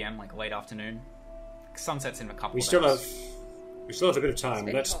 4 p.m., like late afternoon. Sunset's in a couple We of still hours. have a bit of time.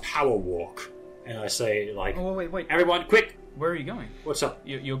 been Let's hot. power walk. And I say, like, Oh, wait. everyone, quick! Where are you going? What's up?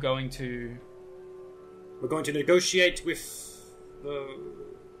 You're going to... We're going to negotiate with the...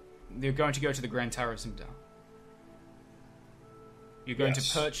 You're going to go to the Grand Tower of Zimdao. You're going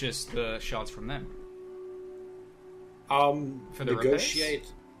Yes. to purchase the shards from them. For the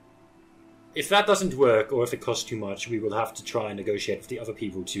negotiate. If that doesn't work, or if it costs too much, we will have to try and negotiate with the other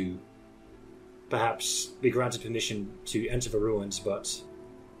people to perhaps be granted permission to enter the ruins. But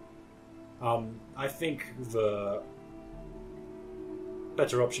I think the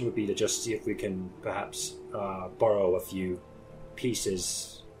better option would be to just see if we can perhaps borrow a few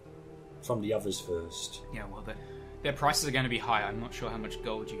pieces from the others first. Yeah, well, their prices are going to be high. I'm not sure how much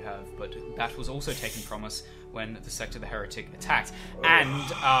gold you have, but that was also taken from us when the Sect of the Heretic attacked. And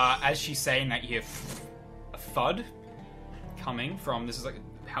as she's saying that, you hear a thud coming from... This is like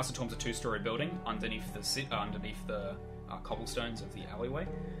House of Torm's a 2-story building underneath the cobblestones of the alleyway.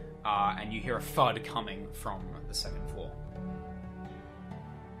 And you hear a thud coming from the 2nd floor.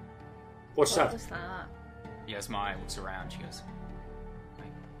 What's What that? was that? Yasmai looks around. She goes, I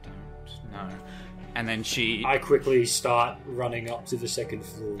don't know. And then she... I quickly start running up to the 2nd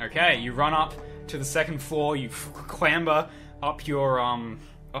floor. Okay, you run up to the 2nd floor, you clamber up your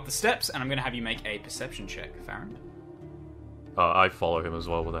up the steps, and I'm going to have you make a perception check, Farron. I follow him as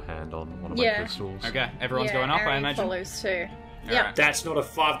well with a hand on one of my Yeah. pistols. Okay, everyone's Yeah, going up, I Ari imagine. follows too. All Yep. right. That's not a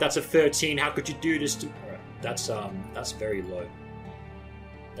 5, that's a 13. How could you do this to... Alright, that's very low.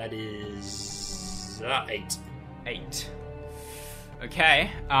 That is... 8. 8. Okay,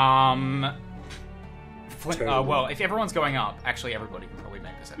 Flint, Terrible. well, if everyone's going up, actually everybody can probably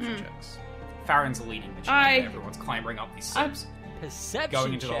make perception checks. Farron's leading the I- chain, everyone's clambering up these steps. Perception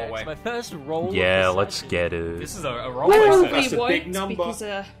Going into the checks. hallway. My first roll. of Yeah, perception. let's get it. This is a roleplay Probably set. That's a big won't, number. because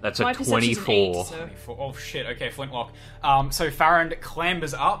That's a my perception's an 24. 8, so... Oh shit, okay, Flintlock. So Farron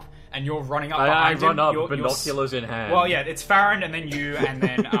clambers up, and you're running up I behind him. run up, You're- binoculars in hand. Well, yeah, it's Farron, and then you, and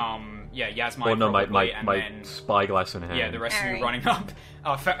then, Yasmai Or no, probably, my and my then... spyglass in hand. Yeah, the rest of Alright. you running up.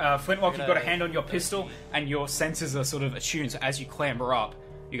 Flintlock, you've got a hand on your pistol, and your senses are sort of attuned, so as you clamber up,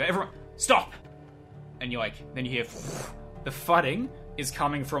 you go, everyone, stop! And you're like, then you hear... The thudding is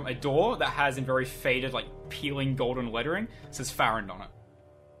coming from a door that has, in very faded, like, peeling golden lettering, says Farron on it.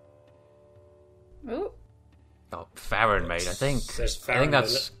 Ooh. Oh, Farron, mate. I think Says Farron,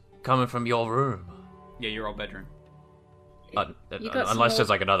 that's coming from your room. Yeah, your old bedroom. got some Unless there's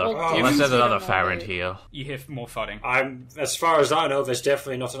more like another, old unless there's dudes another hidden Farron away. here. You hear more thudding. As far as I know, there's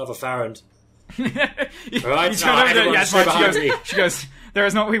definitely not another Farron. You Right, turn now over to everyone stay Yasmai, behind me. she goes, there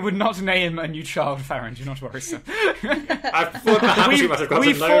is not, we would not name a new child Farron, do not worry, sir. I thought perhaps we you might have gotten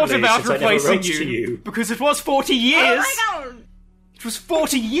we thought lonely about since I never replacing wrote to you. because it was 40 years. Oh my god! It was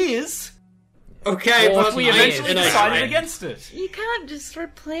 40 years. Okay, but We eventually and decided against it. You can't just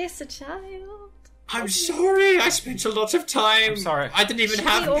replace a child. I'm sorry. I spent a lot of time. I'm sorry. I didn't even Should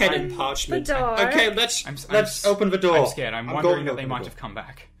have we pen open and parchment. the door? Okay, let's I'm open the door. I'm scared. I'm going wondering to that they open might the have door. come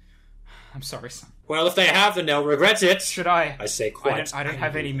back. I'm sorry, son. Well, if they have, then they'll regret it. Should I? I say quite. I don't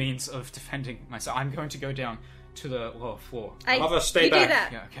have any means of defending myself. I'm going to go down to the lower floor. Mother, stay you back. do that.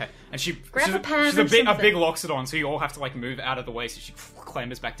 Yeah, okay. And she Grab she's a pan she's or a big something. locks it on, so you all have to like move out of the way. So she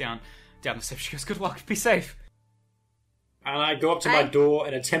clambers back down the steps. She goes, "Good luck. Be safe." And I go up to my door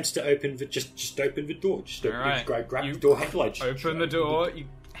and attempt to open the just open the door. Just open, Alright. grab You the door handle. I just Open the door. You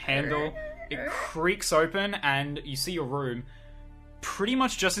handle. It creaks open, and you see your room. Pretty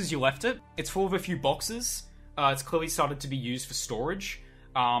much just as you left it. It's full of a few boxes. It's clearly started to be used for storage.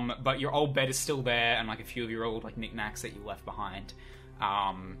 But your old bed is still there, and like a few of your old like knickknacks that you left behind.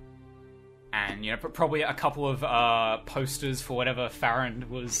 And, you know, probably a couple of posters for whatever Farron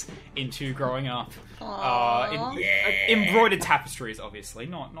was into growing up. Embroidered tapestries, obviously,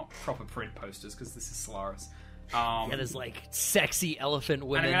 not proper print posters, because this is Solaris. Yeah, there's like sexy elephant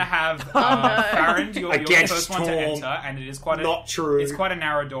women. And I'm gonna have Farron, you're the first one to enter, and it is quite It's quite a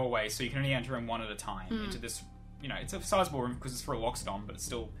narrow doorway, so you can only enter in one at a time into this. You know, it's a sizable room because it's for a Loxodon, but it's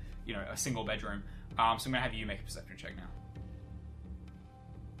still, you know, a single bedroom. So I'm gonna have you make a perception check now.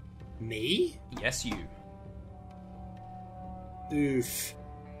 Me? Yes, you. Oof.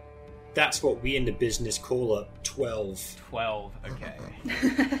 That's what we in the business call a 12. 12. Okay.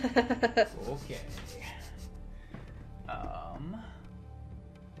 Okay.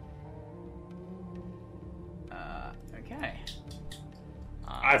 Okay.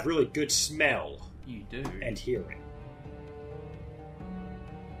 I have really good smell. You do. And hearing.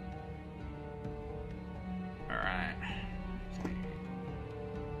 Alright.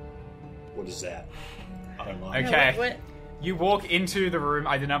 What is that? I don't know. Okay. What? You walk into the room.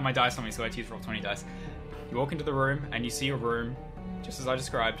 I didn't have my dice on me, so I had to roll 20 dice. You walk into the room, and you see a room, just as I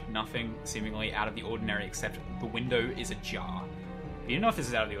described, nothing seemingly out of the ordinary, except the window is ajar. You didn't know if this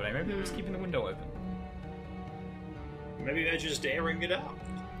is out of the ordinary. Maybe they're just keeping the window open. Maybe they're just airing it out.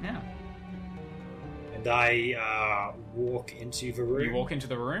 Yeah. And I walk into the room. You walk into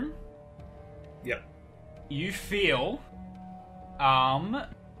the room. Yep. You feel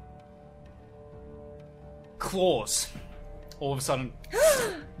claws all of a sudden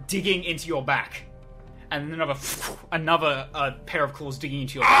digging into your back, and then another pair of claws digging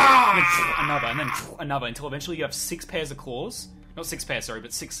into your back, and then another, until eventually you have 6 pairs of claws. Not 6 pairs, sorry,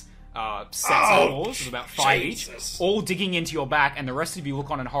 but 6 sets of claws. There's about 5 each, all digging into your back, and the rest of you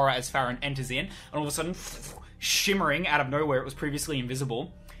look on in horror as Farron enters in, and all of a sudden, shimmering out of nowhere, it was previously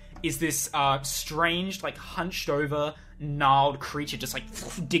invisible, is this strange, like, hunched over, gnarled creature just, like,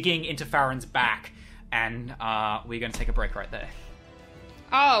 digging into Farron's back. And we're going to take a break right there.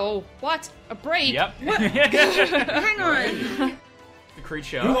 Oh, what? A break? Yep. Hang on. The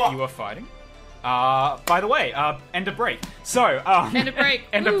creature you are fighting. By the way, end of break. So, end of break.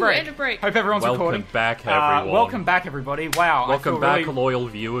 End of break. Hope everyone's recording. Welcome back, everyone. Welcome back, everybody. Wow. Welcome back, loyal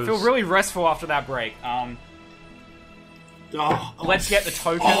viewers. I feel really restful after that break. Let's get the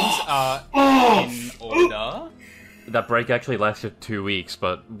tokens in order. That break actually lasted 2 weeks,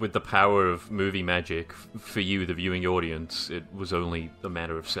 but with the power of movie magic, for you, the viewing audience, it was only a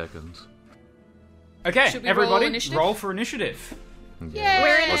matter of seconds. Okay, Should we everybody, roll for initiative. Yeah.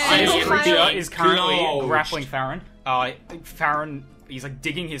 We're in a single This creature file. is currently grappling Farron. Farron, he's like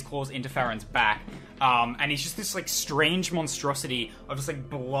digging his claws into Farron's back, and he's just this like strange monstrosity of just like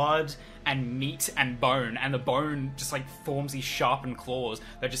blood and meat and bone, and the bone just like forms these sharpened claws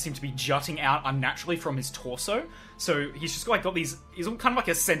that just seem to be jutting out unnaturally from his torso. So he's just like got these. He's kind of like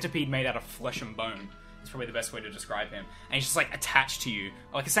a centipede made out of flesh and bone. It's probably the best way to describe him. And he's just like attached to you,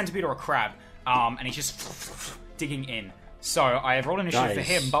 like a centipede or a crab. And he's just digging in. So I have rolled initiative for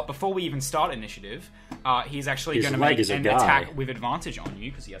him, but before we even start initiative, he's actually going to make an attack with advantage on you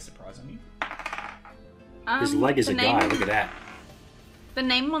because he has surprise on you. His leg is a guy. Look at that. The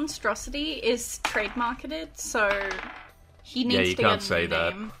name Monstrosity is trademarketed, so he needs you to can't get a say new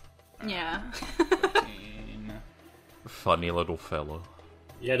that. name. Yeah. Funny little fellow.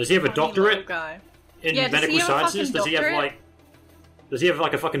 Yeah, does he have a Funny doctorate little guy. in Yeah, does medical he have a sciences? fucking Does he have doctorate? Does he have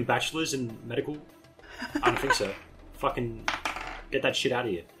like a fucking bachelor's in medical? I don't think so. Fucking get that shit out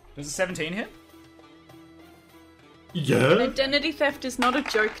of here. Does a 17 hit? Yeah. Identity theft is not a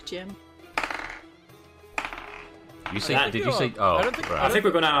joke, Jim. You say? Did you say? Oh, I think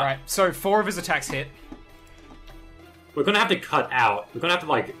we're gonna. Alright, so 4 of his attacks hit. We're gonna have to cut out. We're gonna have to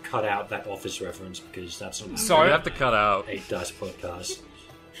like cut out that Office reference because that's not. So we have to cut out 8 Dice podcast.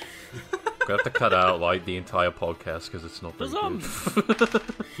 We have to cut out like the entire podcast because it's not very good.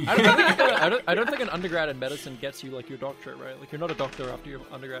 I don't think an undergrad in medicine gets you like your doctorate, right? Like you're not a doctor after your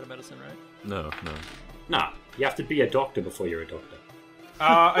undergrad in medicine, right? No. Nah, you have to be a doctor before you're a doctor.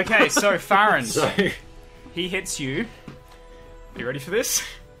 Okay, so Farron. So He hits you. Are you ready for this?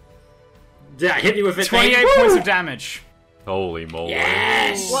 yeah, hit me with it. 28 points of damage. Holy moly!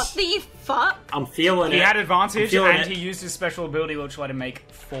 Yes. What the fuck? I'm feeling He it. had advantage, feeling and it. he used his special ability, which let him make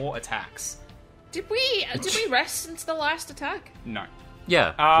 4 attacks. Did we rest since the last attack? No. Yeah.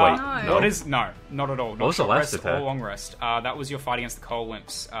 Wait. No. What is no, not at all. Not was the short last rest attack? or long rest. That was your fight against the coal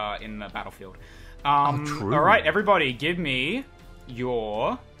imps in the battlefield. True. All right, everybody, give me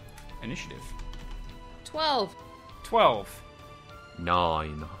your initiative. 12. 12.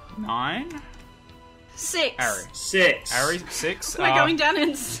 9. 9. 6. Ari. 6. Ari, 6. We're going down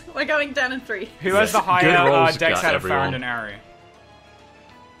in 3. Who has the higher rolls, dex guys, out of Farron everyone. and Ari?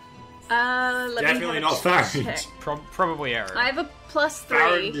 Definitely me not have a Farron. check. Probably Aaron. I have a +3.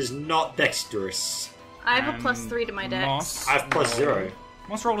 Farron is not dexterous. I have a +3 to my dex. Moss, I have +0.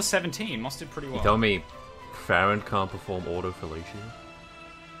 Moss rolled a 17. Moss did pretty You well. tell me Farron can't perform autofellatio?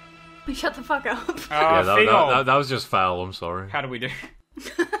 Shut the fuck up. Yeah, Figol, that was just foul, I'm sorry. how do we do?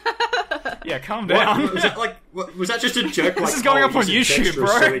 Yeah, calm down. What? Was that like? Was that just a joke? This is going up on YouTube, bro.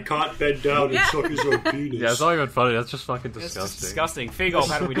 So he can't bend down and suck his own penis. Yeah, it's not even funny, that's just fucking It's disgusting. just disgusting. Figol,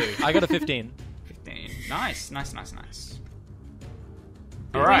 how do we do? I got a 15. 15. Nice.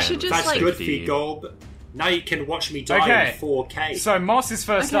 We Alright. should just That's like. good, Figolb. Now you can watch me die Okay. in 4K. So Moss is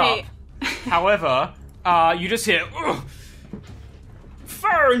first Okay. up. However, you just hear, "Ugh!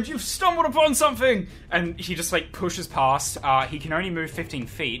 Farron, you've stumbled upon something! And he just like pushes past. He can only move 15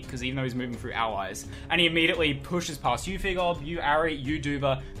 feet, because even though he's moving through allies. And he immediately pushes past you, Figolb, you, Ari, you,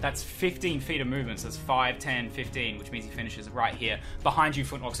 Duva. That's 15 feet of movement, so that's 5, 10, 15, which means he finishes right here, behind you,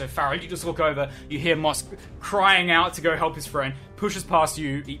 Flintlock. So Farron, you just look over, you hear Moss crying out to go help his friend, pushes past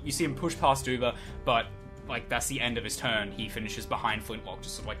you, you see him push past Duva, but like that's the end of his turn. He finishes behind Flintlock,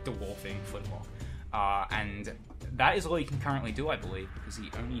 just sort of like dwarfing Flintlock. And that is all he can currently do, I believe, because he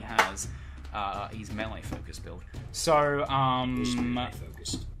only has he's melee focused build. So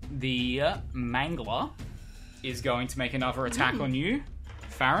Focused. the Mangler is going to make another attack on you,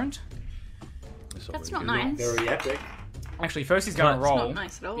 Farron. That's not nice. Very epic. Actually, first he's going to That's roll. not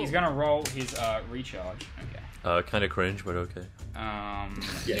nice at all. He's going to roll his recharge. Okay. Kind of cringe, but okay. Yeah,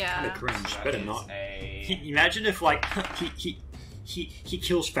 Yeah. kind of cringe. That Better is not. a- Imagine if like he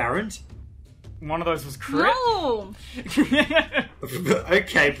kills Farron. One of those was crit. No!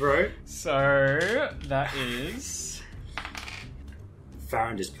 Okay, bro. So that is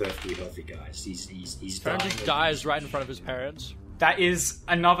Farron is perfectly healthy, guys. He's Farron dying. just dies right in front of his parents.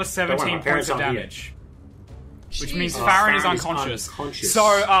 another 17 my points parents of aren't here. damage. Which means Jesus. Farron is Farron is unconscious. unconscious. So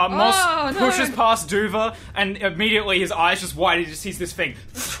Moss Oh, no. pushes past Duva, and immediately his eyes just widen. He just sees this thing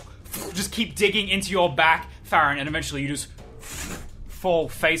just keep digging into your back, Farron, and eventually you just fall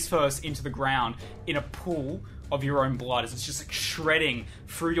face first into the ground in a pool of your own blood as it's just like shredding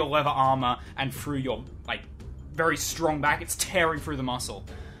through your leather armor and through your like very strong back. It's tearing through the muscle.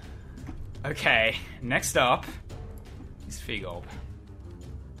 Okay, next up is Figolb.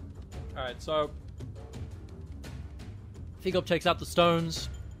 Alright, so Figolb takes out the stones.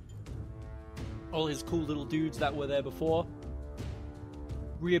 All his cool little dudes that were there before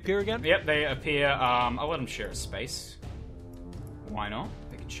reappear again. Yep, they appear. I'll let them share a space. Why not?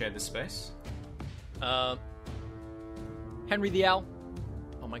 They can share this space. Henry the Owl.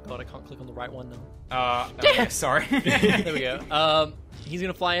 Oh my god, I can't click on the right one now. Okay, sorry. There we go. He's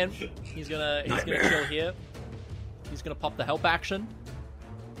gonna fly in. He's gonna chill here. He's gonna pop the help action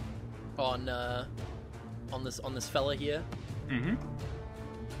on this fella here. Mm-hmm.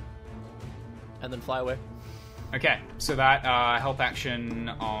 And then fly away. Okay, so that help action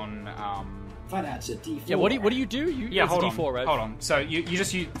on. That's a D4. Yeah, what do you do? Yeah, it's hold a on. D4, right? Hold on. So you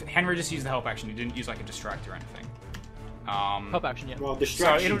just Henry just used the help action. He didn't use like a distract or anything. Help action, yeah. Well, So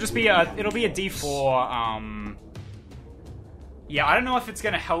distraction. it'll just be a D4. Yeah, I don't know if it's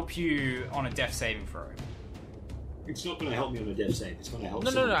going to help you on a death saving throw. It's not going to help me on a death save. It's going to help.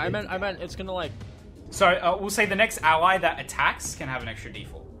 No. someone I take meant it. it's gonna like. So we'll say the next ally that attacks can have an extra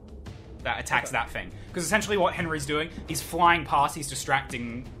D4. That attacks that thing. Because essentially what Henry's doing, he's flying past, he's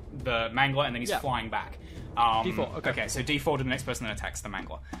distracting the Mangler, and then he's flying back. D4, okay. Okay, so D4 to the next person that attacks the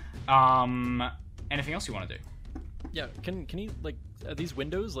Mangler. Anything else you want to do? Yeah, can he like are these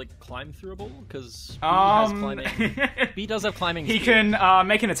windows like climb throughable? Because B has climbing. B does have climbing. He speed. can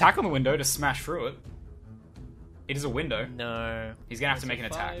make an attack on the window to smash through it. It is a window. No. He's gonna have to make an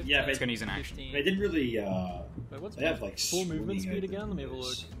attack. Yeah, He's but- gonna use an action. 15. They didn't really. Wait, what's They have like full movement swinging speed again? Let me have a look.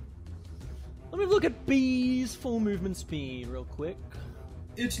 windows. Let me look at B's full movement speed real quick.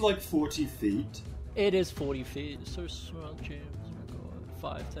 It's like 40 feet. It is 40 feet. It's so small, James. Oh my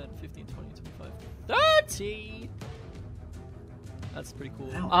god. 5, 10, 15, 20, 25, 30! That's pretty cool.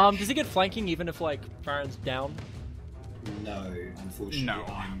 Ouch. Does he get flanking even if, like, Farron's down? No, unfortunately, No.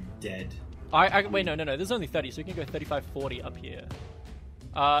 I'm dead. Wait, no. There's only 30, so he can go 35, 40 up here.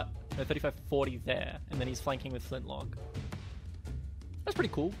 No, 35, 40 there. And then he's flanking with Flintlock. That's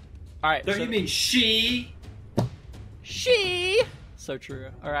pretty cool. Alright, Don't you mean she? She! So true.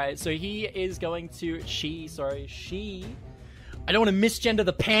 Alright, so he is going to... She. I don't want to misgender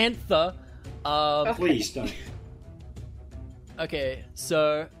the panther. Please don't. Okay,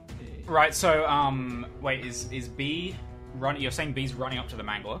 so... Right, so, wait, is B running? You're saying B's running up to the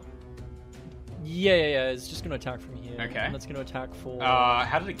Mangler? Yeah, it's just going to attack from here. Okay. And that's going to attack for...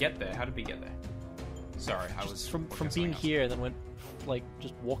 How did it get there? How did B get there? Sorry, I was from looking at being something else. here, then went like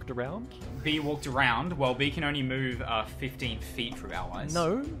just walked around? B walked around. Well, B can only move 15 feet from allies.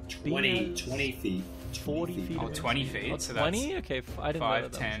 No, 20 feet. 40 feet. Oh, 20 feet. Oh, So 20? that's Okay, I didn't know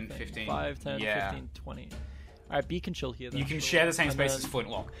 5, that 10, was a thing. 15. 5, 10, Yeah. 15, 20. Alright, B can chill here then. You can sure. share the same And space then- as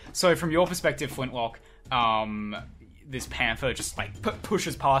Flintlock. So from your perspective, Flintlock, this panther just like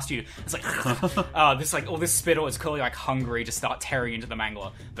pushes past you. It's like this spittle is clearly like hungry to start tearing into the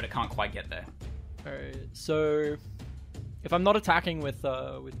mangler, but it can't quite get there. Alright, so if I'm not attacking with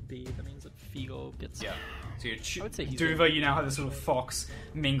B, that means that Figo gets. Yeah. So I would say he's Duva, you now have this sort of fox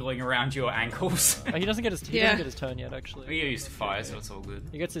mingling around your ankles. Oh, he doesn't get his doesn't get his turn yet. Actually, He used to fire, so it's all good.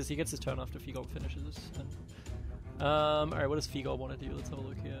 He gets his turn after Figo finishes. All right, what does Figo want to do? Let's have a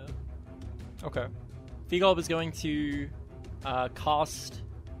look here. Okay, Figo is going to cast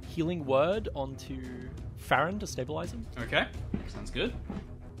Healing Word onto Farron to stabilize him. Okay, sounds good.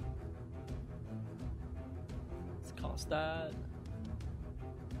 Let's cast that.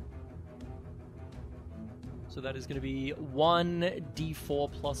 So that is going to be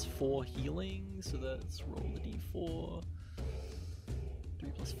 1d4 plus 4 healing. So let's roll the d4. 3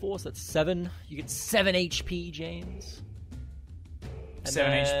 plus 4, so that's 7. You get 7 HP, James. And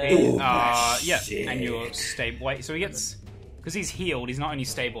 7 then- HP. Ooh, Yeah, and you're stable. Wait, so he gets because he's healed. He's not only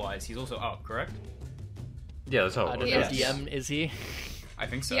stabilized, he's also up. Correct? Yeah, that's how I it don't works. know, Yes. DM, is he? I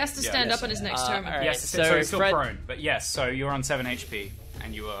think so. He has to Yeah. stand up on his next turn. alright. Yes, So so he's still Fred- prone. But yes, so you're on 7 HP,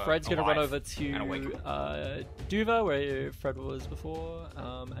 and you are. Fred's going to run alive over and awake. to Duva, where Fred was before,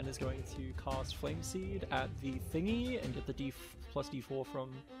 and is going to cast Flame Seed at the thingy and get the D plus D4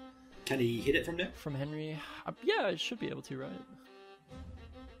 Can he hit it from there? from Henry. Yeah, it should be able to, right?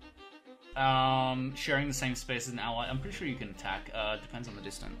 Sharing the same space as an ally. I'm pretty sure you can attack. Depends on the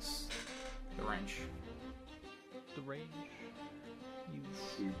distance, the range. The range.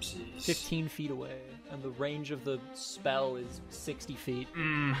 He's Oopsies. 15 feet away, and the range of the spell is 60 feet.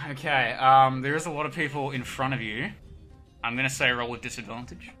 Okay. There is a lot of people in front of you. I'm gonna say roll with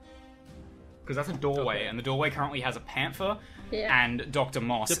disadvantage because that's a doorway, Okay. and the doorway currently has a panther Yeah. and Dr.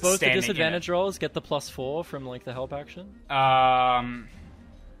 Moss Do both the standing disadvantage rolls get the plus 4 from like the help action? in it.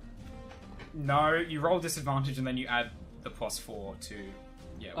 No, you roll disadvantage and then you add the plus 4 to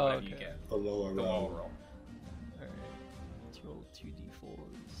whatever you okay. get. A lower The lower roll. roll. Alright, let's roll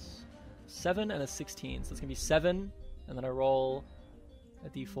 2d4s. 7 and a 16, so it's gonna be 7, and then I roll a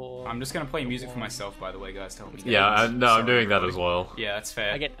d4. I'm just gonna play music for myself, by the way, guys. To help me get Yeah, it. no, I'm doing that as well. Yeah, that's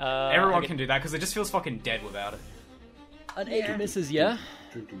fair. I get, Everyone I get can do that because it just feels fucking dead without it. an 8 misses, yeah?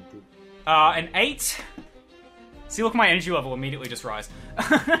 An 8. See, look, my energy level immediately just rise.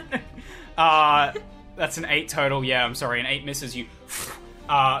 That's an 8 total. Yeah, I'm sorry, an 8 misses you.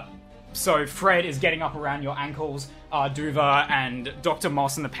 So Fred is getting up around your ankles. Duva and Dr.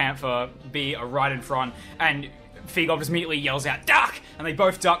 Moss and the Panther B are right in front, and Figob just immediately yells out, "Duck!" And they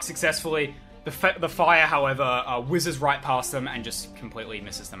both duck successfully. The fire, however, whizzes right past them and just completely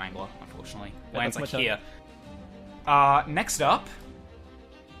misses the mangler, unfortunately. Yeah, Lands that's like my here. Next up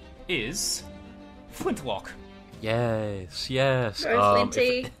is Flintlock. Yes. Go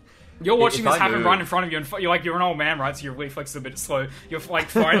Flinty. You're watching if this I happen move- right in front of you, and you're an old man, right? So your reflexes are a bit slow. You're like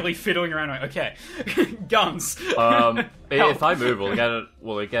finally fiddling around. Like, okay, guns. Help. If I move, will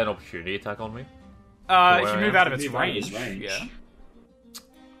it get an opportunity attack on me? If you move out of its Move out of range, its range. yeah,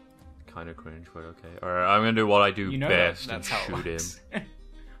 Kind of cringe, but okay. Alright, I'm gonna do what I do you know best that's and how it shoot him. works.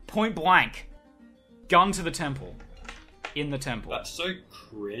 Point blank, gun to the temple, in the temple. That's so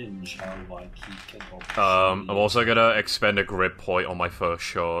cringe how like he can. I'm also gonna expend a grip point on my first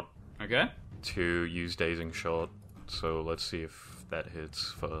shot Okay. to use Dazing Shot. So let's see if that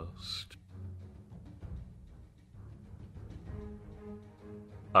hits first.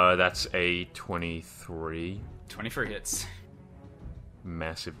 That's a 23. 23 hits.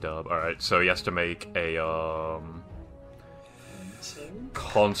 Massive dub. Alright, so he has to make a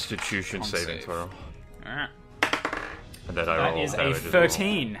Constitution Con saving save. throw. Alright. And then I That roll is a damage as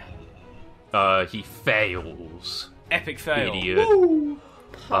 13. well. He fails. Epic fail. Idiot.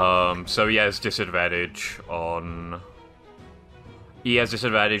 So he has disadvantage on. He has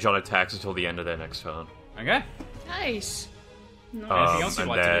disadvantage on attacks until the end of their next turn. Okay. Nice. Anything else you'd And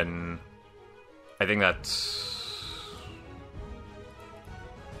like to do? then I think that's.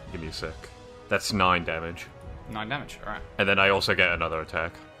 Give me a sec. That's 9 damage, 9 damage. Alright. and then I also get another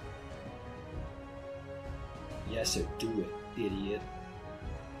attack. Yeah, so do it, idiot.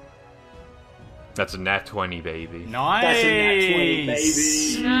 That's a nat 20, baby. Nice. That's a nat 20,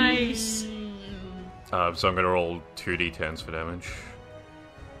 baby. Nice. So I'm gonna roll 2d10s for damage.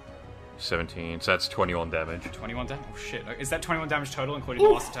 17, so that's 21 damage. 21 damage. Oh shit. Is that 21 damage total, including the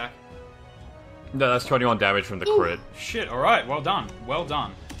last attack? No, that's 21 damage from the crit. Shit, alright, well done. Well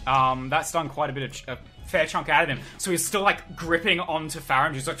done. That's done quite a bit of... a fair chunk out of him. So he's still, like, gripping onto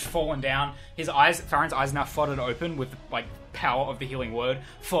Farron, who's, like, fallen down. Farron's eyes now flooded open with, like, power of the healing word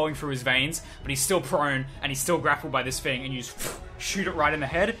flowing through his veins, but he's still prone, and he's still grappled by this thing, and you just shoot it right in the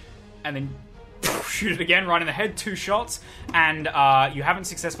head, and then shoot it again right in the head, 2 shots, and you haven't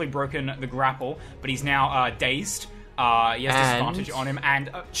successfully broken the grapple, but he's now dazed. He has disadvantage on him, and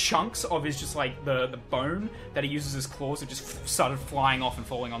chunks of his just like the bone that he uses as claws have just started flying off and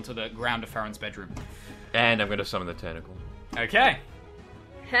falling onto the ground of Farron's bedroom. And I'm going to summon the tentacle. Okay.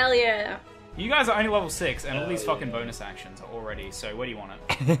 Hell yeah. You guys are only level 6, and all these fucking bonus actions are already, so where do you want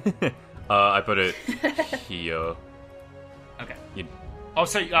it? I put it here. Okay. You, Oh,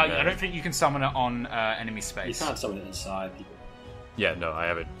 so I don't think you can summon it on enemy space. You can't summon it inside people. yeah, no, I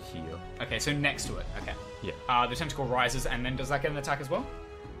have it here. Okay, so next to it. Okay. Yeah. The tentacle rises, and then does that get an attack as well?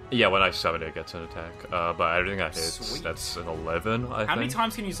 Yeah, when I summon it, it gets an attack. But everything that hits, Sweet. that's an 11, I think. How many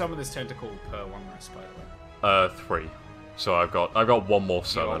times can you summon this tentacle per long rest, by the way? 3. So I've got one more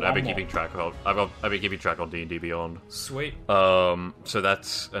summon. one I've been more. keeping track of. I've been keeping track on D&D Beyond. Sweet. So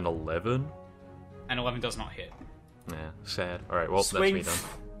that's an 11. And 11 does not hit. Yeah, sad. All right, well Swing that's me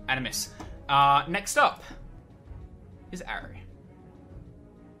done. and a miss. Next up is Ari.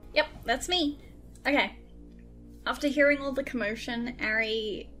 Yep, that's me. Okay. After hearing all the commotion,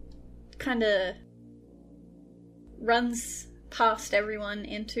 Ari kind of runs past everyone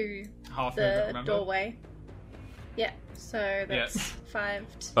into Half movement, the remember? doorway. Yeah, so that's 5.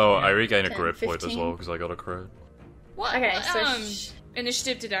 Oh, I regain a 10, grip point as 15. well because I got a crit. What? Okay, what, so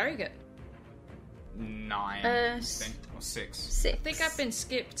initiative did Ari get? 9, I think, or 6. 6. I think I've been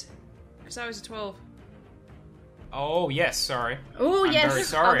skipped because I was a 12. Oh, yes, sorry. Oh, I'm yes. very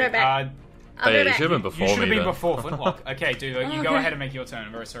sorry. I'll go back. I'll Hey, go you back. should have been before You should me have been then. before Flintlock. Okay, dude, you go Okay. ahead and make your turn.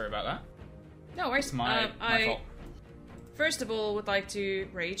 I'm very sorry about that. No worries. It's my fault. First of all, would like to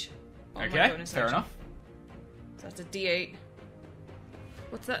rage. On my Okay, bonus fair action. enough. So that's a D8.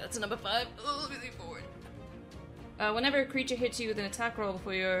 What's that? That's a number 5. Oh, let me think forward. Whenever a creature hits you with an attack roll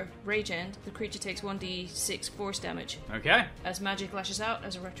before your rage end, the creature takes 1d6 force damage Okay. as magic lashes out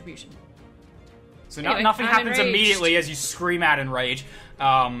as a retribution. So Anyway, nothing I'm happens enraged. immediately as you scream out in rage,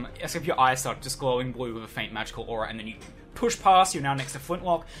 except your eyes start just glowing blue with a faint magical aura, and then you push past, you're now next to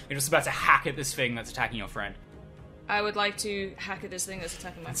Flintlock, you're just about to hack at this thing that's attacking your friend. I would like to hack at this thing that's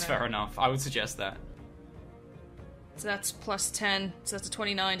attacking my That's friend. fair enough. I would suggest that. So that's plus 10, so that's a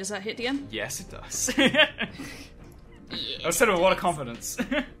 29. Does that hit DM? Yes, it does. I said with a lot of confidence.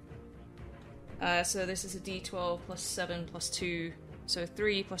 So this is a d12 plus 7 plus 2, so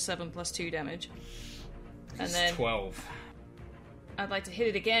 3 plus 7 plus 2 damage. And then 12. I'd like to hit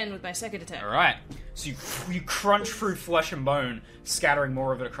it again with my second attack. Alright. So you crunch through flesh and bone, scattering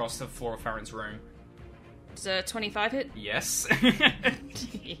more of it across the floor of Farron's room. Does a 25 hit? Yes.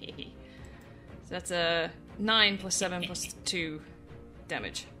 So that's a 9 plus 7 plus 2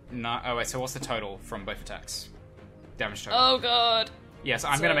 damage. No, oh wait, so what's the total from both attacks? Damage total. Oh god! Yes,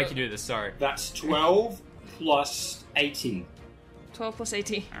 I'm so- gonna make you do this, sorry. That's 12 plus 18. 12 plus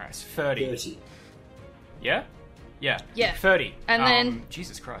 18. Alright, so 30. 30. Yeah? Yeah. Yeah. 30. And then-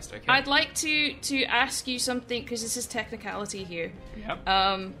 Jesus Christ, okay. I'd like to ask you something, because this is technicality here.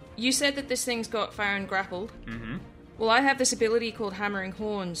 Yep. You said that this thing's got Farron grappled. Mm-hmm. Well, I have this ability called Hammering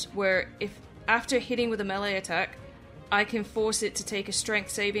Horns, where if after hitting with a melee attack, I can force it to take a strength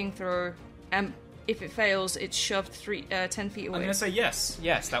saving throw, and if it fails, it's shoved 10 feet away. I'm gonna say yes.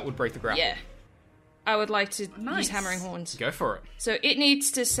 Yes, that would break the grapple. Yeah. I would like to Nice. use Hammering Horns. Go for it. So it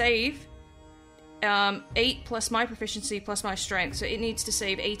needs to save 8 plus my proficiency plus my strength. So it needs to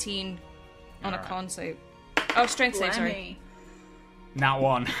save 18 on Alright. a con save. Oh, strength save, sorry. Blimey. Nat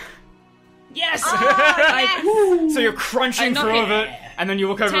 1. Yes! So you're crunching I knock through it of it, and then you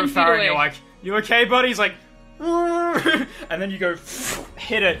look over 10 at feet Farron and you're away. like, you okay, buddy? He's like, and then you go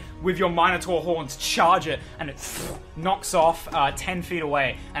hit it with your Minotaur horns, charge it, and it knocks off 10 feet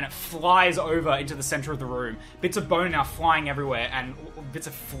away, and it flies over into the center of the room. Bits of bone now flying everywhere, and bits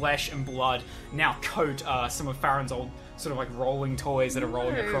of flesh and blood now coat some of Farron's old sort of like rolling toys that are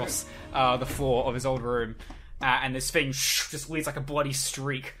rolling across the floor of his old room. And this thing just leads like a bloody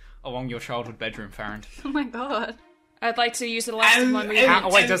streak along your childhood bedroom, Farron. Oh my god. I'd like to use the last of my movement. Oh,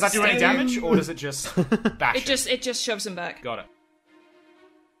 wait, does that do any damage, or does it just bash It just shoves him back. Got it.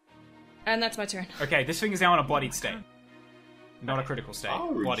 And that's my turn. Okay, this thing is now in a bloodied state. Not a critical state.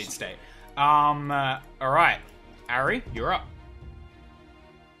 Oh. Bloodied state. Alright. Ari, you're up.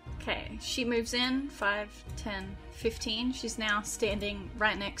 Okay, she moves in 5, 10, 15. She's now standing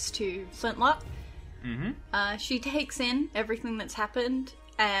right next to Flintlock. Mm-hmm. She takes in everything that's happened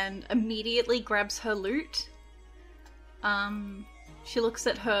and immediately grabs her loot. She looks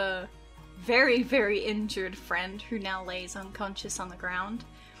at her very, very injured friend who now lays unconscious on the ground.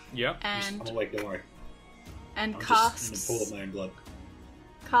 Yep. And I'm awake, don't worry. And I'm casts just in the pool of my own blood.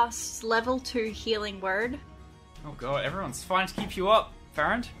 casts level 2 healing word. Oh god, everyone's fine to keep you up,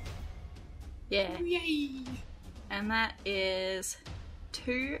 Farron. Yeah. Yay! And that is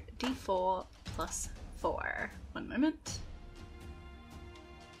 2d4 plus 4. One moment.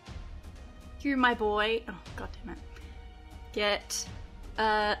 You, my boy. Oh, god damn it. Get,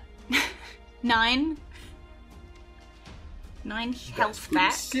 9 health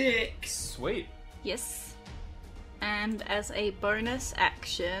back. 6. Sweet. Yes. And as a bonus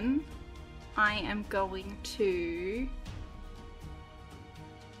action, I am going to...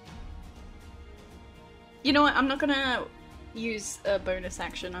 You know what? I'm not gonna use a bonus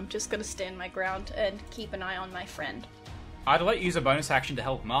action. I'm just gonna stand my ground and keep an eye on my friend. I'd let you use a bonus action to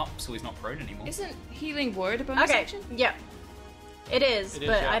help him up so he's not prone anymore. Isn't healing word a bonus action? Yeah. It is, but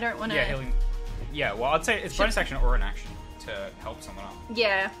yeah. I don't want to... Yeah, healing... Yeah, well, I'd say it's bonus action or an action to help someone up.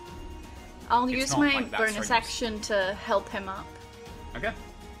 Yeah. I'll It's use not my like that bonus strenuous. action to help him up. Okay.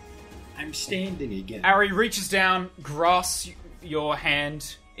 I'm standing again. Ari reaches down, grasps your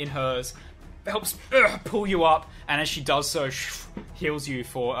hand in hers, helps pull you up, and as she does so, heals you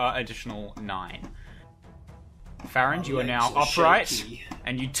for additional 9. Farron, you are now legs are upright, shaky.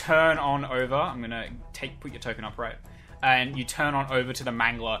 and you turn on over. I'm gonna put your token upright, and you turn on over to the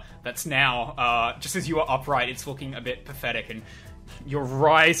mangler. That's now just as you are upright. It's looking a bit pathetic, and you're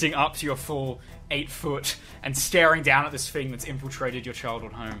rising up to your full 8 foot and staring down at this thing that's infiltrated your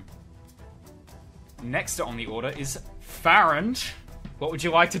childhood home. Next on the order is Farron. What would you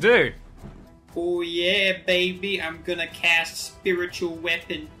like to do? Oh yeah, baby, I'm gonna cast Spiritual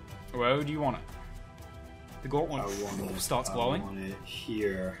Weapon. Where do you want it? The gauntlet starts glowing. I want it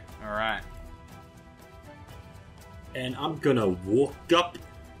here. Alright. And I'm gonna walk up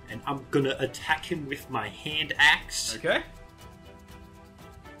and I'm gonna attack him with my hand axe. Okay.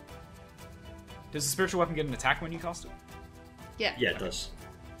 Does the spiritual weapon get an attack when you cast it? Yeah. Yeah, it does.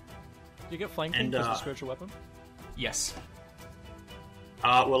 You get flanking And, because of the spiritual weapon? Yes.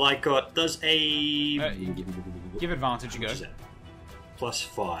 Well, I got... Does a... Give advantage a go. What is that? Plus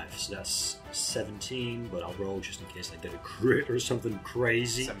 5, so that's 17, but I'll roll just in case I get a crit or something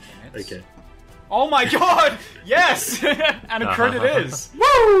crazy. 17 hits. Okay. Oh my god! Yes! And a crit it is!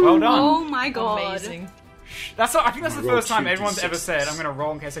 Woo! Well done. Oh my god. Amazing. I think that's the Roll first time 2d6s. everyone's ever said, I'm gonna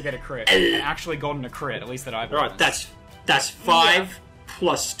roll in case I get a crit. And actually gotten a crit, at least that I've Alright, that's 5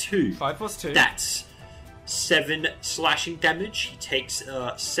 plus 2. 5 plus 2. That's 7 slashing damage. He takes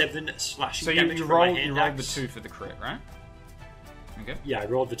 7 slashing So damage you from my rolled hand the axe. 2 for the crit, right? Okay. Yeah, I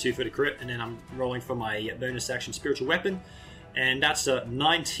rolled the 2 for the crit, and then I'm rolling for my bonus action spiritual weapon, and that's a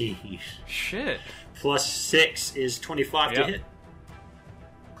 19. Shit. Plus 6 is 25 to Yep. hit,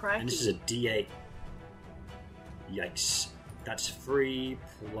 Crikey. and this is a D8. Yikes. That's 3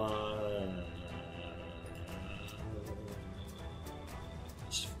 plus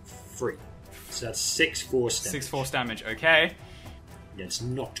 3. So that's 6 force damage. 6 force damage, okay. Yeah, it's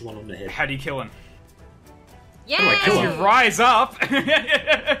knocked one on the head. How do you kill him? Yeah! As you rise up,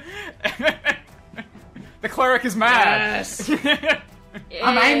 the cleric is mad. Yes.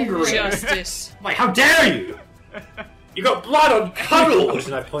 I'm angry. Justice. Like, how dare you! You got blood on cuddles!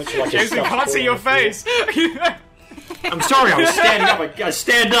 And I point to like a Jason stuffed can't see toy your on the floor. face. I'm sorry, I was standing up. I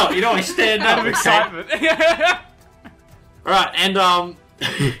stand up. You know, I stand Out up. of excitement. Alright, and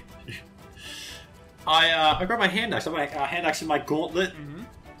I grab my hand axe. I have my hand axe in my gauntlet,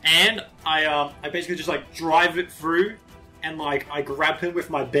 and I basically just like drive it through, and like I grab him with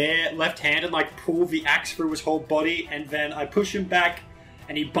my bare left hand and like pull the axe through his whole body, and then I push him back,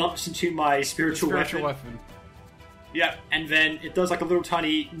 and he bumps into my spiritual weapon. Yeah, and then it does like a little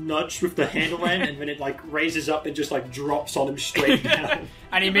tiny nudge with the handle end, and then it like raises up and just like drops on him straight down.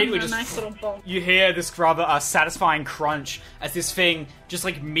 And he immediately Give him a just... nice little bonk. You hear this rather satisfying crunch as this thing just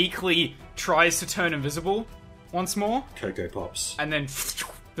like meekly tries to turn invisible once more, Cocoa Pops. and then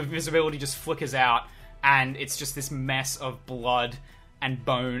the visibility just flickers out, and it's just this mess of blood and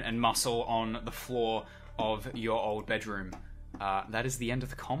bone and muscle on the floor of your old bedroom. That is the end of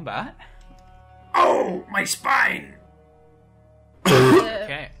the combat. Oh, my spine!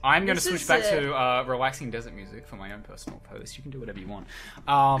 Okay, I'm going to This switch is back a- to relaxing desert music for my own personal post. You can do whatever you want.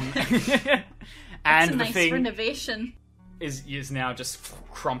 It's And a the nice thing renovation. is now just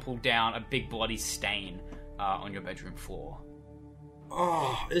crumpled down, a big bloody stain on your bedroom floor.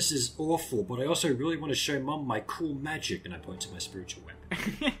 Oh, this is awful, but I also really want to show Mum my cool magic, and I point to my spiritual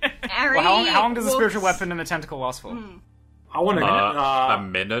weapon. Ari Well, how long does the spiritual walks- weapon and the tentacle last for? I want a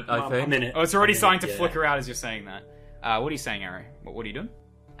minute, I think. A minute. Oh, it's already starting to yeah. flicker out as you're saying that. What are you saying, Ari? What are you doing?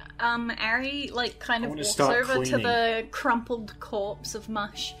 Ari, like, kind I of wanna walks start over to cleaning. the crumpled corpse of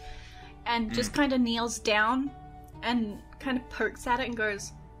Mush and just kind of kneels down and kind of pokes at it and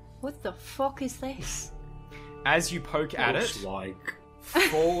goes, "What the fuck is this?" As you poke at Looks it, like...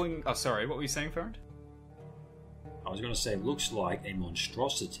 falling... Oh, sorry, what were you saying, Farron? I was going to say, looks like a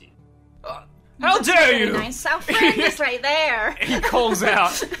monstrosity. How dare you! Very nice. Our friend is right there. He calls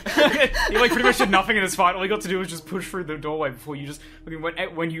out. He like pretty much did nothing in this fight. All he got to do was just push through the doorway before you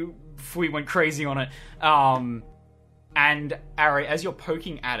went crazy on it. And Ari, as you're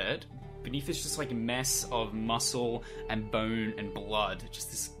poking at it, beneath this just like mess of muscle and bone and blood, just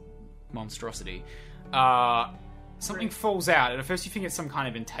this monstrosity. Something falls out, and at first you think it's some kind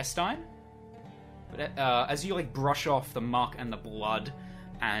of intestine. But as you like brush off the muck and the blood,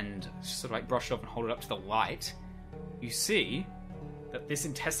 and sort of like brush it off and hold it up to the light, you see that this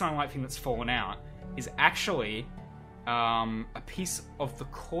intestine-like thing that's fallen out is actually a piece of the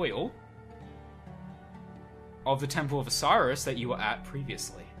coil of the Temple of Osiris that you were at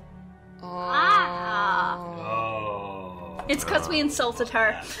previously. Oh. It's because we insulted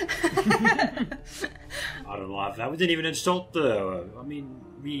her. I don't like that. We didn't even insult though. I mean,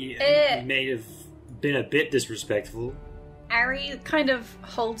 we may have been a bit disrespectful. Ari kind of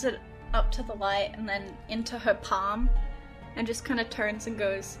holds it up to the light and then into her palm and just kind of turns and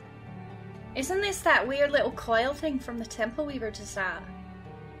goes, "Isn't this that weird little coil thing from the temple we were just at?"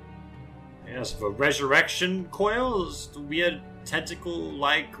 Yes, the resurrection coils, the weird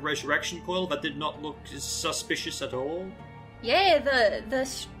tentacle-like resurrection coil that did not look suspicious at all. Yeah,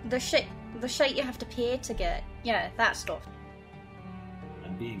 the shit you have to pay to get. Yeah, that stuff.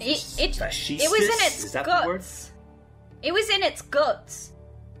 I'm being It was in fascistas? its Is that the word? guts. It was in its guts.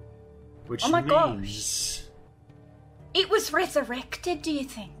 Which Oh my means... It was resurrected, do you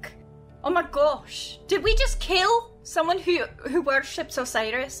think? Oh my gosh. Did we just kill someone who worships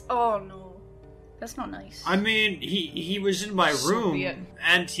Osiris? Oh no. That's not nice. I mean, he was in my So room, weird.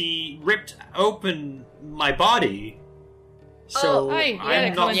 and he ripped open my body. So Oh, hey,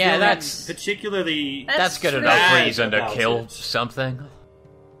 I'm not yeah, feeling that's- particularly... That's good true. enough Bad reason to about kill it. something.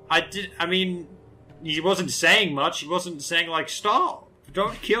 I mean, he wasn't saying much. He wasn't saying, like, stop,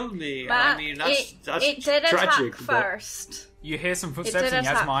 don't kill me. But I mean, that's it did tragic. attack but- first. You hear some It footsteps, did and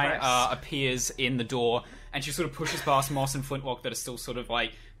attack Yasmai first. appears in the door, and she sort of pushes past Moss and Flintlock that are still sort of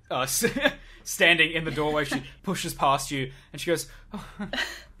like standing in the doorway. She pushes past you, and she goes, "Oh,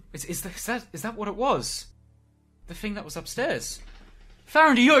 is that what it was? The thing that was upstairs?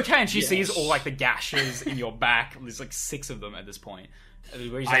 Farron, are you okay?" And she sees all like the gashes in your back. There's like 6 of them at this point.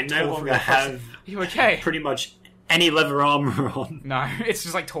 Where he's, I like, no torn through longer your face. have Are you okay? pretty much any leather armor on. No, it's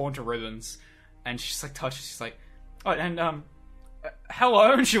just like torn to ribbons. And she's like touches. She's like, "Oh, and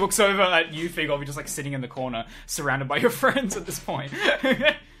hello." And she looks over at you, Figov, you're just like sitting in the corner, surrounded by your friends at this point.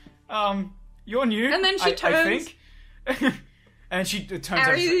 You're new. And then she I turns- think. And she turns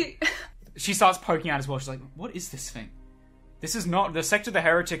over. Ari, She starts poking out as well. She's like, "What is this thing? This is not the Sect of the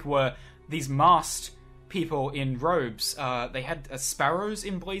Heretic. Were these masked people in robes? They had sparrows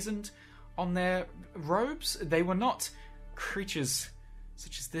emblazoned on their robes. They were not creatures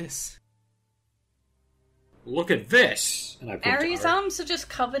such as this." Look at this! And I point to Ari's Ari. arms are just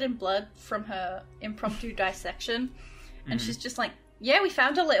covered in blood from her impromptu dissection. And she's just like, "Yeah, we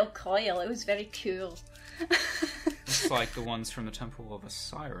found a little coil. It was very cool." Looks like the ones from the Temple of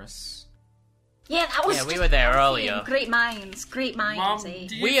Osiris. Yeah, that was Yeah, we just were there everything. earlier. Great minds, Mom, eh?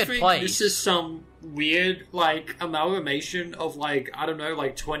 do you Weird think place. this is some weird, like, amalgamation of, like, I don't know,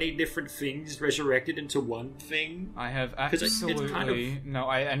 like 20 different things resurrected into one thing? I have 'Cause it's absolutely kind of- no.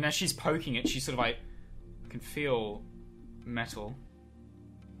 And as she's poking it, she's sort of like can feel metal.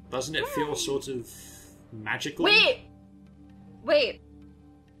 Doesn't it feel sort of magical? Wait.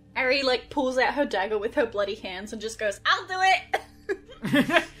 Ari, like, pulls out her dagger with her bloody hands and just goes, "I'll do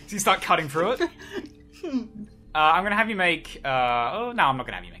it!" So you start cutting through it. I'm gonna have you make. Oh no, I'm not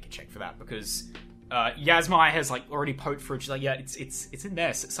gonna have you make a check for that because Yasmai has like already poked through it. She's like, "Yeah, it's in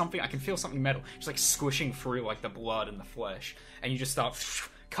there. It's something. I can feel something metal." She's like squishing through like the blood and the flesh, and you just start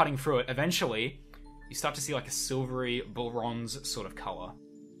cutting through it. Eventually, you start to see like a silvery bronze sort of color.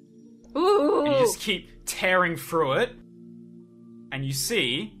 Ooh. And you just keep tearing through it, and you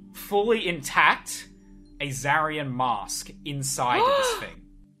see, fully intact, a Zarian mask inside this thing.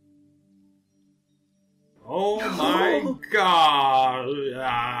 Oh my god!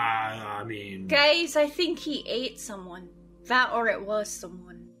 I mean... Guys, I think he ate someone. That or it was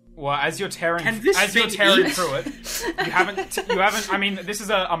someone. Well, as you're tearing Can this through thing it, you haven't. I mean, this is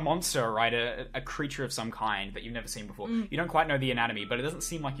a monster, right? A creature of some kind that you've never seen before. You don't quite know the anatomy, but it doesn't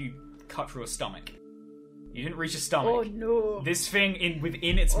seem like you cut through a stomach. You didn't reach a stomach. Oh no. This thing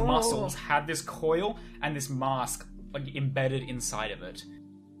within its muscles had this coil and this mask like embedded inside of it.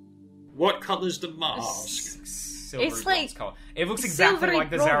 What colour's the mask? Silvery It's bronze like color. It looks exactly silvery like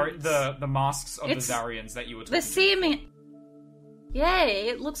bronze. the masks of It's the Zarians that you were talking The same. Yeah,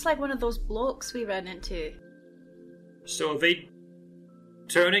 it looks like one of those blocks we ran into. So are they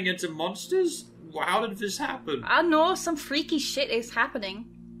turning into monsters? How did this happen? I know some freaky shit is happening,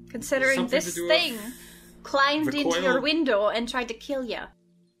 considering Something this to do thing with climbed the into coil? your window and tried to kill you.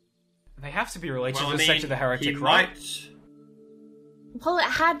 They have to be related Well, to I the sect of the mean, heretic, he right? Well, it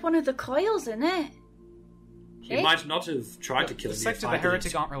had one of the coils in it. He might not have tried to kill The me sect if of I the heretic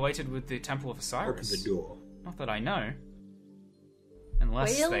didn't aren't related with the Temple of open Osiris. the door. Not that I know.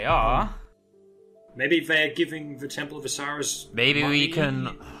 Unless Well- they are. Maybe they're giving the Temple of Osiris Maybe money. we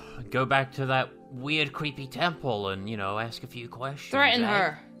can go back to that weird, creepy temple and, ask a few questions. Threaten eh?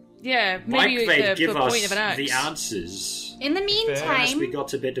 her. Yeah, Like maybe they the give us point of an axe. the answers. In the Unless we meantime,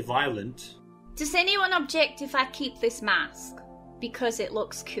 got a bit violent. does anyone object if I keep this mask? Because it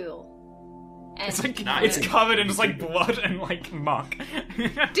looks cool. And It's like Nice. it's covered in just like blood and like muck.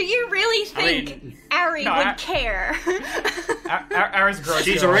 do you really think mean, Ari no, would care? Ara's gross.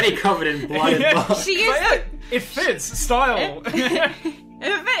 She's girl. already covered in blood and mud. She is. But yeah, it fits style.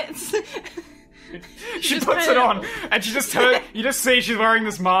 It fits. She Just puts put it it on, and she just you just see she's wearing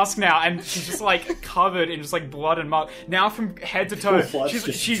this mask now, and she's just like covered in just like blood and muck. Now from head to toe, blood's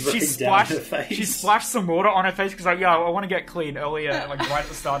just dripping down her face. she splashed some water on her face because like, I want to get clean earlier, like right at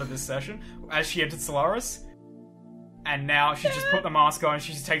the start of this session, as she entered Solaris. And now she's just put the mask on,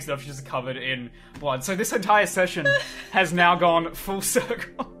 she just takes it off, she's just covered in blood. So this entire session has now gone full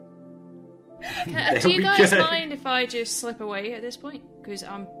circle. Do you we guys go. mind if I just slip away at this point? Because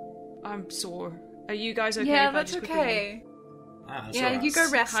I'm sore. Are you guys okay? Yeah, if I that's just quickly okay. That's Yeah, alright. you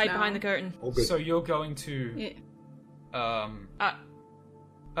go rest hide now. behind the curtain? All good. So you're going to Yeah.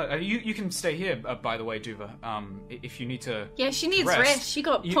 you can stay here, by the way, Duva. If you need to. Yeah, she needs Rest. rest. She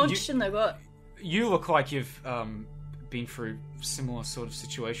got You- punched in the gut. You look like you've been through similar sort of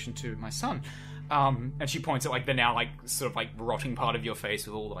situation to my son. And she points at like the now like sort of like rotting part of your face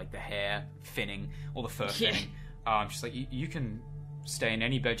with all like the hair thinning, all the fur Yeah. thinning. She's like, you can stay in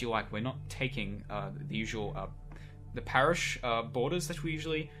any bed you like. We're not taking the usual the parish borders that we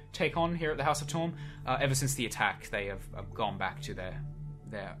usually take on here at the House of Torm. Ever since the attack, they have gone back to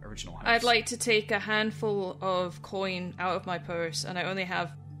their original homes. I'd like to take a handful of coin out of my purse, and I only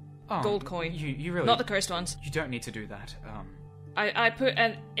have gold coin. You really not the cursed ones. You don't need to do that. I put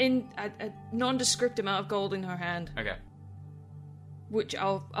a nondescript amount of gold in her hand, Okay. which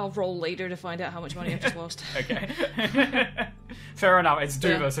I'll roll later to find out how much money I've just lost. Okay. Fair enough. It's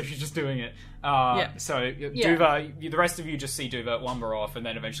Duva, Yeah. so she's just doing it. Yeah. So Duva, the rest of you just see Duva lumber off, and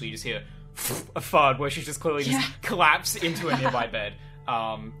then eventually you just hear a thud where she's just clearly just collapsed into a nearby bed.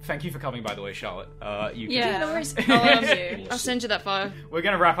 Thank you for coming, by the way, Charlotte. You can Yeah. No worries. You. I'll send you that file. We're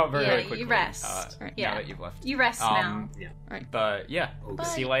gonna wrap up very, Yeah, very you quickly. rest. Right. Yeah. Now that you've left. You rest now. But yeah,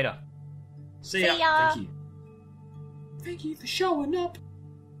 see you later. See ya. ya. Thank you. Thank you for showing up.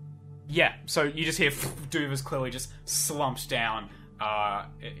 Yeah, so you just hear Duva's clearly just slumped down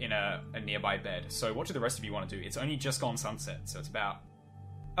in a nearby bed. So what do the rest of you want to do? It's only just gone sunset, so it's about...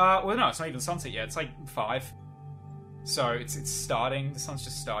 well, no, it's not even sunset yet. It's like 5. So it's starting. The sun's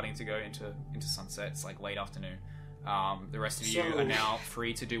just starting to go into sunset. It's like late afternoon. The rest of you So- are now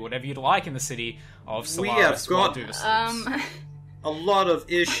free to do whatever you'd like in the city of We Solaris. have got- while Duva sleeps. A lot of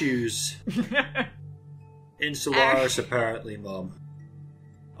issues in Solaris, apparently, Mom.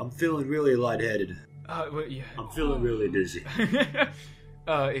 I'm feeling really lightheaded. Well, yeah. I'm feeling really dizzy.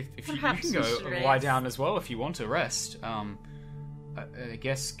 If you Perhaps can we go should lie rest. down as well if you want to rest. I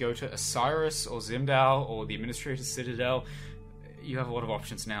guess go to Osiris or Zimdal or the Administrator's Citadel. You have a lot of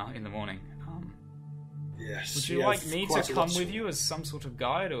options now in the morning. Yes. Would you we like have me to quite a come lot. with you as some sort of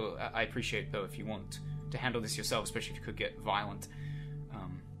guide? Or I appreciate, though, if you want to handle this yourself, especially if you could get violent.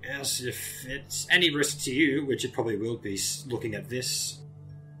 Yes, if it's any risk to you, which it probably will be, looking at this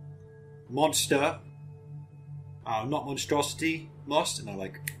monster, not monstrosity, most, and I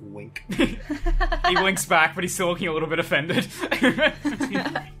like wink. He winks back, but he's still looking a little bit offended.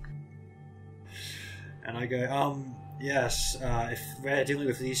 And I go, yes, if we're dealing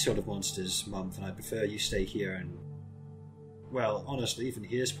with these sort of monsters, Mum, then I prefer you stay here and... Well, honestly, even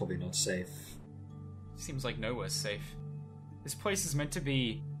here's probably not safe. Seems like nowhere's safe. This place is meant to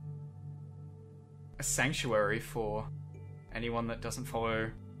be a sanctuary for anyone that doesn't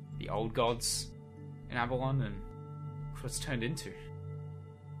follow the old gods in Avalon and what it's turned into.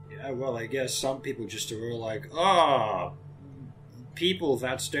 Yeah, well, I guess some people just are all like, people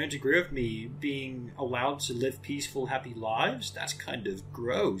that don't agree with me being allowed to live peaceful, happy lives? That's kind of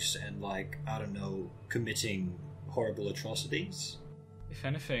gross and, like, I don't know, committing horrible atrocities. If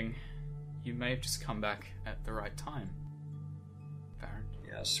anything, you may have just come back at the right time, Farron.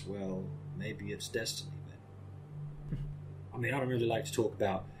 Yes, well, maybe it's destiny then. I mean, I don't really like to talk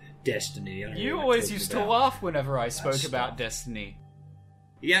about destiny. You always used to laugh whenever I spoke about destiny.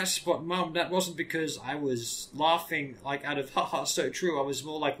 Yes, but Mum, that wasn't because I was laughing, like, out of haha, so true. I was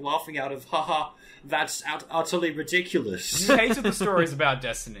more like laughing out of haha, that's utterly ridiculous. You hated the stories about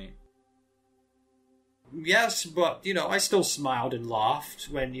destiny. Yes, but, you know, I still smiled and laughed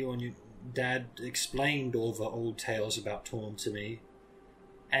when you and your dad explained all the old tales about Torm to me.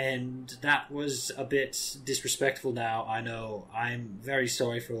 And that was a bit disrespectful now, I know. I'm very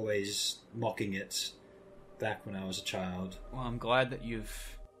sorry for always mocking it back when I was a child. Well, I'm glad that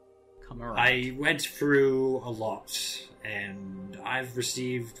you've come around. I went through a lot, and I've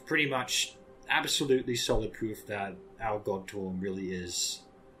received pretty much absolutely solid proof that our god Torm really is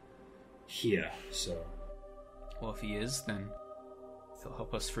here, so... Well, if he is, then he'll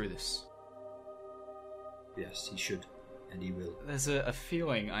help us through this. Yes, he should, and he will. There's a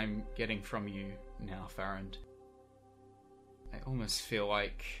feeling I'm getting from you now, Farron. I almost feel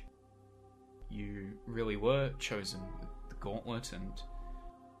like you really were chosen with the gauntlet and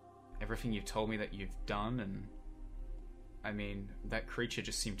everything you've told me that you've done, and I mean, that creature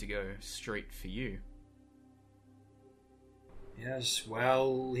just seemed to go straight for you. Yes,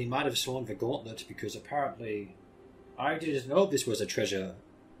 well, he might have sworn the gauntlet because apparently I didn't know this was a treasure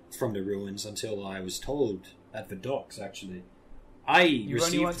from the ruins until I was told at the docks, actually. I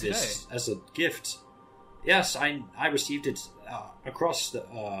received this as a gift. Yes, I received it across the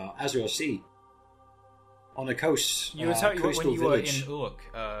Azure Sea. On the coast, you were telling coastal when you village. were in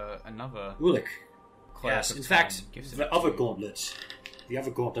Uluk, another... Uluk. Cleric Yes, of in Torm fact, gifted the it to other you. gauntlet. The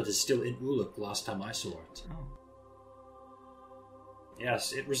other gauntlet is still in Uluk last time I saw it. Oh.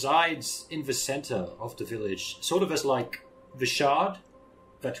 Yes, it resides in the center of the village, sort of as like the shard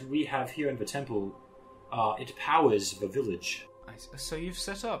that we have here in the temple. It powers the village. So you've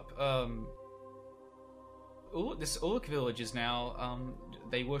set up... this Uluk village is now...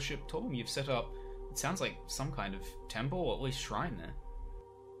 they worship Torm. You've set up... It sounds like some kind of temple, or at least shrine there.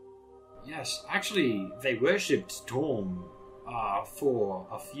 Yes, actually, they worshipped Torm for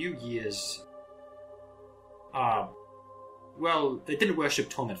a few years. Well, they didn't worship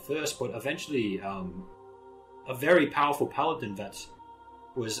Torm at first, but eventually a very powerful paladin that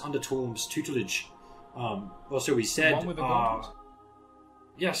was under Torm's tutelage. Well, so he said... The one with the gauntlet?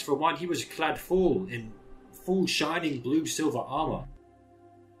 Yes, for one, he was clad in full shining blue-silver armor.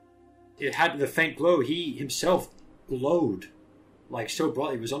 It had the faint glow. He himself glowed, like so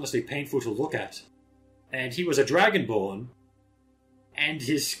brightly it was honestly painful to look at. And he was a dragonborn, and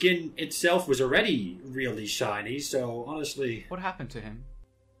his skin itself was already really shiny, so honestly... What happened to him?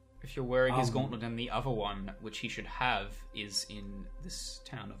 If you're wearing his gauntlet and the other one, which he should have, is in this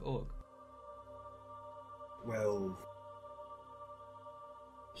town of Uluk. Well...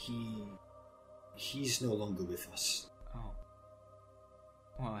 He's no longer with us. Oh.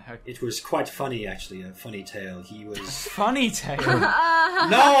 Well, I hope... It was quite funny, actually, a funny tale. He was... Funny tale?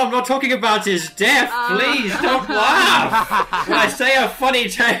 No, I'm not talking about his death, please, don't laugh! When I say a funny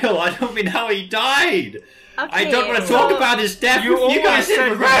tale, I don't mean how he died! I don't want to talk about his death You with you guys in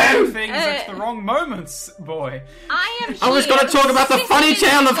the the wrong room! things at the wrong moments, boy. I am I was going to talk about the funny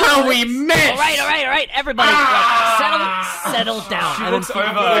tale of how we met! All right, everybody, settle down. She And looks then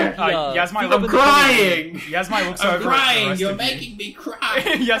over. Figo- Yasmai I'm crying! Yasmai looks I'm over. crying! At the rest You're of making me cry!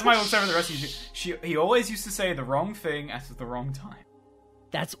 Yasmai looks over at the rest of you. He always used to say the wrong thing at the wrong time.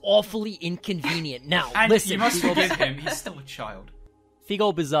 That's awfully inconvenient. Now, And listen, you must Figo- forgive him. He's still a child.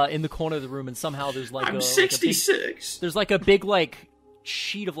 Figo is in the corner of the room, and somehow there's like I'm 66! there's like a big like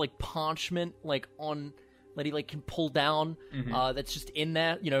sheet of like parchment like on that he like can pull down. That's just in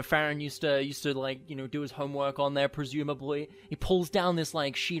there. You know, Farron used to like do his homework on there. Presumably, he pulls down this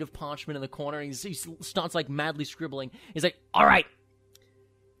like sheet of parchment in the corner. And he starts like madly scribbling. He's like, "All right,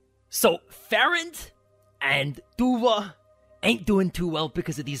 so Farron and Duva ain't doing too well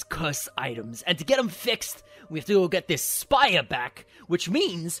because of these curse items, and to get them fixed, we have to go get this spire back, which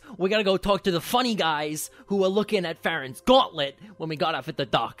means we gotta go talk to the funny guys who were looking at Farron's gauntlet when we got off at the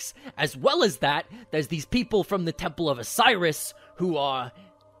docks. As well as that, there's these people from the Temple of Osiris who are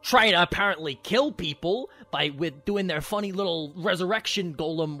trying to apparently kill people with doing their funny little resurrection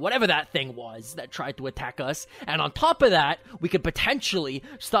golem, whatever that thing was that tried to attack us. And on top of that, we could potentially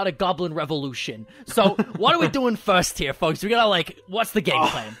start a goblin revolution. So what are we doing first here, folks? We gotta what's the game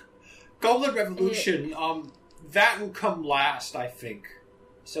plan? Goblin Revolution, that will come last, I think.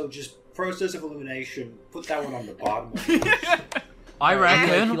 So just process of elimination, put that one on the bottom. I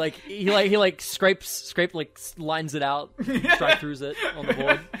reckon. He scrapes lines it out, drive-throughs it on the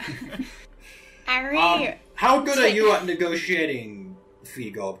board. Ari, how good are you at negotiating,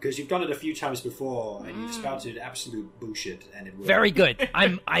 Figo? Because you've done it a few times before, and you've spouted absolute bullshit, and it worked. Very good.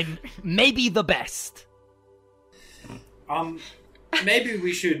 I'm maybe the best. Maybe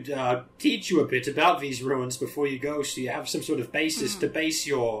we should teach you a bit about these ruins before you go, so you have some sort of basis to base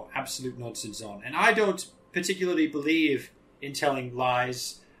your absolute nonsense on. And I don't particularly believe in telling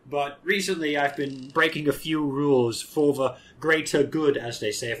lies, but recently I've been breaking a few rules for the greater good, as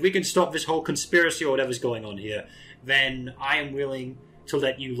they say. If we can stop this whole conspiracy or whatever's going on here, then I am willing to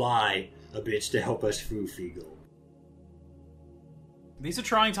let you lie a bit to help us through, Figo. These are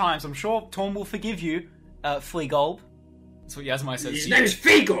trying times. I'm sure Torm will forgive you, Fleagolb. That's what Yasmai says. His name's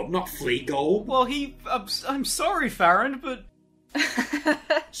Figo, not Fleagolb. Well, I'm sorry, Farron, but...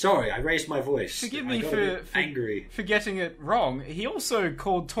 Sorry, I raised my voice. Forgive me for getting it wrong. He also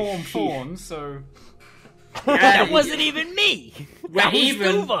called Torm Thorn, so... Yeah, that wasn't even me! That was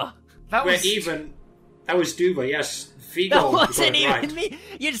Duva! That was Duva, yes. Figo that wasn't even right. me!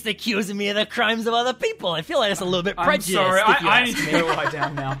 You're just accusing me of the crimes of other people. I feel like it's a little bit prejudiced. I'm sorry, I need to go lie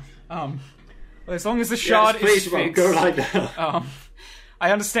down now. As long as the shard is fixed... go lie down.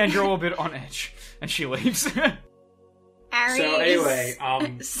 I understand you're all a bit on edge. And she leaves. Ari so anyway,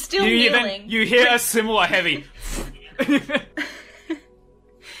 is still kneeling. You hear a similar heavy...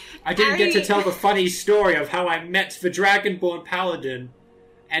 I didn't get to tell the funny story of how I met the Dragonborn Paladin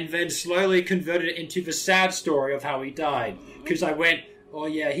and then slowly converted it into the sad story of how he died. Because I went, oh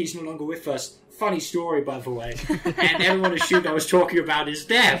yeah, he's no longer with us. Funny story, by the way. And everyone assumed I was talking about his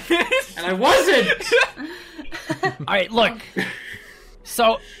death. And I wasn't! Alright, look.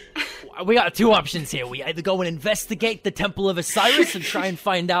 So, we got two options here. We either go and investigate the Temple of Osiris and try and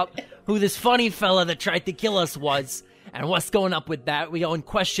find out who this funny fella that tried to kill us was, and what's going up with that. We go and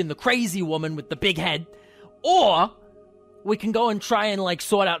question the crazy woman with the big head. Or, we can go and try and,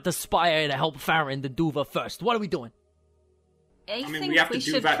 sort out the spire to help Farron, the Duva, first. What are we doing? I mean, think we have to do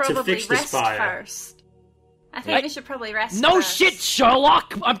should that to probably fix the rest spire. first. I think we should probably rest No first. shit,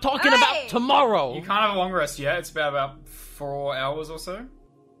 Sherlock! I'm talking about tomorrow! You can't have a long rest yet. It's about 4 hours or so.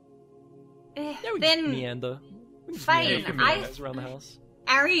 Then meander. fine. Around the house.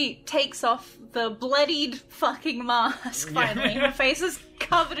 Ari takes off the bloodied fucking mask, finally. Her face is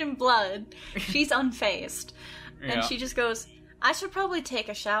covered in blood. She's unfazed. And she just goes, I should probably take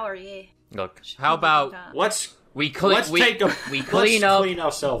a shower, yeah. Look, how about... Let's clean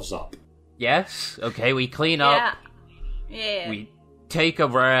ourselves up. Yes, okay, we clean up. Yeah. We take a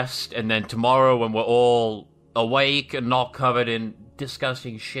rest, and then tomorrow when we're all awake and not covered in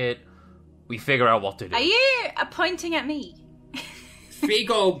disgusting shit, we figure out what to do. Are you pointing at me?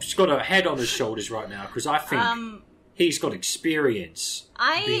 Figo's got a head on his shoulders right now, because I think he's got experience.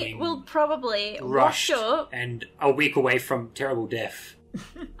 I will probably wash rushed up. and a week away from terrible death.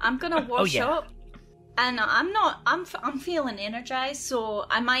 I'm gonna wash up, and I'm feeling energized, so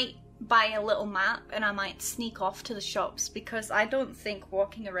I might buy a little map and I might sneak off to the shops because I don't think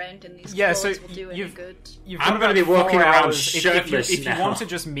walking around in these clothes will do any good. I'm going to be walking around shirtless if you want to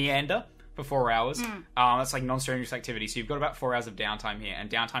just meander for 4 hours, that's like non-strenuous activity, so you've got about 4 hours of downtime here, and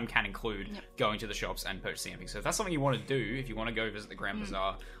downtime can include going to the shops and purchasing anything. So if that's something you want to do, if you want to go visit the Grand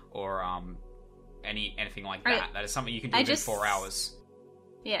Bazaar or anything like that, that is something you can do in 4 hours.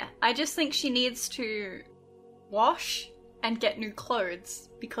 Yeah, I just think she needs to wash and get new clothes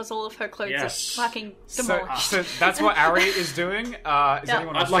because all of her clothes are fucking demolished. So that's what Ari is doing?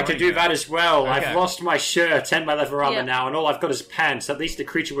 I'd like to do that as well. Okay. I've lost my shirt and my leather armor now, and all I've got is pants. At least the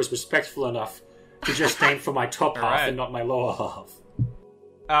creature was respectful enough to just aim for my top half and not my lower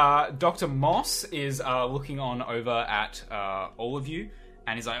half. Dr. Moss is looking on over at all of you,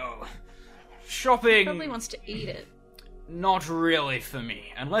 and he's like, oh, shopping... He probably wants to eat it. Not really for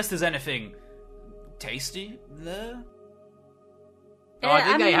me, unless there's anything tasty there. I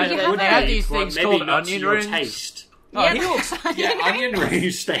think they had these things called onion rings. Taste. He looks... onion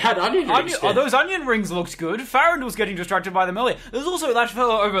rings. They had onion rings. Those onion rings looked good. Farron was getting distracted by them earlier. There's also that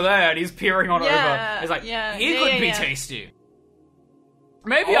fellow over there, and he's peering on over. He's like, he could be tasty.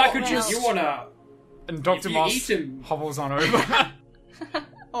 Maybe I could just... You wanna... And Dr. Moss hobbles on over.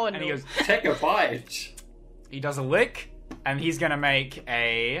 Oh, no. And he goes, take a bite. He does a lick. and he's gonna make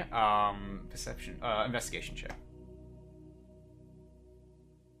a investigation check.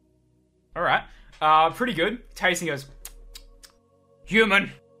 All right, pretty good. Tasting goes,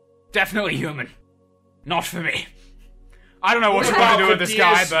 human, definitely human, not for me. I don't know what you're going to do with this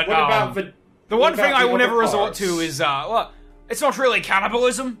guy, but the one thing I will never resort to is well, it's not really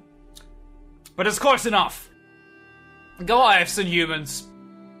cannibalism, but it's close enough. Goliaths and humans,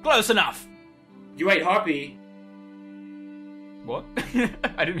 close enough. You ate harpy. What?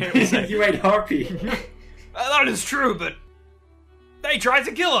 I didn't hear what you say. You ate harpy. That is true, but they tried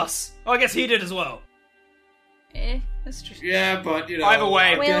to kill us. Oh, I guess he did as well. That's true. Yeah, but, you know, Either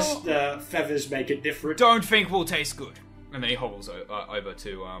way, I guess the feathers make it different. Don't think we'll taste good. And then he hobbles over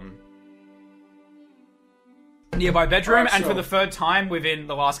to nearby bedroom, and for the third time within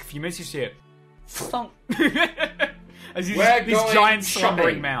the last few minutes, you see it. Thunk. As these We're giant going slumbering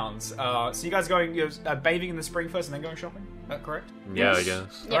shopping. mounds. So you guys going bathing in the spring first and then going shopping? Is that correct? Yeah, I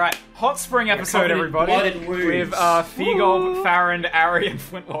guess. Yep. Alright, hot spring episode, covered in everybody. blood and wounds. With Feagold, Farron, Ari, and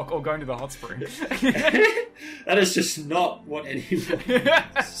Flintlock all going to the hot spring. That is just not what anyone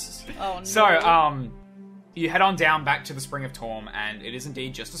wants. Oh no. So, you head on down back to the Spring of Torm, and it is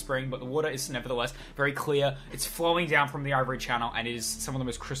indeed just a spring, but the water is nevertheless very clear. It's flowing down from the Ivory Channel, and it is some of the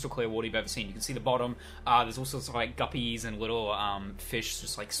most crystal clear water you've ever seen. You can see the bottom. There's all sorts of like guppies and little fish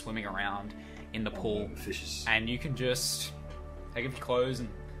just like swimming around in the pool. Fishes. And you can just take off your clothes and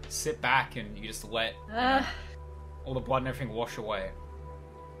sit back, and you just let all the blood and everything wash away.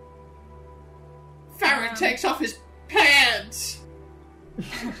 Farron takes off his pants!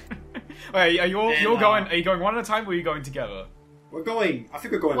 Wait, are you going? Are you going one at a time, or are you going together? I think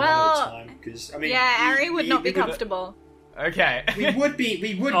we're going one Well, at a time, because, I mean... Yeah, Ari would not be we would- comfortable. Okay. We would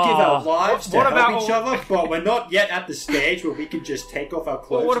give our lives to What about help each other, but we're not yet at the stage where we can just take off our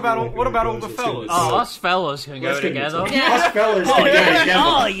clothes. Well, what and be about like, all the let's fellas? go. Oh, us fellas can go Let's get together. into it. Us fellas can go together.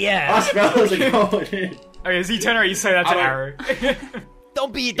 Oh, yeah. Us fellas are going in. Okay, as you turn around, you say that to Ari.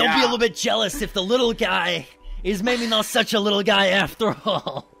 Don't be a little bit jealous if the little guy is maybe not such a little guy after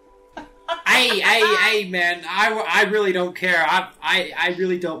all. Hey, man! I really don't care. I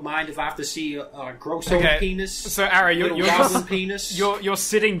really don't mind if I have to see a gross old penis. So, Ari, you're goblin penis. You're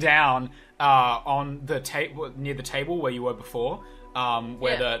sitting down on the table near the table where you were before,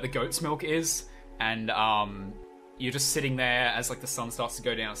 where the goat's milk is, and you're just sitting there as like the sun starts to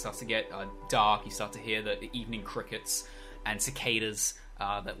go down, it starts to get dark. You start to hear the evening crickets and cicadas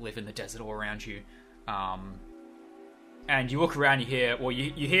that live in the desert all around you, and you look around.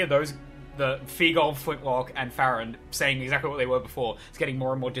 You hear those. The Feagold, Flintlock, and Farron saying exactly what they were before. It's getting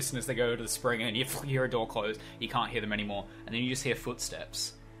more and more distant as they go to the spring, and you hear a door close. You can't hear them anymore. And then you just hear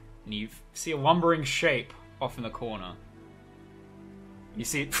footsteps. And you see a lumbering shape off in the corner. You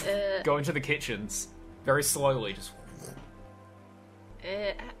see it go into the kitchens. Very slowly, just...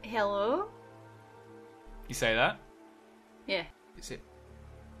 Hello? You say that? Yeah. You say,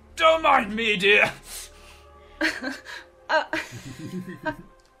 "Don't mind me, dear!"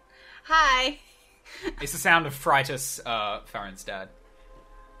 Hi. It's the sound of Fritus, Farron's dad.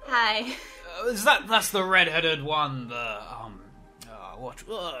 Hi. That's the red-headed one,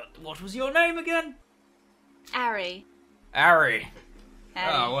 what was your name again? Ari. Ari.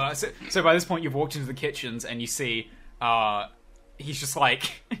 Oh, well, so by this point you've walked into the kitchens and you see, he's just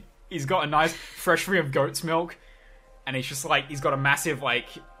like, he's got a nice fresh thing of goat's milk, and he's just like, he's got a massive, like,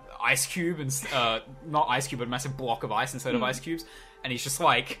 ice cube, and not ice cube, but a massive block of ice instead of ice cubes, and he's just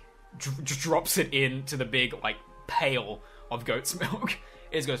like, just drops it into the big, like, pail of goat's milk.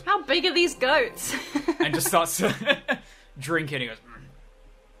 He just goes, How big are these goats? and just starts to drink it, and he goes,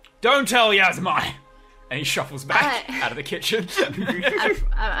 "Don't tell Yasmai!" And he shuffles back out of the kitchen.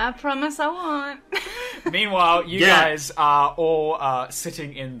 I promise I won't. Meanwhile, you guys are all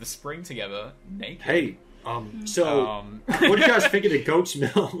sitting in the spring together, naked. Hey, so what did you guys think of the goat's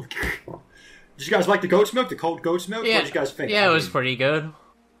milk? Did you guys like the goat's milk, the cold goat's milk? Yeah, what did you guys think? yeah, it was pretty good.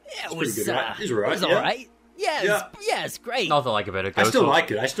 Yeah, it pretty was, good, right? It was alright, It was yeah. alright. Yeah, it's great. Nothing like a bit of I goat still milk. like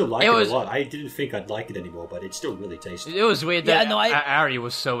it. I still like it, was- a lot. I didn't think I'd like it anymore, but it's still really tasty. It was weird Yeah, that no, I- Ari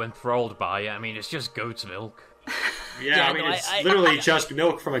was so enthralled by it. I mean, it's just goat's milk. Yeah, I mean, no, it's I- literally just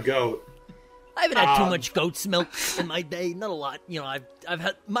milk from a goat. I haven't had too much goat's milk in my day. Not a lot. You know, I've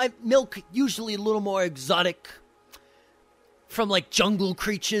had my milk usually a little more exotic, from like jungle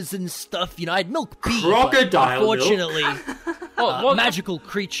creatures and stuff. You know, I had milk bee. Crocodile milk? Unfortunately, What- magical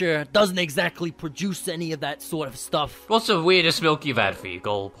creature doesn't exactly produce any of that sort of stuff. What's the weirdest milk you've had,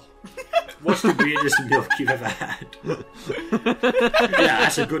 Feagold? What's the weirdest milk you've ever had? Yeah,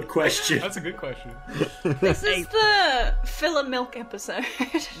 that's a good question. That's a good question. This is the filler milk episode.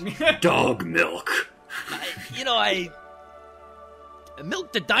 Dog milk. You know, I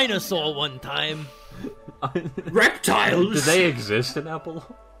milked a dinosaur one time. Reptiles? Do they exist in Apple?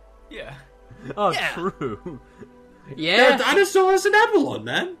 Yeah. Oh, Yeah. true. There are dinosaurs in Avalon,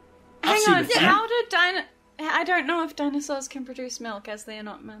 man. I've Hang seen on, a few. how did I don't know if dinosaurs can produce milk as they are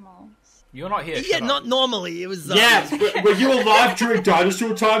not mammals. You're not here. Yeah, shut not up. normally. It was. Yeah, were you alive during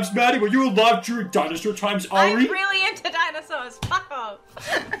dinosaur times, Maddie? Were you alive during dinosaur times, I'm Ari? really into dinosaurs. Fuck off.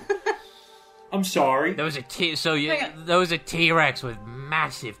 I'm sorry. There was a Hang on. there was a T-Rex with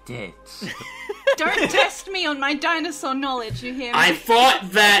massive tits. Don't test me on my dinosaur knowledge. You hear me? I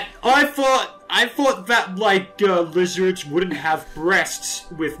thought that like lizards wouldn't have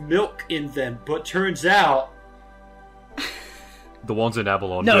breasts with milk in them, but turns out The ones in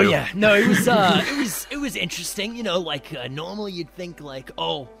Avalon. No, do. yeah, no. It was interesting. You know, like normally you'd think like,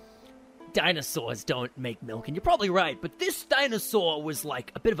 oh, dinosaurs don't make milk, and you're probably right. But this dinosaur was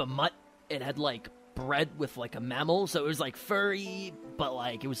like a bit of a mutt. It had like bred with like a mammal, so it was like furry, but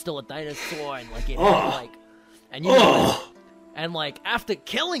like it was still a dinosaur, and like it had like, and you know, and like after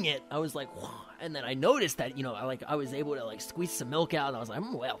killing it, I was like, whoa. And then I noticed that I was able to like squeeze some milk out, and I was like,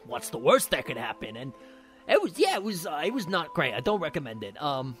 well, what's the worst that could happen? And it was not great. I don't recommend it.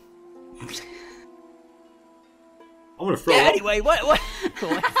 I want to throw Yeah, up. anyway, what?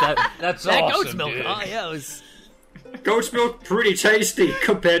 That's That awesome, goat's milk. dude. Oh yeah, it was. Goat's milk pretty tasty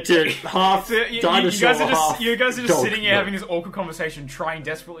compared to half dinosaur, half you guys are just dog sitting here milk. having this awkward conversation, trying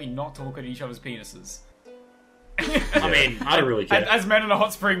desperately not to look at each other's penises. I mean, I don't really care. As men in a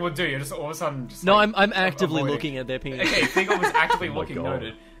hot spring would do. You're just all of a sudden just No, like, I'm actively avoiding. looking at their penis. Okay, Fingal was actively Oh my looking, God.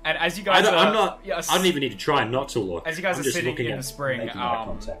 noted. And as you guys I'm not. yes, I don't even need to try not to look. as you guys I'm are just sitting looking in at the spring, making eye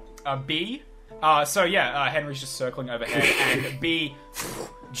contact. B. Henry's just circling overhead, and B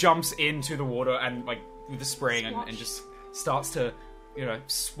jumps into the water and like with the spring and just starts to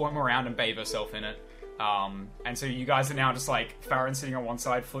swim around and bathe herself in it. And so you guys are now just like Farron sitting on one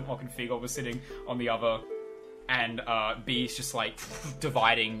side, Flintlock and Fingal was sitting on the other, and B's just like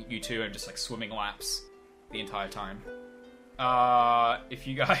dividing you two and just like swimming laps the entire time. If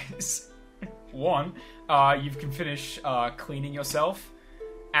you guys want, you can finish cleaning yourself,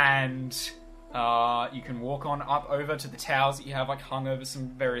 and you can walk on up over to the towers that you have like hung over some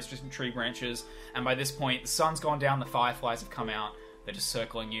various different tree branches. And by this point, the sun's gone down, the fireflies have come out. They're just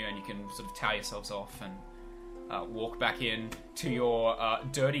circling you, and you can sort of towel yourselves off and walk back in to your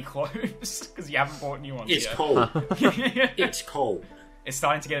dirty clothes because you haven't bought new ones It's yet. cold. It's cold. It's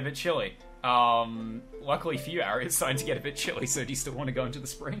starting to get a bit chilly. Luckily for you, Ari, it's starting to get a bit chilly, so do you still want to go into the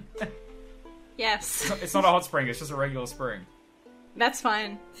spring? Yes, It's not a hot spring, it's just a regular spring. that's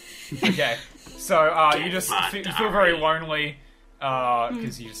fine. Okay, so you just you feel very lonely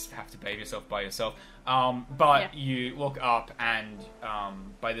because you just have to bathe yourself by yourself. But you look up, and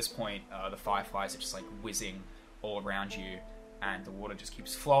by this point, the fireflies are just like whizzing all around you, and the water just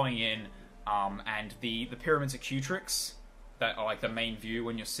keeps flowing in. And the pyramids of Cutrix that are like the main view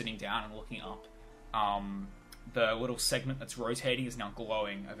when you're sitting down and looking up. The little segment that's rotating is now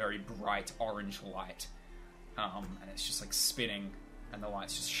glowing a very bright orange light. And it's just like spinning, and the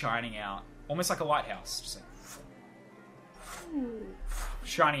light's just shining out, almost like a lighthouse, just like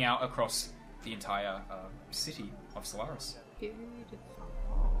shining out across the entire city of Solaris.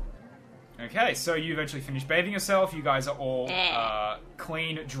 Okay, so you eventually finish bathing yourself. You guys are all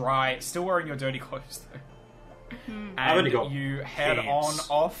clean, dry, still wearing your dirty clothes though. I've only And got you head pants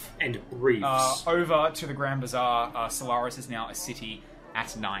off and briefs. over to the Grand Bazaar. Solaris is now a city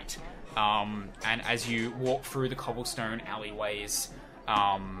at night. And as you walk through the cobblestone alleyways,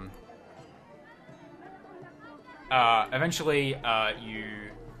 eventually you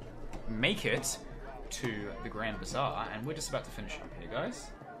make it to the Grand Bazaar, and we're just about to finish up here, guys.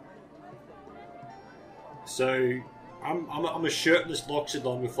 So I'm a shirtless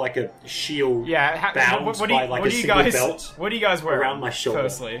Loxodon with like a shield Yeah, bound what do by you, like what a do you single guys, belt what do you guys wear around my shoulder.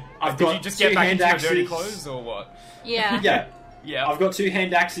 Firstly, I've did got you just two get back hand into your dirty axes. clothes, or what? Yeah. Yeah, Yeah, I've got 2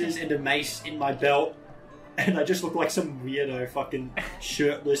 hand axes and a mace in my belt, and I just look like some weirdo fucking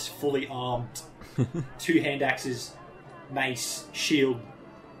shirtless, fully armed. 2 hand axes, mace, shield,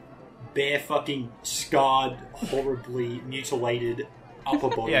 bare fucking scarred, horribly mutilated upper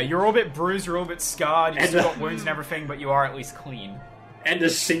body. yeah. You're all a bit bruised. You're all a bit scarred. You've And, still got wounds and everything, but you are at least clean. and a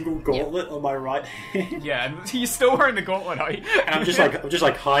single gauntlet on my right hand. Yeah, and you're still wearing the gauntlet, are you? And I'm just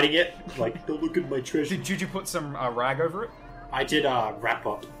like hiding it. Like, don't look at my treasure. Did you put some rag over it? I did wrap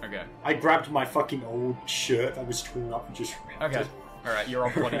up. Okay. I grabbed my fucking old shirt that was torn up and just wrapped Okay. it. Alright, you're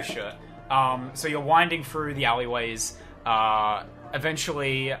on bloody shirt. So you're winding through the alleyways.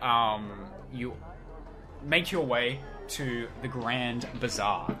 Eventually, you make your way to the Grand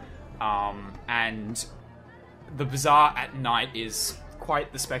Bazaar. And the bazaar at night is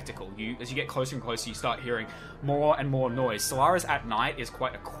quite the spectacle. As you get closer and closer, you start hearing more and more noise. Solaris at night is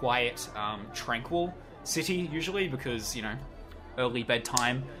quite a quiet, tranquil city, usually, because, early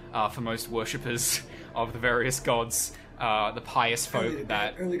bedtime for most worshippers of the various gods, the pious folk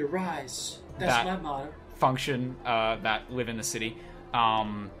early to rise. That's my motto. Function, that live in the city.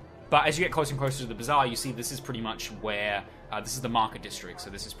 But as you get closer and closer to the bazaar, you see this is pretty much where... this is the market district, so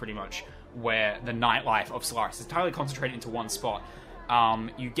this is pretty much where the nightlife of Solaris is entirely concentrated into one spot.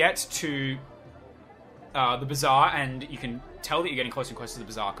 You get to the bazaar, and you can tell that you're getting closer and closer to the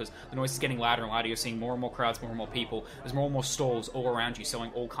bazaar because the noise is getting louder and louder. You're seeing more and more crowds, more and more people. There's more and more stalls all around you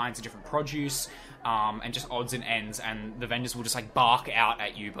selling all kinds of different produce and just odds and ends, and the vendors will just bark out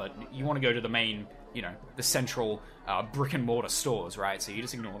at you, but you want to go to the main, the central brick and mortar stores, right? So you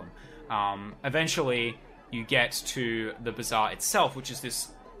just ignore them. Eventually, you get to the bazaar itself, which is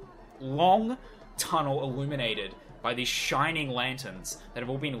this long tunnel illuminated by these shining lanterns that have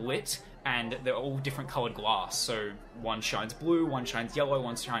all been lit, and they're all different colored glass. So one shines blue, one shines yellow,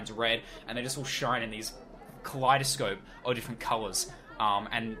 one shines red, and they just all shine in these kaleidoscope of different colors.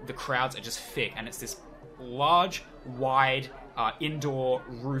 And the crowds are just thick, and it's this large, wide, indoor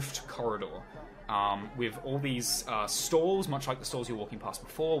roofed corridor. With all these stalls, much like the stalls you were walking past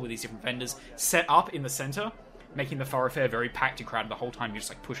before, with these different vendors set up in the center, making the thoroughfare very packed and crowded the whole time. You're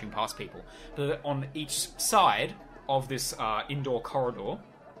just pushing past people. But on each side of this indoor corridor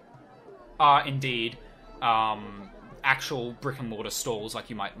are indeed actual brick and mortar stalls like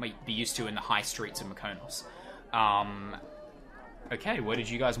you might be used to in the high streets of Mykonos. Okay, where did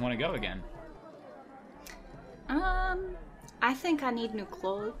you guys want to go again? I think I need new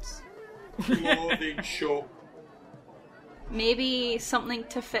clothes. Clothing shop. Maybe something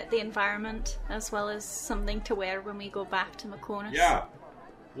to fit the environment, as well as something to wear when we go back to Mykonos. Yeah.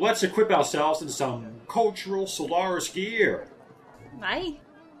 Let's equip ourselves in some cultural Solaris gear. Aye.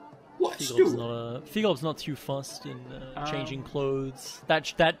 Let's do it. Figolb's not too fussed in changing clothes.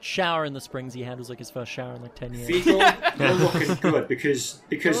 That shower in the springs he had was his first shower in 10 years. Figob, you're looking good because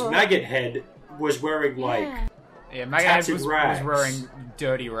Maggot Head was wearing Maggot Head was wearing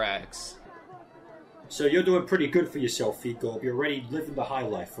dirty rags. So you're doing pretty good for yourself, Figob. You're already living the high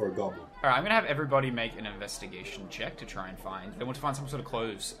life for a goblin. Alright, I'm going to have everybody make an investigation check to try and find... They want to find some sort of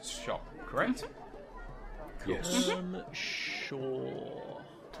clothes shop, correct? Yes. Sure.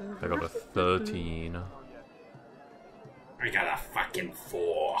 I got a 13. I got a fucking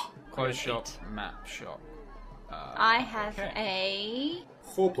 4. Clothes shop, map shop. I have a...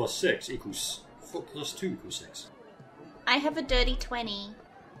 4 plus 6 equals... 4 plus 2 equals 6. I have a dirty 20.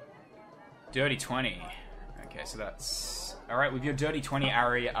 Dirty 20. Okay, so that's... Alright, with your dirty 20,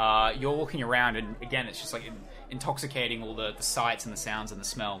 Ari, you're looking around, and again, it's just intoxicating, all the sights and the sounds and the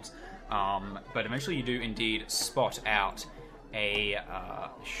smells. But eventually you do indeed spot out a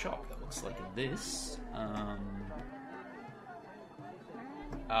shop that looks like this.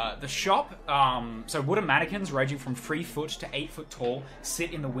 The shop, so wooden mannequins ranging from 3 foot to 8 foot tall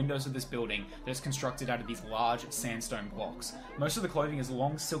sit in the windows of this building that is constructed out of these large sandstone blocks. Most of the clothing is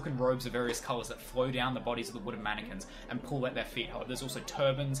long silken robes of various colors that flow down the bodies of the wooden mannequins and pull at their feet. However, there's also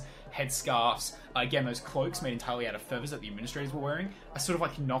turbans, headscarves, again, those cloaks made entirely out of feathers that the administrators were wearing. A sort of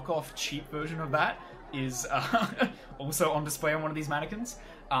knockoff, cheap version of that is also on display on one of these mannequins.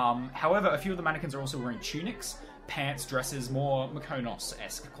 However, a few of the mannequins are also wearing tunics, pants, dresses, more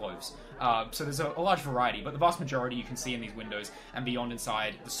Mykonos-esque clothes. So there's a large variety, but the vast majority you can see in these windows and beyond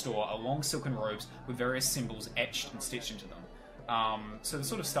inside the store are long silken robes with various symbols etched and stitched into them. So the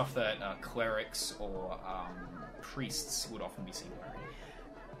sort of stuff that clerics or priests would often be seen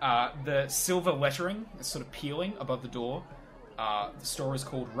wearing. The silver lettering is sort of peeling above the door. The store is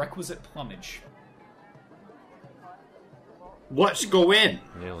called Requisite Plumage. Let's go in.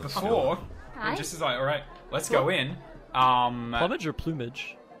 Yeah, Before, it just is alright, let's go in. Plumage or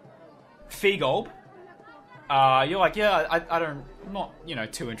plumage? Figolb, you're I'm not,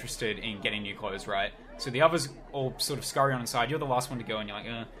 too interested in getting new clothes, right? So the others all sort of scurry on inside. You're the last one to go, and you're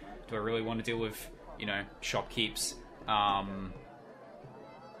like, do I really want to deal with, shopkeeps? And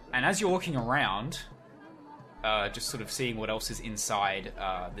as you're looking around, just sort of seeing what else is inside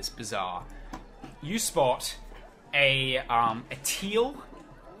this bazaar, you spot a teal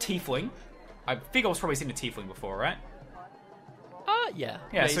tiefling. I think I've probably seen a tiefling before, right? Yeah.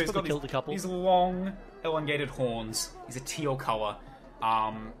 Yeah, so he's he's got killed a couple. these long, elongated horns. He's a teal color,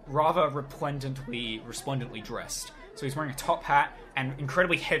 rather resplendently dressed. So he's wearing a top hat and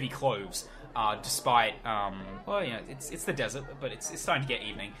incredibly heavy clothes, despite, it's the desert, but it's starting to get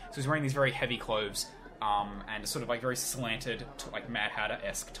evening. So he's wearing these very heavy clothes, and a sort of very slanted, Mad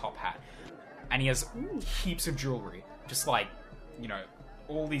Hatter-esque top hat. And he has heaps of jewelry, just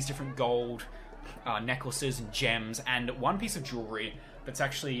all these different gold necklaces and gems, and one piece of jewelry that's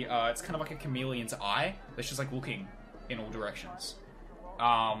actually it's kind of like a chameleon's eye that's just like looking in all directions.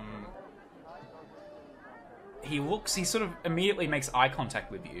 He sort of immediately makes eye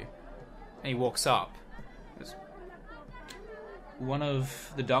contact with you, and he walks up. Goes, one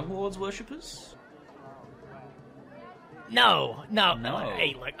of the Dung Lord's worshippers? No.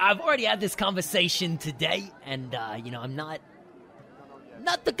 Hey, look, I've already had this conversation today, and, I'm not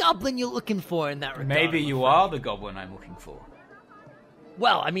the goblin you're looking for in that regard. Maybe you are the goblin I'm looking for.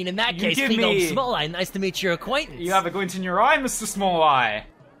 Well, I mean, in that case, Small Eye, nice to meet your acquaintance. You have a glint in your eye, Mr. Small Eye.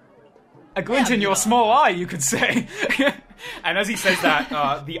 A glint in your small eye, you could say. And as he says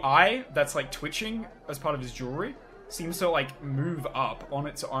that, the eye that's like twitching as part of his jewelry seems to like move up on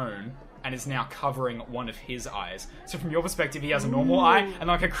its own and is now covering one of his eyes. So from your perspective, he has a normal eye and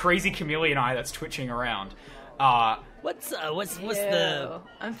like a crazy chameleon eye that's twitching around. What's the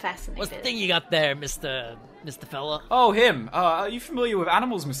I'm fascinated. What's the thing you got there, Mr. Fella? Oh, him. Are you familiar with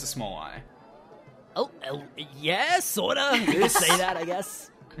animals, Mr. Small Eye? Oh, yeah, sorta. You could say that, I guess.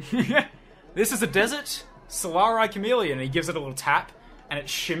 This is a desert Solari chameleon, and he gives it a little tap, and it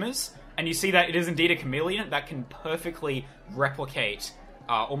shimmers, and you see that it is indeed a chameleon that can perfectly replicate,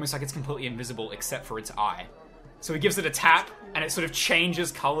 almost like it's completely invisible except for its eye. So he gives it a tap, and it sort of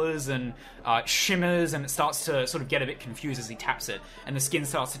changes colors and shimmers, and it starts to sort of get a bit confused as he taps it, and the skin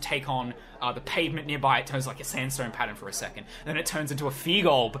starts to take on the pavement nearby. It turns like a sandstone pattern for a second, and then it turns into a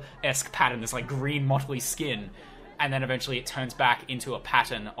Figolb-esque pattern, this like green mottly skin. And then eventually it turns back into a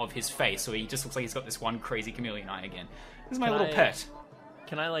pattern of his face, so he just looks like he's got this one crazy chameleon eye again. This is my little pet.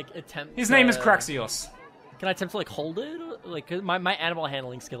 Can I, like, attempt His name is Craxios. Can I attempt to, like, hold it? Like, 'cause my animal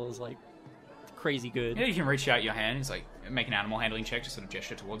handling skill is, like, crazy good. Yeah, you can reach out your hand. He's like, make an animal handling check, just sort of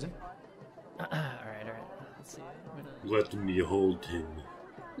gesture towards him. Alright. Let's see. Let me hold him.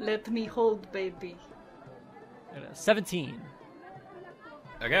 Let me hold, baby. 17.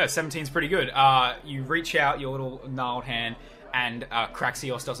 Okay, 17's pretty good. You reach out your little gnarled hand, and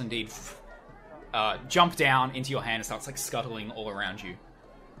Craxios does indeed jump down into your hand and starts like scuttling all around you.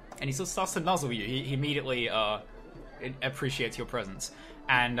 And he sort of starts to nuzzle you. He immediately appreciates your presence.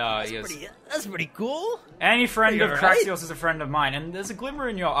 And that's pretty cool. Any friend of right? Craxios is a friend of mine, and there's a glimmer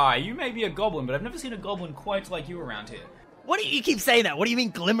in your eye. You may be a goblin, but I've never seen a goblin quite like you around here. What do you keep saying that? What do you mean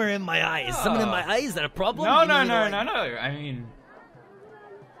glimmer in my eye? Is something in my eye? Is that a problem? No. I mean,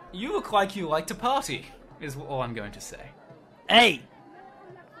 you look like you like to party, is all I'm going to say. Hey,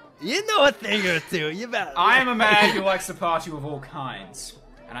 you know a thing or two. I am a man who likes to party with all kinds.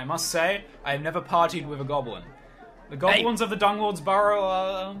 And I must say, I have never partied with a goblin. The goblins of the Dung Lord's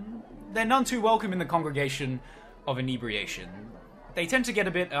Burrow, they're none too welcome in the congregation of inebriation. They tend to get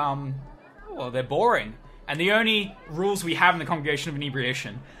a bit, they're boring. And the only rules we have in the congregation of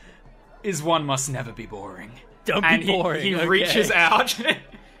inebriation is one must never be boring. Don't be boring. He reaches out.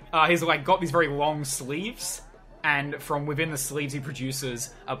 He's like got these very long sleeves, and from within the sleeves he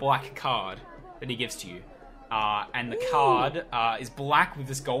produces a black card that he gives to you. And the card is black with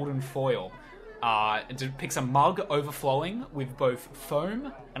this golden foil. It depicts a mug overflowing with both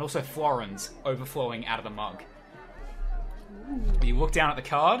foam and also florins overflowing out of the mug. You look down at the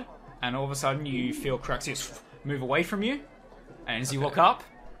card, and all of a sudden you feel Craxios move away from you. And as you look up,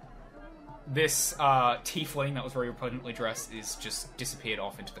 this tiefling that was very repellently dressed is just disappeared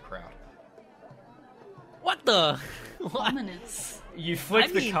off into the crowd. What the? Ominous. You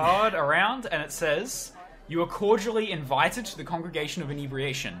flick the card around, and it says, "You are cordially invited to the Congregation of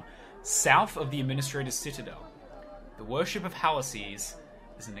Inebriation, south of the Administrator's Citadel. The worship of Halaces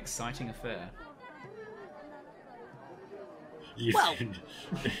is an exciting affair." Well,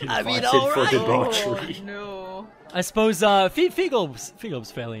 I mean, all for right. debauchery. Oh, no. I suppose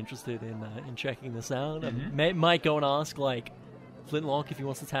Figob's fairly interested in checking this out. Might go and ask, like, Flintlock if he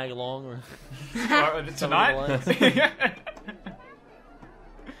wants to tag along, or tonight?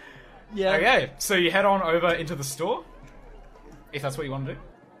 Yeah. Okay, so you head on over into the store, if that's what you want to do.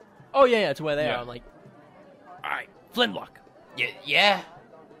 Oh, yeah, to where they Yeah. are. I'm like, Alright, Flintlock. Yeah?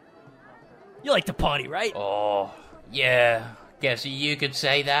 You like to party, right? Oh, yeah. Guess you could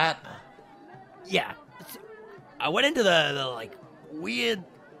say that. Yeah. I went into the like, weird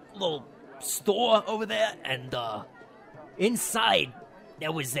little store over there, and, inside,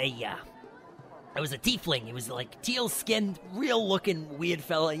 there was a tiefling. He was, like, teal-skinned, real-looking weird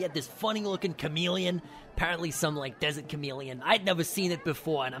fella. He had this funny-looking chameleon, apparently some, like, desert chameleon. I'd never seen it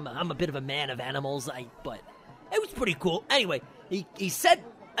before, and I'm a bit of a man of animals, but it was pretty cool. Anyway, he said,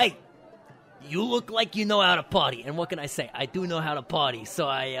 "Hey, you look like you know how to party." And what can I say? I do know how to party. So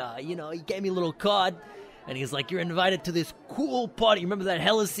he gave me a little card, And he's like, "You're invited to this cool party. Remember that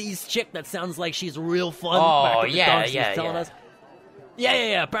Helices chick that sounds like she's real fun? Oh, back at the yeah, dump she was yeah, telling yeah. us?"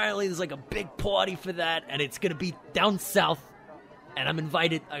 Yeah. Apparently, there's like a big party for that, and it's gonna be down south. And I'm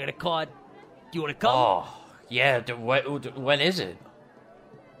invited. I got a card. Do you want to come? Oh, yeah. When is it?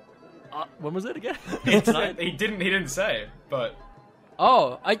 When was it again? He didn't say, but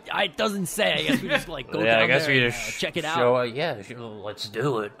Oh, it doesn't say. I guess we just like go Yeah, down I guess there we and, just check it show out. let's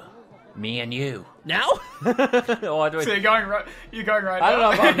do it. Me and you. Now? Oh, so you're going right. I don't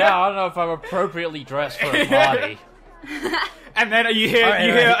know about now. I don't know if I'm appropriately dressed for a party. And then you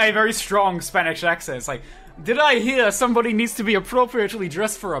hear a very strong Spanish accent. It's like, did I hear somebody needs to be appropriately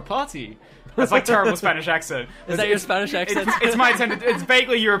dressed for a party? That's like terrible Spanish accent. Is that your Spanish accent? It's my attendant. It's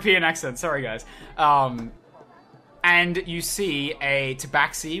vaguely European accent. Sorry, guys. And you see a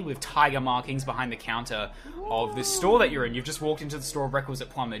tabaxi with tiger markings behind the counter of this store that you're in. You've just walked into the store of Requisite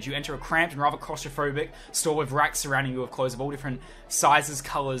Plumage. You enter a cramped and rather claustrophobic store with racks surrounding you with clothes of all different sizes,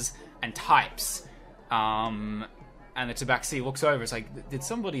 colours, and types. And the tabaxi looks over. It's like, did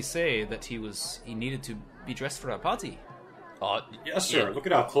somebody say that he needed to be dressed for a party? Yes, sir. Look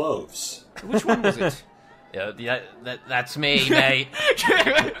at our clothes. Which one was it? Yeah, that's me, mate.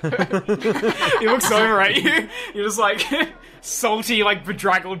 He looks over at you. You're just like salty, like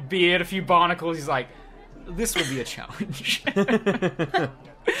bedraggled beard, a few barnacles. He's like, this will be a challenge.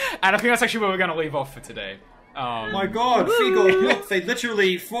 And I think that's actually where we're going to leave off for today. My God, Figo, look, they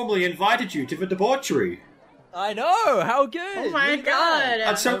literally formally invited you to the debauchery. I know, how good. Oh my god.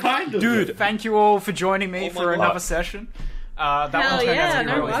 That's so kind of Dude, them. thank you all for joining me Oh my for God. another session. That one Hell turned out yeah, to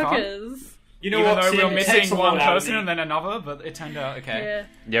be no really fun. workers. You know Even what? though we were Tim? It takes missing a lot one out of person me. and then another, but it turned out okay.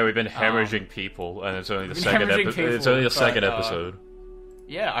 Yeah. Yeah, we've been hemorrhaging people, and it's only the second hemorrhaging episode. people, It's only the but, second episode.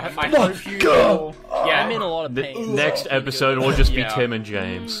 Yeah, I hope you all... Yeah, I'm in a lot of The pain. next episode will just be Yeah. Tim and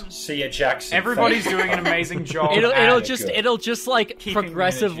James. See ya, Jackson. everybody's doing an amazing job. It'll at just like Keeping the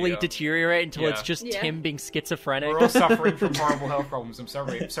progressively energy up. deteriorate until it's Yeah. just Yeah. Tim being schizophrenic. We're all suffering from horrible health problems. I'm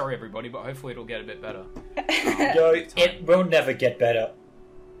sorry everybody, but hopefully it'll get a bit better. Yo, it will never get better.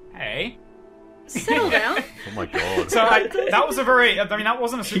 Hey. Settle down. Oh my god. So that was that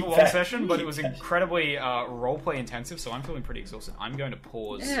wasn't a super long that. session, but it was incredibly roleplay intensive, so I'm feeling pretty exhausted. I'm going to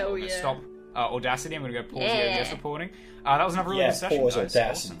pause. Hell I'm going to yeah. stop Audacity. I'm going to go pause Yeah. the OBS recording. That was another really Yeah, good session, pause guys.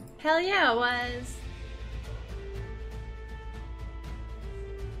 Audacity. Awesome. Hell yeah, it was.